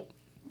cult?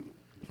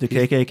 The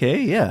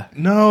KKK. Yeah.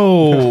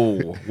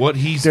 No, what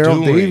he's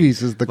Daryl doing.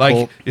 Davies is the like,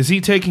 cult. is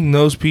he taking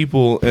those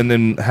people and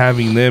then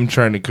having them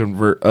trying to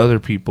convert other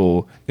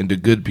people into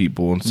good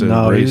people instead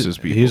No, of he's,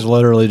 racist people? he's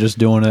literally just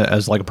doing it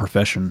as like a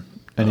profession.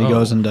 And he Oh.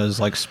 goes and does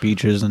like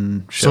speeches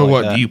and shit so like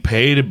what? that. Do you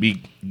pay to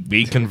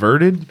be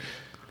converted?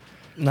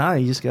 Nah,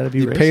 you just got to be.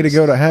 You racist. pay to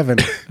go to heaven.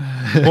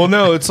 Well,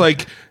 no, it's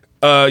like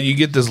you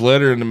get this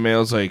letter in the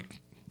mail. It's like,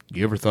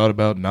 you ever thought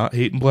about not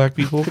hating black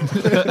people?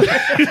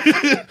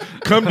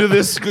 come to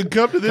this Call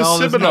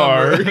this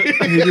seminar. number.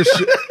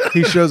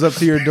 He shows up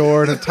to your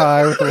door in a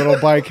tie with a little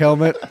bike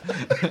helmet.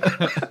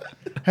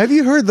 Have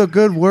you heard the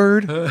good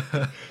word?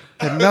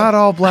 That not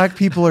all black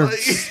people are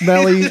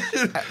smelly.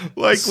 Like,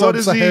 what is he?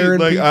 Sub-Saharan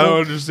Like, I people?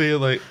 don't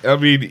understand. Like, I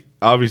mean,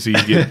 obviously,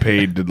 he's getting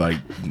paid to like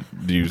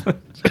do.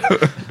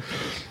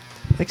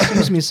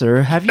 Excuse me,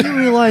 sir. Have you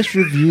realized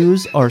your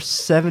views are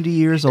 70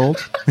 years old?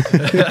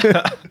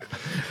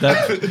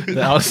 that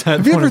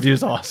outside point of view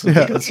is awesome.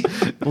 Because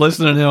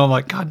listening to him, I'm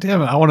like, God damn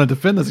it, I want to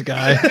defend this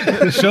guy.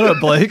 Shut up,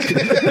 Blake.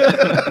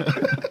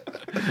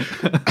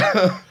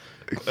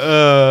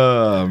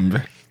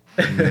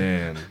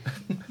 Man.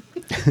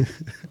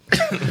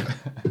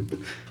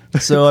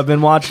 So I've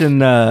been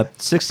watching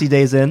 60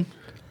 Days In.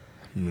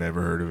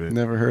 Never heard of it.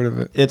 Never heard of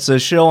it. It's a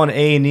show on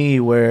A&E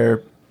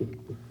where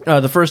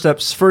the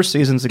first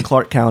season's in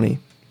Clark County.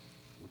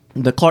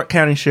 The Clark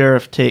County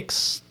sheriff took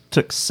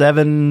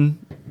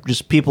 7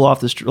 just people off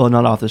the street, well,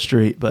 not off the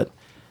street, but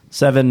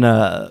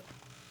 7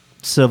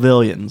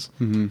 civilians,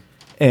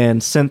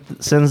 and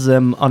sends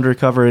them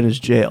undercover in his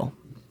jail.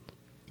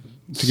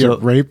 To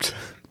get raped,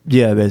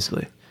 Yeah,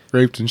 basically.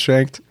 and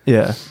shanked.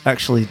 Yeah,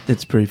 actually,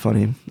 it's pretty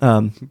funny.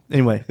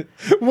 Anyway,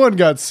 One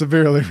got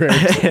severely raped.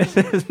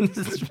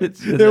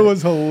 It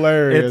was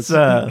hilarious.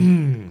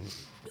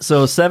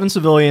 So 7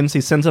 civilians,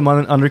 he sends them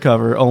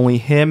undercover. Only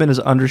him and his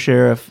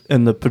undersheriff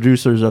and the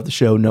producers of the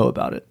show know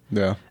about it.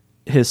 yeah.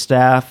 His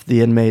staff,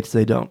 the inmates,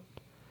 they don't.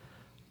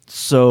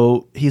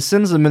 So he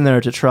sends them in there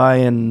to try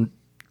and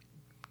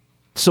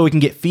so we can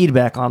get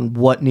feedback on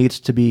what needs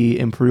to be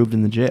improved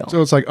in the jail.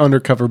 So it's like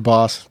Undercover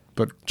Boss,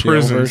 but jail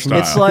Prison version.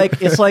 style.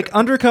 It's like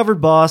Undercover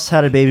Boss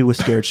had a baby with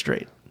Scared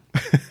Straight.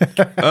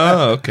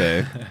 Oh,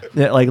 okay.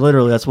 Yeah, like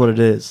literally, that's what it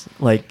is.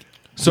 Like,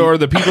 So are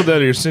the people that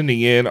you're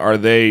sending in, are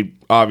they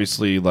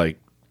obviously like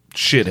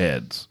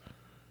shitheads?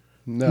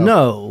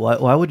 no,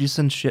 why would you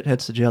send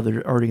shitheads to jail?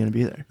 They're already going to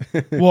be there.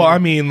 Well, I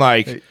mean,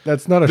 like,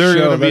 That's not a They're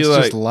show. gonna be That's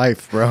like- just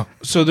life, bro.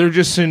 so they're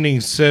just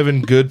sending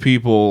 7 good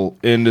people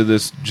into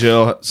this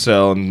jail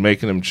cell and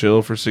making them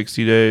chill for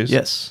 60 days?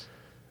 Yes.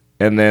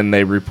 and then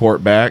they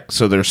report back,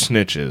 so they're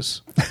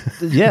snitches.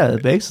 Yeah,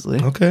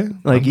 basically. Okay,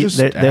 Like I'm just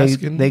they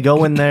asking. they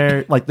go in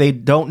there like they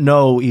don't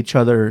know each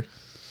other.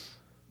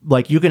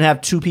 Like you can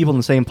have two people in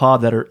the same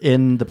pod that are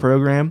in the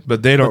program,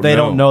 But they don't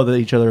don't know. know that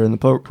each other are in the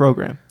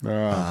program.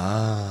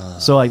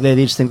 So like they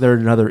just think they're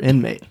another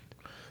inmate.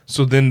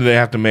 So then do they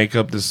have to make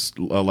up this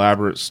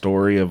elaborate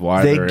story of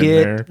why They they're get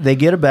in there? they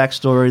get a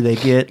backstory. They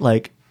get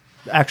like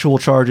actual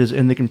charges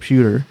in the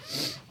computer.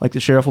 Like the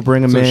sheriff will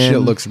bring them So in.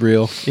 shit looks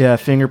real. Yeah,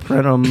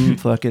 fingerprint them.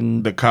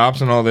 Fucking The cops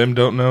and all them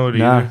don't know it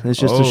nah. either? It's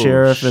just the Oh,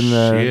 sheriff and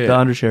the shit.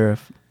 undersheriff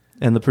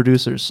and the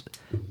producers.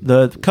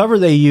 The cover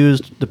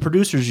the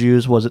producers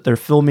used was that they're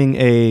filming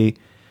a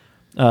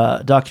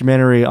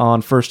documentary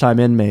on first time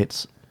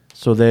inmates.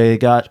 So they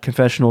got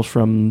confessionals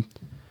from.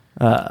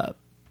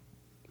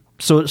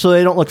 So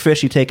they don't look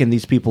fishy taking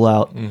these people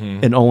out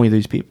and only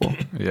these people.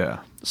 Yeah.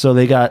 So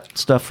they got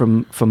stuff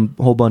from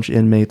a whole bunch of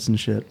inmates and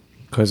shit.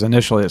 Because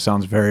initially it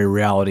sounds very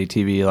reality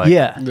TV. Like,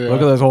 Yeah.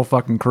 look at this whole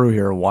fucking crew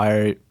here. Why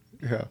are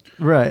Yeah.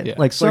 Right. Yeah.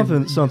 Like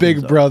something.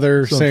 Big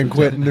Brother, San something's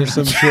Quentin, or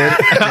some shit.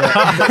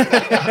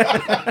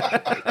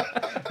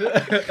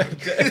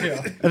 I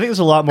think there's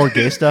a lot more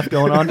gay stuff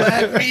going on.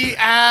 Let me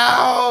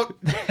out!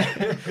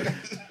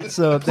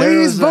 So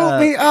Please vote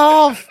me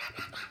off.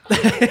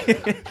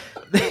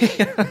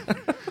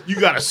 You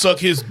gotta suck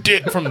his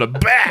dick from the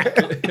back.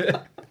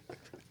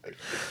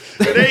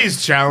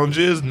 Today's challenge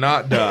is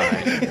not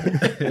die.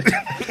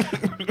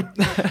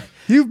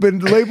 You've been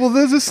labeled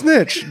as a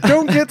snitch.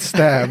 Don't get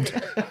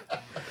stabbed.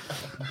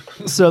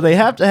 So they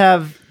have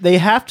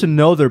to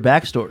know their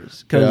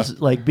backstories because Yeah.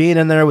 like being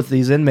in there with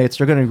these inmates,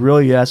 they're going to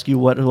grill you, ask you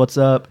what's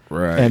up,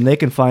 Right. and they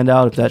can find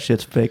out if that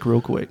shit's fake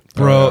real quick.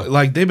 Bro,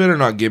 like they better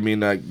not give me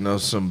like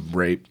some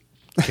rape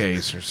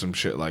case or some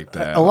shit like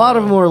that. A lot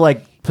of them were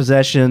like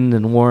possession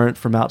and warrant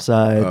from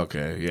outside.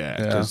 Okay, yeah.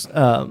 Yeah. 'cause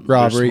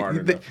Robbery. smart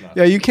enough not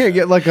Yeah, you can't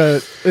get like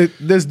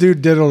this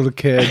dude diddled a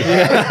kid.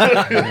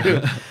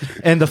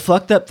 And the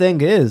fucked up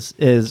thing is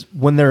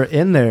when they're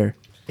in there,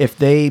 if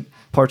they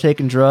partake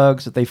in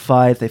drugs, if they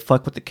fight, if they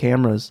fuck with the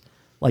cameras,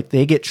 like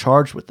they get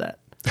charged with that.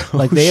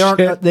 Like they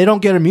shit. they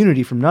don't get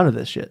immunity from none of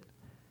this shit.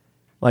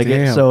 Like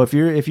Damn. so if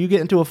you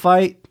get into a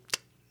fight,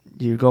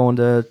 you're going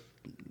to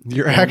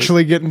You're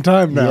actually getting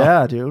time now.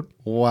 yeah, dude.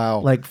 Wow.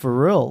 Like for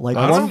real. Like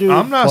I'm, one dude.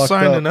 I'm not fucked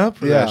signing up. up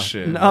for Yeah. that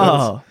shit.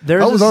 No,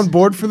 there's I was this- on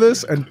board for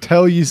this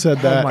until you said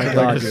that. my God,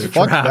 Like, dude.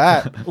 fuck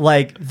that.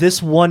 like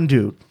this one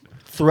dude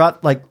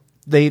throughout. Like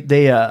they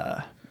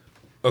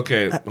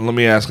Okay, let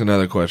me ask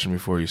another question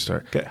before you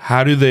start. Okay.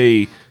 How do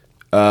they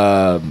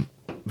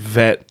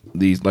vet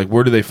these? Like,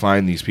 where do they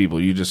find these people?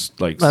 You just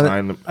like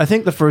sign them. I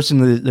think the first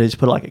thing they just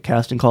put like a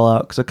casting call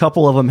out because a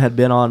couple of them had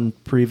been on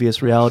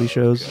previous reality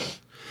shows.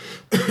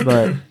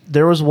 But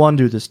there was one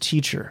dude, this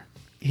teacher.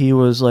 He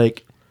was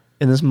like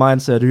in this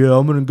mindset. Yeah,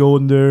 I'm gonna go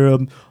in there.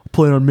 I'm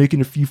planning on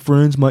making a few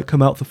friends. Might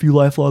come out with a few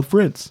lifelong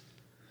friends.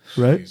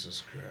 Right?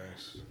 Jesus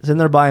Christ. He's in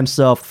there by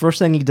himself. First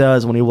thing he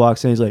does when he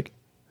walks in, he's like,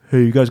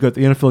 "Hey, you guys got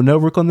the NFL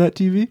Network on that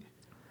TV?"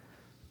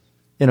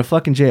 In a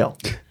fucking jail.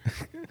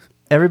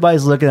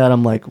 Everybody's looking at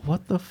him like,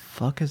 "What the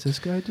fuck is this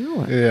guy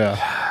doing?" Yeah.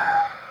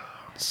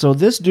 So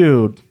this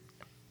dude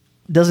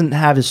doesn't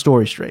have his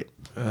story straight.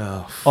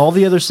 All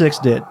the other six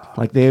did.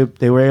 Like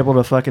they were able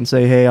to fucking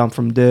say, "Hey, I'm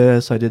from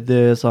this. I did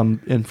this.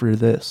 I'm in for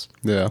this."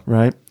 Yeah.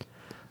 Right?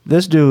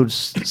 This dude's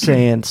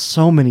saying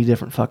so many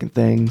different fucking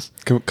things.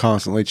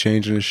 Constantly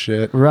changing his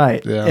shit.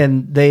 Right. Yeah.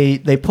 And they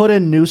put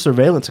in new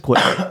surveillance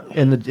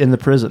equipment in the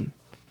prison.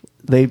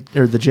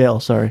 Or the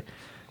jail, sorry.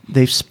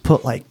 They've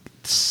put like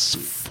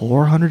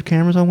 400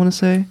 cameras, I want to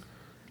say.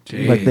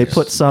 Jeez. Like they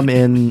put some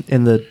in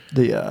the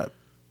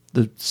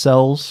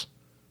cells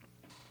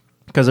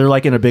because they're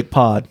like in a big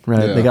pod,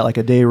 right? Yeah. They got like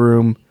a day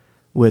room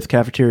with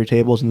cafeteria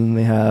tables, and then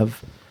they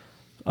have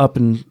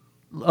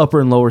upper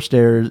and lower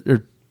stairs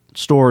or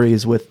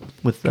stories with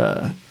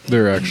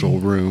Their actual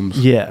rooms.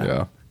 yeah.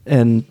 Yeah.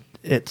 And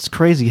it's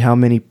crazy how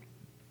many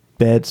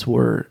beds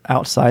were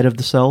outside of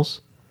the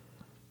cells.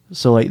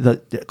 So like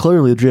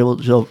clearly the jail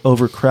is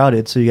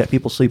overcrowded, so you got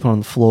people sleeping on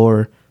the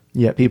floor,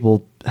 you got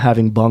people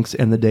having bunks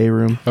in the day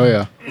room. Oh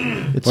yeah.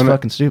 It's When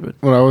fucking stupid.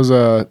 When I was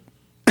I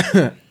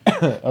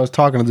was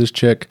talking to this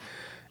chick,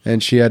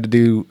 and she had to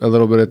do a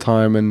little bit of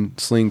time in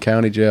Saline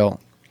County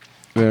Jail.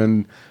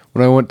 And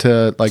when I went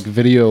to like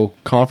video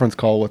conference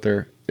call with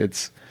her,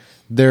 it's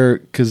there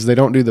because they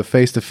don't do the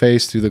face to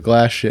face through the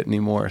glass shit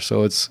anymore.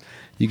 So it's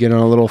you get on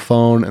a little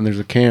phone and there's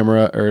a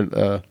camera,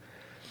 or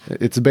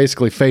it's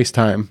basically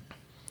FaceTime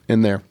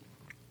in there.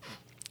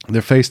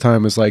 Their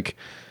FaceTime is like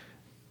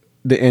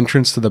the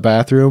entrance to the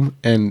bathroom,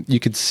 and you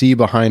could see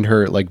behind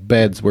her like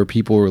beds where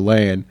people were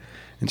laying.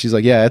 And she's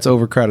like, "Yeah, it's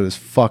overcrowded as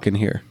fuck in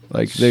here.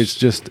 Like,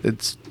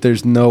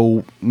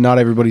 not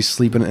everybody's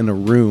sleeping in a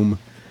room.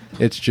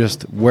 It's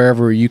just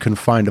wherever you can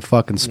find a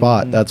fucking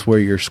spot, that's where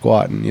you're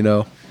squatting, you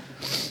know."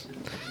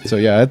 So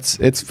yeah,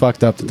 it's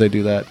fucked up that they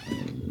do that.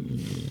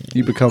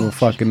 You become a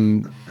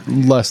fucking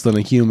less than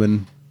a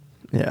human.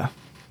 Yeah.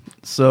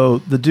 So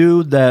the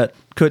dude that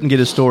couldn't get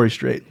his story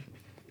straight,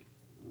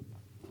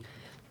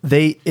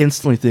 they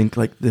instantly think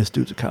like this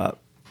dude's a cop.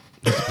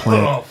 It's a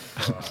plant.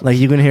 Like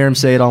you can hear him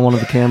say it on one of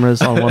the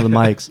cameras, on one of the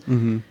mics,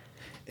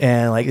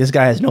 and like this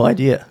guy has no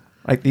idea.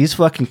 Like these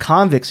fucking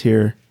convicts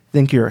here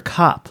think you're a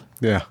cop.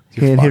 Yeah.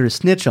 And here to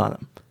snitch on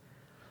him.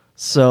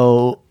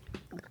 So,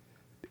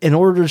 in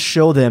order to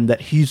show them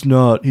that he's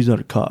not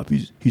a cop,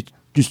 he's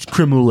just a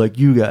criminal like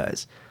you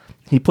guys,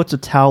 he puts a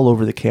towel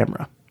over the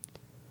camera.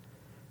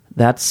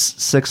 That's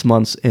 6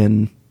 months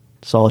in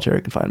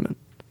solitary confinement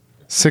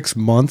 6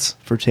 months?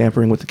 for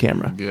tampering with the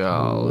camera.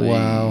 Golly.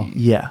 Wow.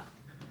 Yeah.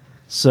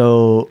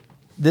 So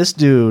this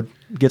dude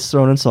gets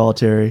thrown in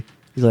solitary.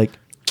 He's like,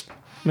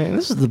 man,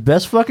 this is the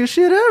best fucking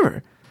shit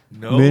ever.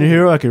 No. I'm in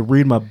here. I can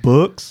read my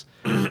books.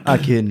 I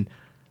can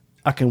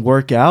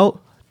work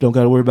out. Don't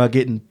got to worry about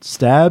getting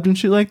stabbed and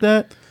shit like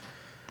that.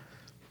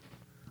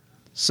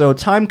 So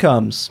time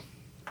comes.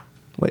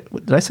 Wait,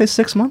 what, did I say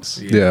 6 months?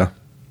 Yeah.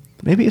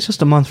 Maybe it's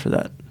just a month for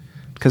that.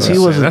 Because he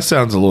was. That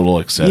sounds a little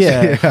excessive.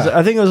 Yeah, 'cause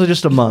I think it was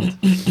just a month.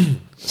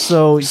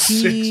 So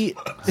he.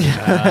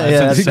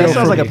 Yeah, that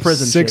sounds like a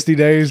prison. 60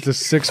 days to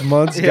 6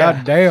 months? Yeah.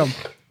 God damn.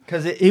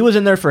 Because he was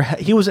in there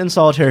he was in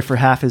solitary for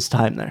half his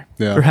time there.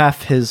 Yeah. For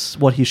half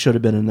what he should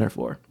have been in there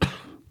for.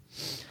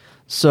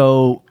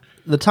 So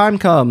the time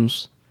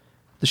comes,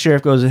 the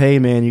sheriff goes, hey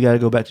man, you got to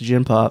go back to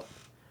Gym Pop.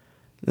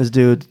 This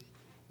dude,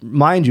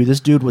 mind you, this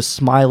dude was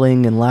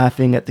smiling and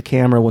laughing at the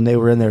camera when they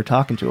were in there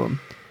talking to him.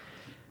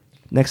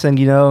 Next thing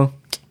you know,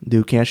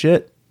 dude can't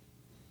shit.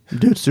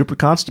 Dude's super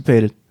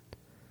constipated.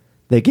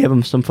 They give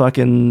him some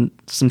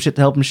shit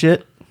to help him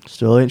shit.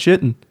 Still ain't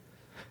shitting.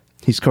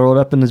 He's curled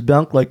up in his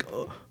bunk like,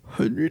 oh,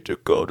 I need to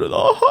go to the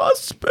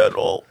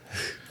hospital.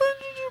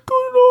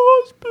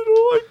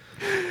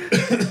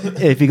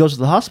 If he goes to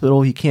the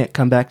hospital, he can't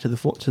come back to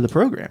the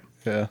program.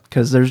 Yeah.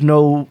 Because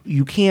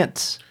you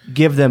can't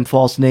give them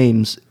false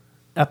names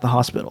at the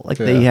hospital. Like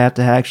they have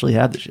to actually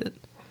have the shit.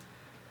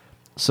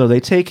 So they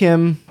take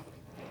him.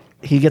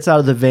 He gets out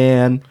of the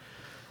van.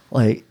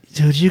 Like,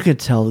 dude, you could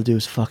tell the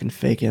dude's fucking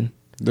faking.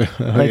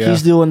 Like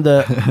he's doing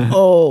the,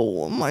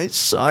 oh, my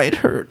side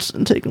hurts,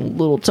 and taking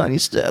little tiny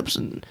steps.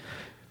 And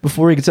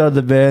before he gets out of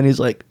the van, he's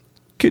like,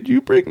 could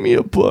you bring me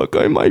a book?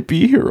 I might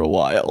be here a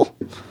while.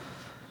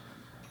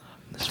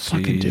 This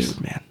fucking dude,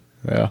 man.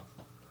 Yeah.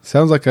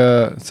 Sounds like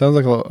a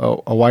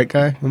white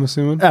guy, I'm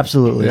assuming.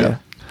 Absolutely, Yeah. yeah.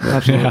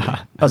 Absolutely.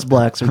 Yeah. Us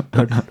blacks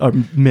are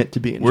meant to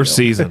be in We're jail.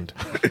 seasoned.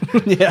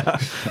 Yeah.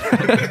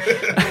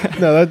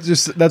 No,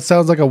 that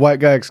sounds like a white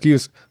guy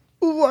excuse.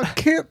 Ooh, I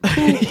can't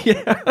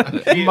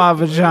poop. My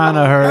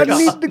vagina I hurts.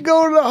 need to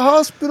go to the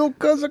hospital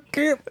because I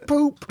can't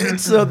poop.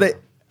 So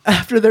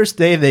after their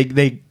stay,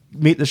 they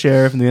meet the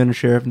sheriff and the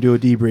undersheriff and do a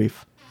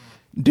debrief.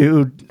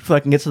 Dude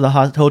fucking gets to the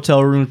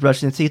hotel room,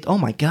 brushing his teeth. Oh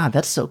my god,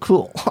 that's so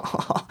cool.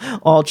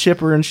 All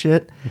chipper and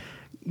shit.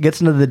 Gets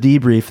into the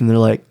debrief and they're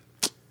like,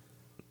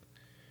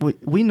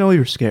 we know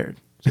you're scared.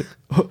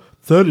 Like,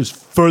 that is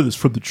furthest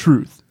from the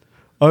truth.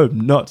 I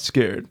am not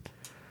scared.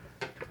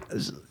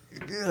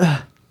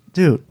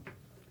 Dude,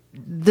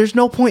 there's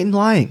no point in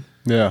lying.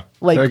 Yeah.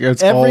 Like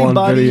it's all on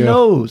everybody video.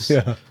 knows.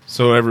 Yeah.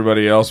 So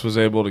everybody else was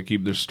able to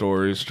keep their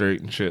stories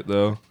straight and shit,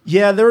 though.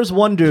 Yeah, there was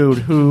one dude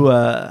who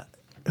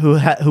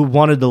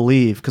wanted to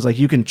leave because like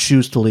you can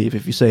choose to leave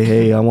if you say,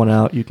 "Hey, I want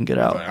out." You can get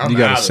out. You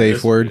got a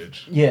safe word.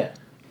 Yeah.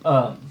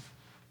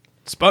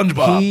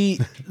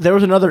 SpongeBob. There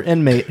was another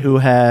inmate who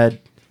had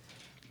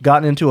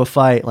gotten into a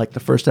fight like the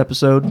first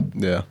episode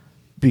Yeah.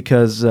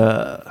 because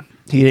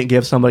he didn't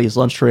give somebody his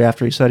lunch tray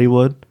after he said he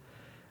would.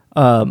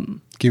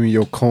 Give me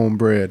your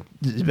cornbread.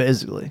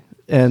 Basically,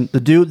 and the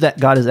dude that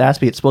got his ass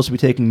beat is supposed to be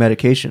taking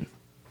medication,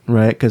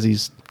 right? Because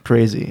he's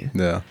crazy.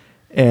 Yeah.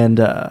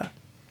 And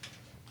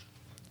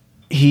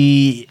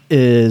he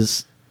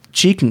is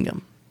cheeking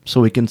him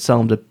so he can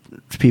sell them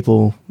to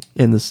people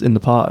in the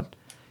pod.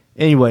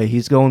 Anyway,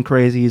 he's going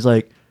crazy. He's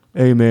like,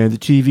 "Hey man, the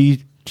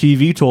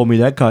TV told me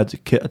that guy's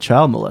a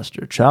child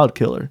molester, child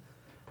killer,"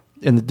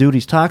 and the dude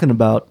he's talking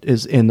about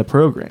is in the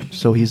program,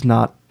 so he's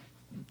not.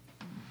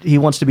 He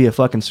wants to be a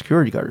fucking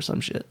security guard or some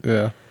shit.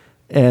 Yeah.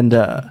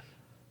 And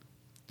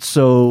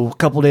so a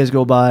couple days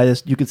go by.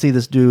 You can see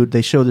this dude.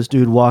 They show this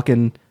dude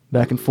walking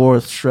back and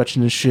forth,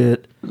 stretching his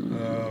shit.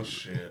 Oh,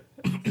 shit.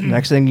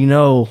 Next thing you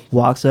know,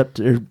 walks up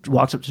to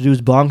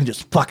dude's bunk and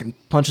just fucking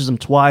punches him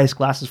twice.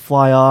 Glasses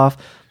fly off.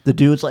 The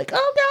dude's like,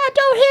 "Oh God,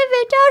 don't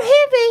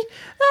hit me!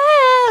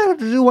 Ah!"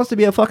 The dude wants to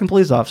be a fucking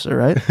police officer,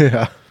 right?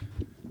 Yeah.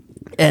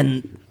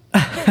 And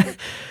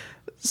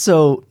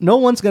so no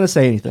one's gonna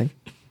say anything.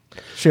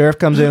 Sheriff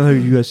comes in. "Hey,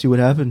 you guys see what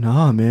happened?"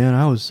 "Nah, man,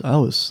 I was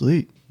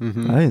asleep. I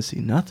didn't see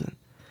nothing."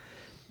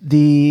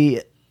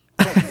 The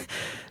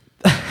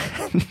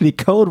the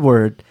code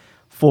word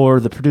for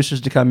the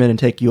producers to come in and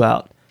take you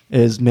out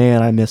is,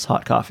 "Man, I miss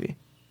hot coffee."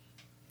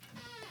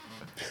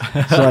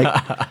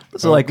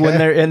 Like when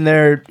they're in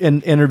there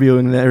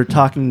interviewing, they're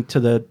talking to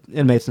the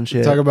inmates and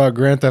shit. Talk about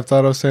Grand Theft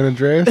Auto San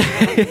Andreas.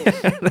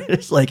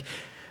 It's like,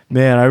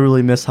 "Man, I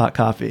really miss hot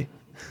coffee."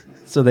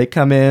 So they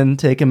come in,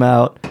 take him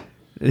out.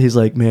 And he's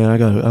like, "Man,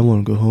 I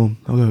want to go home.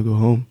 I gotta go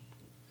home."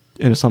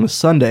 and it's on a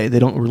Sunday. They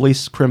don't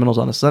release criminals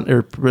on a Sunday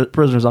or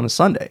prisoners on a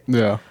Sunday.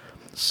 Yeah.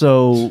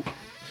 So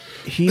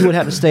he would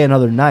have to stay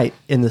another night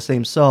in the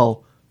same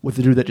cell with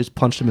the dude that just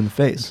punched him in the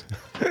face.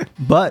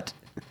 But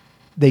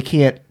they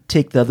can't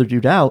take the other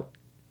dude out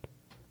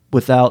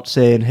without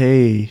saying,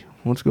 "Hey,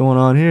 what's going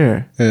on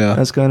here? Yeah.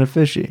 That's kind of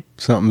fishy."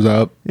 Something's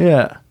up.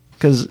 Yeah,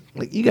 because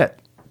like you got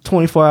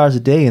 24 hours a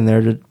day in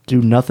there to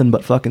do nothing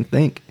but fucking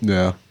think.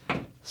 Yeah.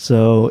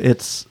 So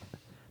it's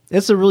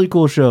a really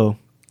cool show.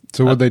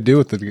 So what'd they do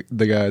with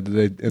the guy? Did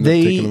they end up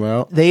taking him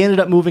out? They ended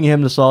up moving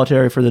him to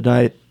solitary for the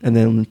night and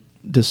then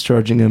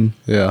discharging him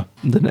Yeah.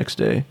 the next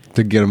day.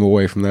 To get him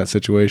away from that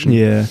situation.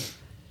 Yeah.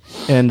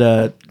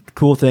 And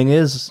cool thing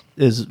is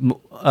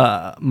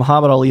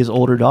Muhammad Ali's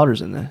older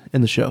daughter's in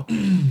the show.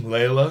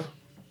 Layla?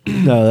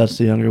 No, that's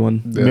the younger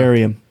one. Yeah.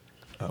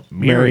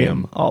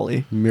 Miriam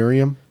Ali.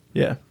 Miriam?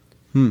 Yeah.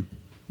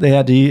 They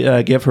had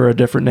to give her a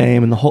different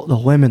name, and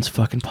the women's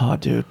fucking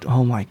pod, dude.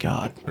 Oh my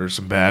god. There's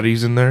some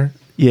baddies in there.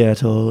 Yeah,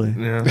 totally.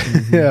 Yeah.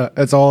 Yeah.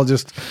 It's all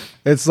just,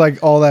 it's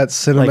like all that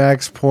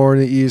Cinemax porn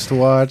that you used to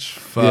watch.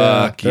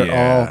 Fuck They're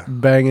yeah. all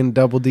banging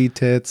double D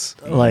tits.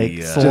 Like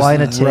Yeah.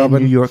 Salina Just 10,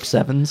 rubbing. New York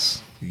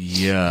 7s.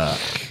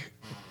 Yuck.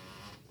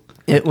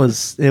 It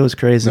was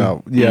crazy.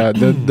 No, yeah,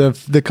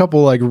 the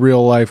couple like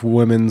real life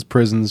women's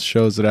prisons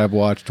shows that I've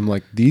watched, I'm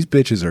like, these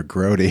bitches are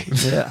grody.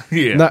 Yeah.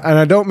 Yeah. And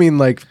I don't mean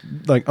like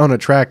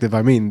unattractive.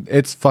 I mean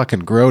it's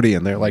fucking grody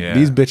in there. Like Yeah.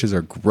 these bitches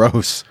are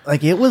gross.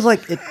 Like it was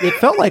like it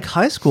felt like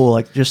high school,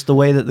 like just the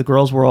way that the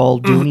girls were all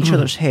doing each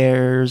other's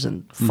hairs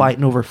and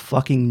fighting over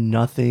fucking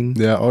nothing.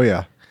 Yeah. Oh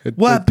yeah.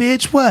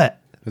 Bitch? What?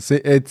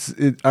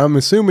 I'm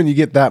assuming you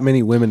get that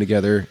many women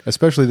together,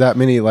 especially that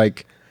many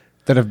like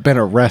that have been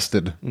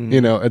arrested.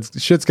 You know,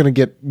 shit's gonna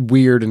get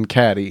weird and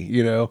catty.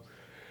 You know.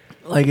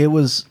 Like it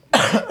was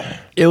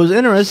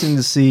interesting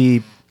to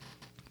see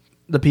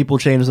the people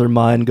change their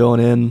mind going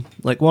in.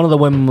 Like one of the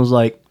women was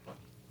like,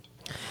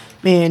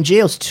 "Man,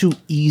 jail's too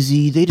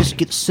easy. They just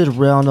get to sit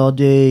around all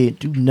day and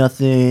do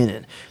nothing,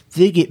 and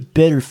they get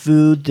better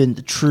food than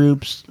the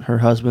troops." Her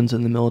husband's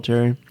in the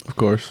military. Of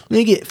course.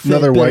 They get fed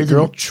Another better white than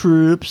girl? the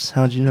troops.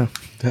 How'd you know?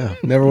 Yeah.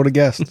 Never would have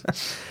guessed.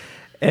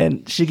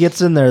 And she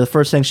gets in there. The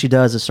first thing she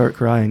does is start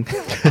crying.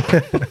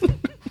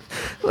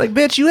 Like,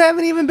 bitch, you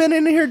haven't even been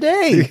in here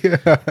day.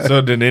 So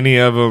did any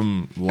of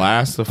them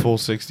last the full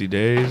 60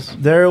 days?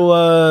 There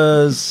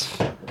was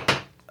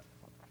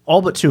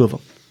all but 2 of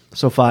them,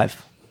 so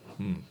 5.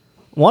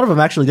 One of them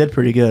actually did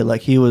pretty good. Like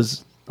he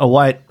was a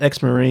white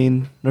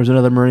ex-Marine. There was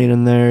another Marine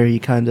in there. He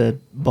kind of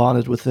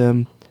bonded with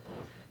him,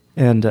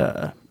 and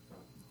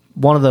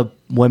one of the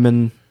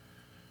women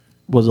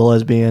was a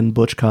lesbian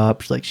butch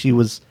cop. Like she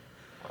was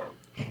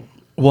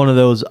one of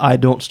those I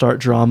don't start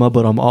drama,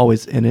 but I'm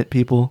always in it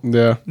people.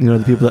 Yeah. You know,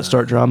 the people that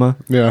start drama.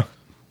 Yeah.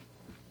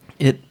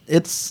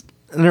 It's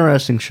an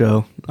interesting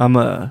show.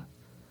 I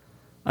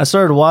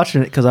started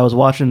watching it because I was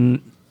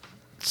watching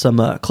some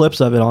clips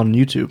of it on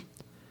YouTube,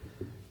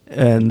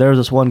 and there was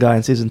this one guy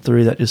in season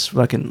 3 that just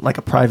fucking like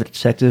a private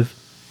detective,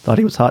 thought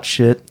he was hot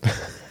shit.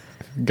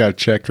 Got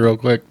checked real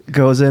quick.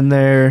 Goes in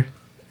there,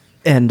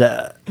 and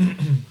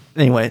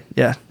anyway,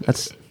 yeah,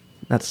 that's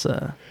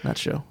that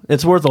show.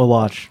 It's worth a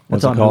watch.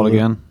 What's It's it called Hulu.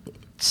 again?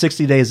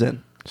 60 Days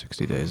In.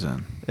 60 Days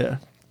in. Yeah,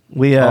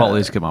 we I'll at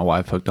least get my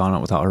wife hooked on it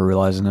without her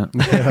realizing it.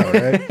 Yeah.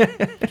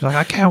 Right. She's like,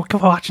 I can't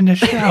keep watching this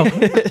show.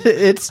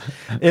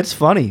 it's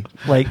funny.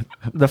 Like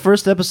the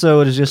first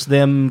episode is just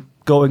them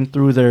going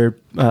through their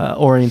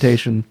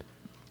orientation,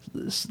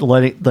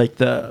 letting like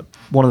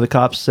one of the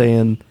cops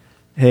saying,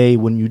 "Hey,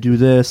 when you do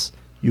this,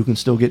 you can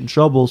still get in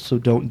trouble, so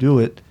don't do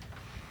it."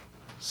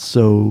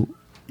 So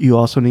you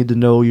also need to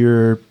know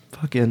your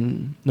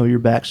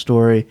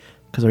backstory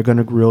because they're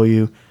gonna grill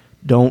you.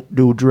 Don't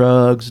do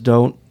drugs.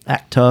 Don't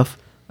act tough.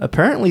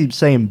 Apparently,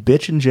 saying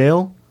bitch in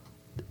jail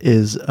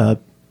is a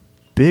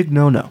big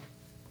no-no.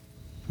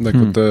 Like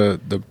with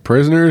the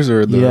prisoners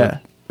or the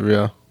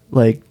yeah.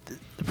 Like,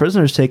 the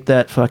prisoners take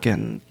that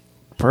fucking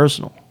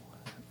personal.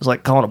 It's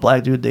like calling a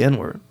black dude the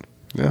N-word.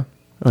 Yeah.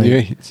 Like-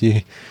 Yeah.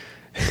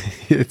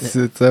 It's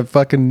that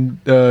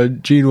fucking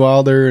Gene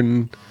Wilder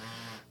and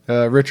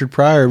Richard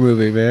Pryor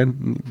movie,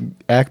 man.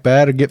 Act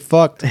bad or get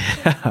fucked.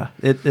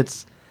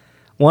 It's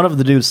one of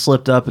the dudes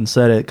slipped up and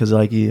said it because,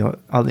 like, he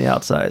on the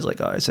outside is like,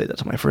 "Oh, I say that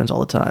to my friends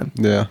all the time."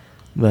 Yeah.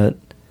 But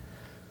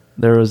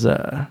there was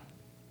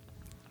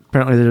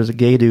apparently there was a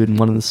gay dude in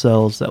one of the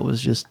cells that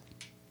was just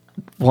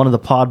one of the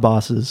pod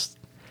bosses.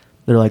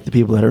 They're like the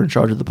people that are in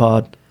charge of the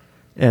pod,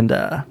 and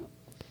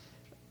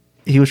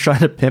he was trying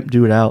to pimp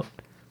dude out.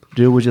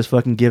 Dude was just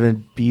fucking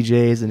giving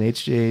BJs and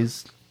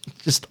HJs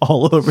just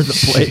all over the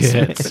place.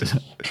 Man.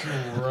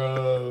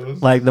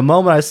 Gross. Like the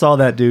moment I saw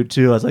that dude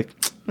too, I was like,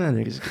 "That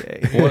nigga's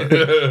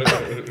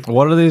gay."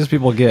 What do these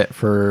people get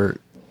for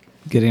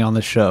getting on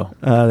this show?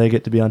 They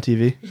get to be on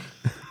TV.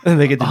 And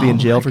they get to be in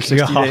jail for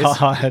 60 days.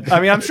 God. I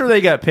mean, I'm sure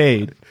they got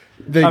paid.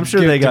 I'm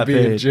sure they get to got be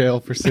in paid. jail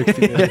for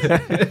 60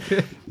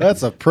 days.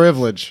 That's a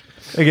privilege.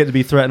 They get to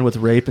be threatened with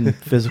rape and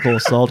physical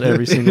assault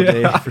every single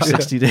day for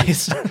 60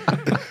 days.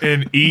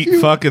 And eat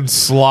fucking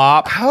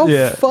slop. How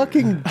Yeah.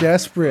 fucking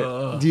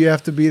desperate do you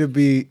have to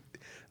be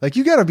like,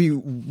 you gotta be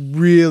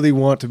really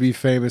want to be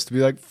famous to be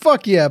like,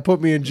 fuck yeah,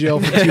 put me in jail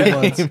for 2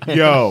 months.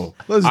 Yo,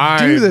 Let's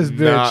I'm do this,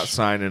 bitch. not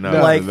signing up No,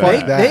 for Like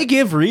fuck that. they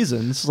give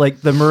reasons.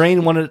 Like the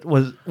Marine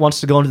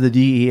wants to go into the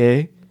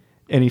DEA,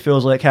 and he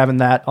feels like having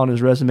that on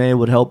his resume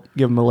would help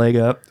give him a leg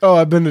up. Oh,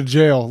 I've been to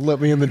jail.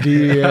 Let me in the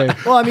DEA.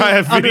 Well, I mean, I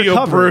have video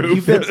undercover.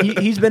 proof.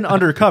 He's been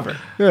undercover.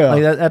 Yeah.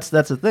 like that's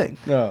the thing.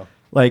 No.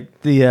 Like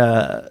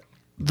the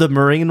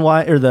Marine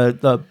wife or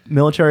the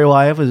military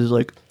wife is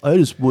like, I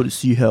just want to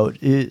see how it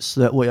is, so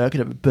that way I can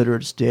have a better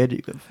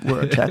understanding of where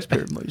our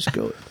taxpayer money's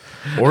going.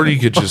 Or you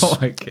could just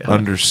my God.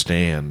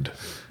 understand.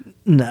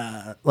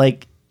 Nah,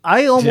 like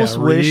I almost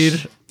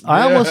wish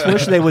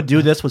they would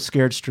do this with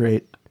Scared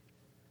Straight.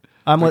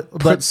 Put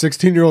But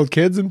 16-year-old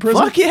kids in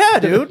prison? fuck yeah,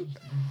 dude.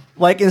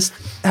 Like,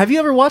 have you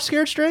ever watched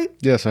Scared Straight?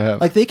 Yes, I have.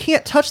 Like, they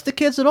can't touch the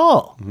kids at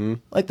all. Mm-hmm.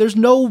 Like, there's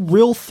no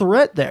real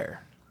threat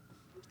there.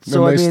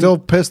 and they still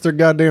piss their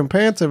goddamn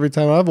pants every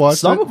time I've watched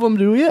some it. of them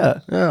do, yeah.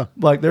 Yeah.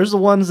 Like, there's the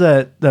ones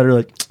that are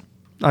like,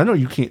 I know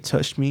you can't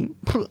touch me.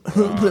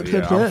 Oh,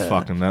 yeah, I'm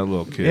fucking that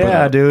little kid.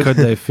 Yeah, dude. Could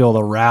they feel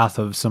the wrath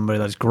of somebody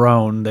that's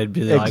grown? They'd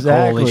be like,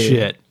 Exactly. holy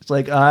shit. It's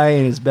like, I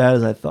ain't as bad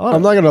as I thought.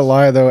 I'm not gonna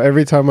lie though.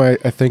 Every time I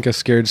think of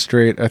Scared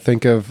Straight, I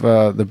think of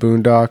the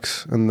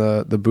Boondocks and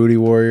the Booty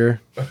Warrior.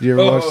 Did you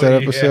ever watch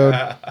that episode?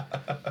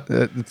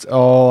 It's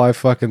all I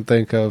fucking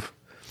think of.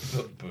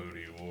 The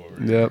booty war.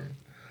 Yep.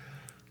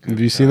 Have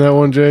you seen that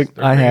one, Jake?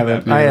 I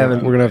haven't. Yeah, I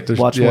haven't. we're gonna have to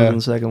watch yeah. more than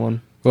the second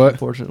one. What?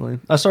 Unfortunately,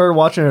 I started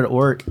watching it at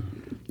work,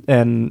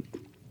 and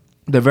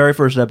the very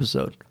first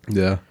episode,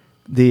 Yeah.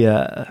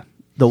 the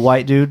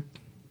white dude,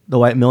 the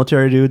white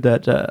military dude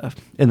that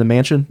in the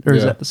mansion, or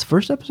is Yeah. that the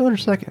first episode or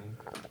second?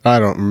 I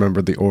don't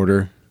remember the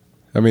order.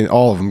 I mean,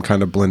 all of them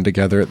kind of blend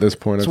together at this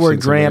point. It's I've where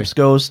seen so many. Gramps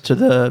goes to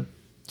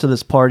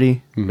this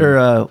party, Mm-hmm.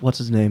 or what's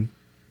his name?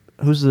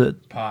 Who's the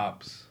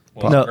Pops.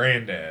 Well, No.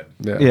 granddad.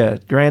 yeah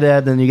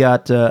granddad? Then you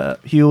got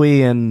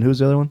Huey, and who's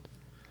the other one?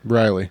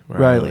 Riley.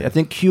 Riley. I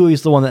think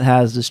Huey's the one that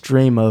has this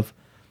dream of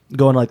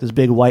going to like this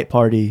big white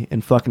party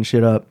and fucking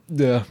shit up.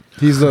 Yeah.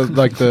 He's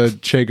the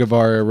Che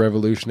Guevara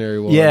revolutionary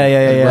one. Yeah.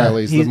 And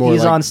Riley's He's the more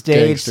like on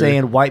stage gangster.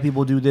 saying white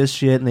people do this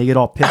shit, and they get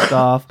all pissed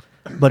off.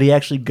 But he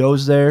actually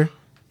goes there,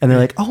 and they're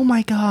like, "Oh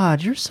my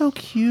god, you're so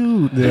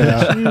cute."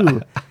 Yeah.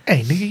 Cute.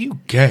 Hey, nigga, you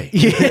gay.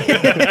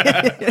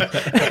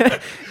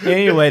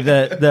 Anyway,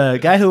 the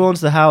guy who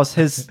owns the house,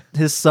 his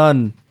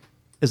son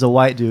is a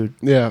white dude,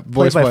 Yeah.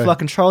 played Voiced by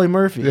fucking Charlie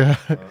Murphy. Yeah.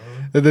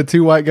 And the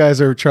two white guys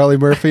are Charlie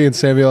Murphy and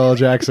Samuel L.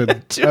 Jackson.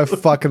 I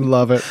fucking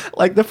love it.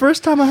 Like the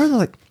first time I heard, it,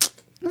 like,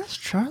 that's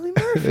Charlie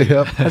Murphy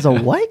Yep. as a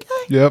white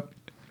guy. Yep.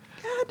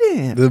 God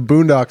damn. The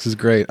Boondocks is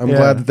great. I'm Yeah.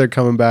 glad that they're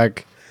coming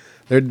back.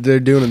 They're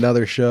doing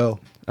another show.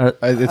 I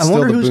it's still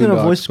wonder the who's going to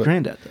Boondocks, voice but-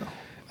 Granddad though,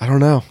 I don't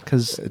know.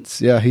 because It's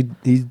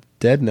he's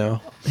dead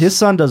now. his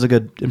son does a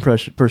good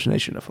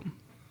impersonation of him.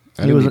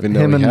 I didn't even know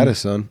him he and- had a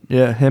son.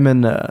 Yeah, him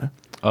and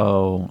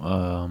Oh,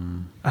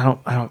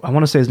 I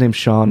want to say his name's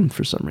Sean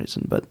for some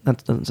reason, but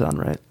that doesn't sound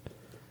right.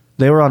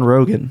 They were on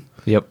Rogan.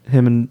 yep.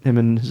 Him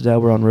and his dad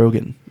were on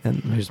Rogan,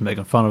 and He's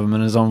making fun of him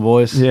in his own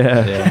voice.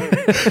 Yeah.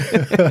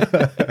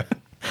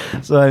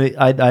 so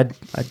I'd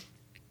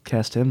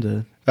cast him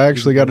to. I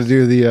actually got to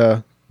do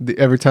the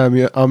every time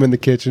I'm in the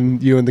kitchen,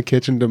 you in the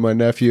kitchen to my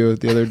nephew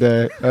the other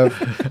day.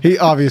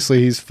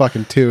 He's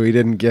fucking 2. He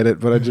didn't get it,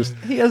 but I just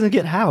He doesn't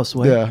get house.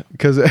 What? yeah,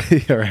 because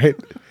yeah, right.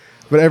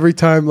 But every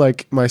time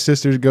like my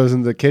sister goes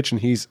into the kitchen,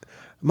 he's,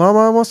 Mama,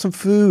 I want some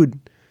food.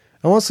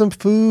 I want some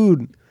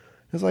food.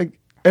 It's like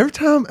every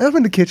time I'm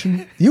in the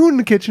kitchen, you in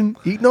the kitchen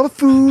eating all the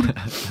food.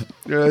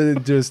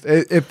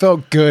 It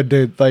felt good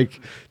to like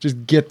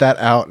just get that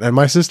out. And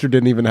my sister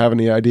didn't even have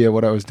any idea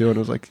what I was doing. I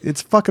was like,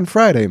 it's fucking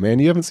Friday, man.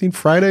 You haven't seen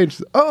Friday? And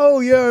she's,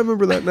 oh yeah, I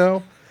remember that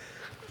now.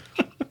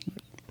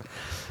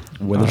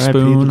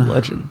 Witherspoon. R.I.P. the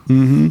legend.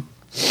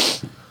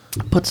 Mm-hmm.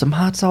 Put some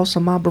hot sauce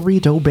on my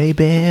burrito,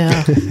 baby.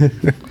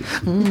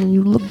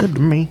 You look good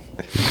to me.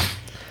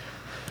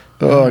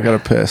 Oh, I gotta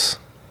piss.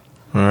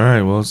 All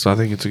right. Well, I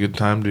think it's a good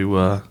time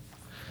to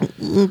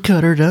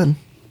Cut her done.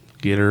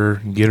 get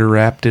her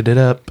wrapped it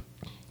up.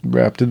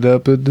 Wrapped it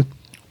up.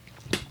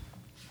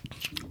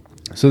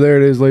 So there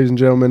it is, ladies and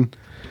gentlemen.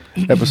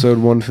 Episode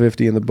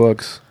 150 in the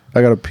books.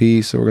 I gotta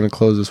pee, so we're gonna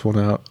close this one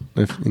out.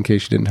 In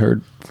case you didn't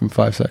heard from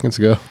 5 seconds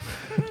ago.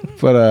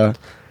 But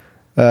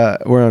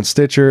we're on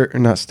Stitcher, or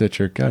not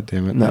Stitcher. God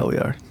damn it! No, we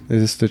are.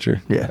 Is it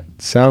Stitcher? Yeah.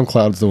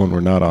 SoundCloud's the one we're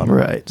not on.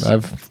 Right.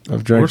 I've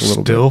drank We're a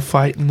little still bit.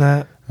 fighting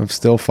that. I'm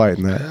still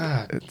fighting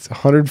that. It's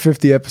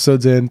 150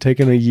 episodes in,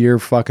 taking a year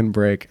fucking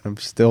break. I'm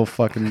still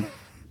fucking.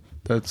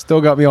 That still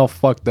got me all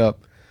fucked up.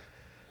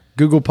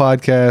 Google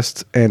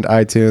Podcast and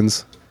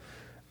iTunes.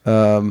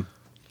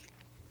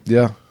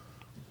 Yeah.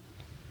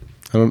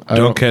 I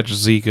Don't catch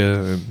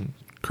Zika and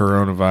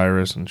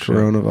coronavirus and shit.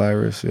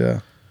 coronavirus. Yeah.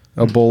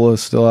 Ebola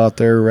is still out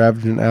there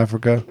ravaging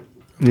Africa.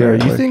 Yeah,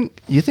 apparently.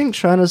 you think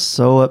China's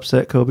so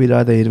upset Kobe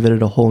died they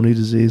invented a whole new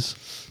disease?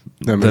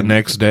 I The mean,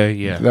 next day,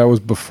 yeah. that was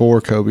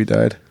before Kobe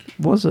died.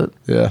 Was it?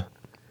 Yeah.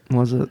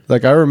 Was it?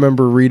 Like I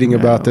remember reading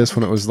about No. this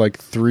when it was like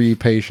 3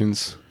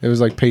 patients. It was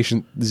like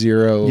patient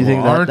 0. You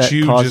think that- Aren't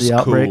you caused just the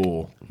outbreak?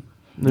 cool?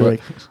 They're What?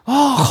 like,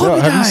 oh, Kobe No,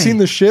 have you died. seen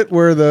the shit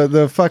where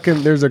the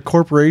fucking there's a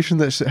corporation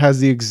that has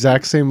the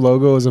exact same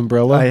logo as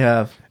Umbrella? I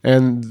have.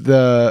 And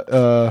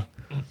the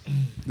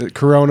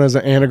Corona is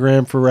an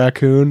anagram for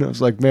raccoon. I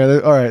was like,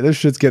 man, all right, this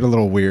shit's getting a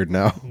little weird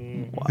now.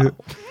 Wow.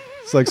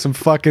 It's like some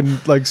fucking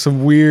like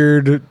some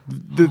weird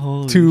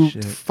Holy two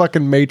shit.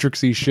 fucking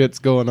matrixy shit's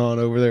going on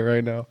over there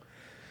right now.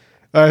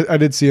 I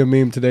did see a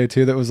meme today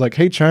too that was like,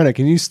 "Hey China,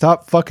 can you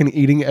stop fucking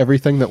eating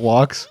everything that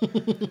walks?"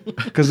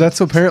 Because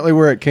that's apparently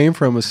where it came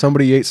from. Was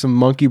somebody ate some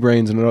monkey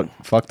brains and it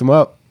fucked them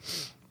up?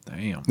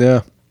 Damn.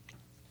 Yeah.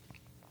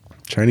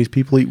 Chinese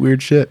people eat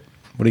weird shit.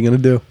 What are you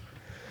gonna do?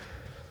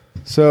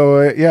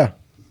 So yeah,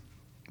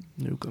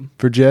 Nuke 'em.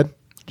 for Jed,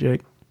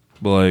 Jake.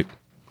 Blake.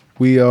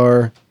 we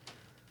are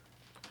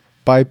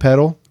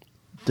bipedal.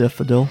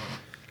 Daffodil.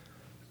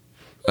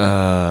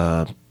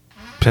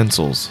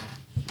 Pencils.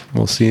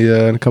 We'll see you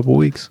in a couple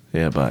weeks.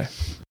 Yeah, bye.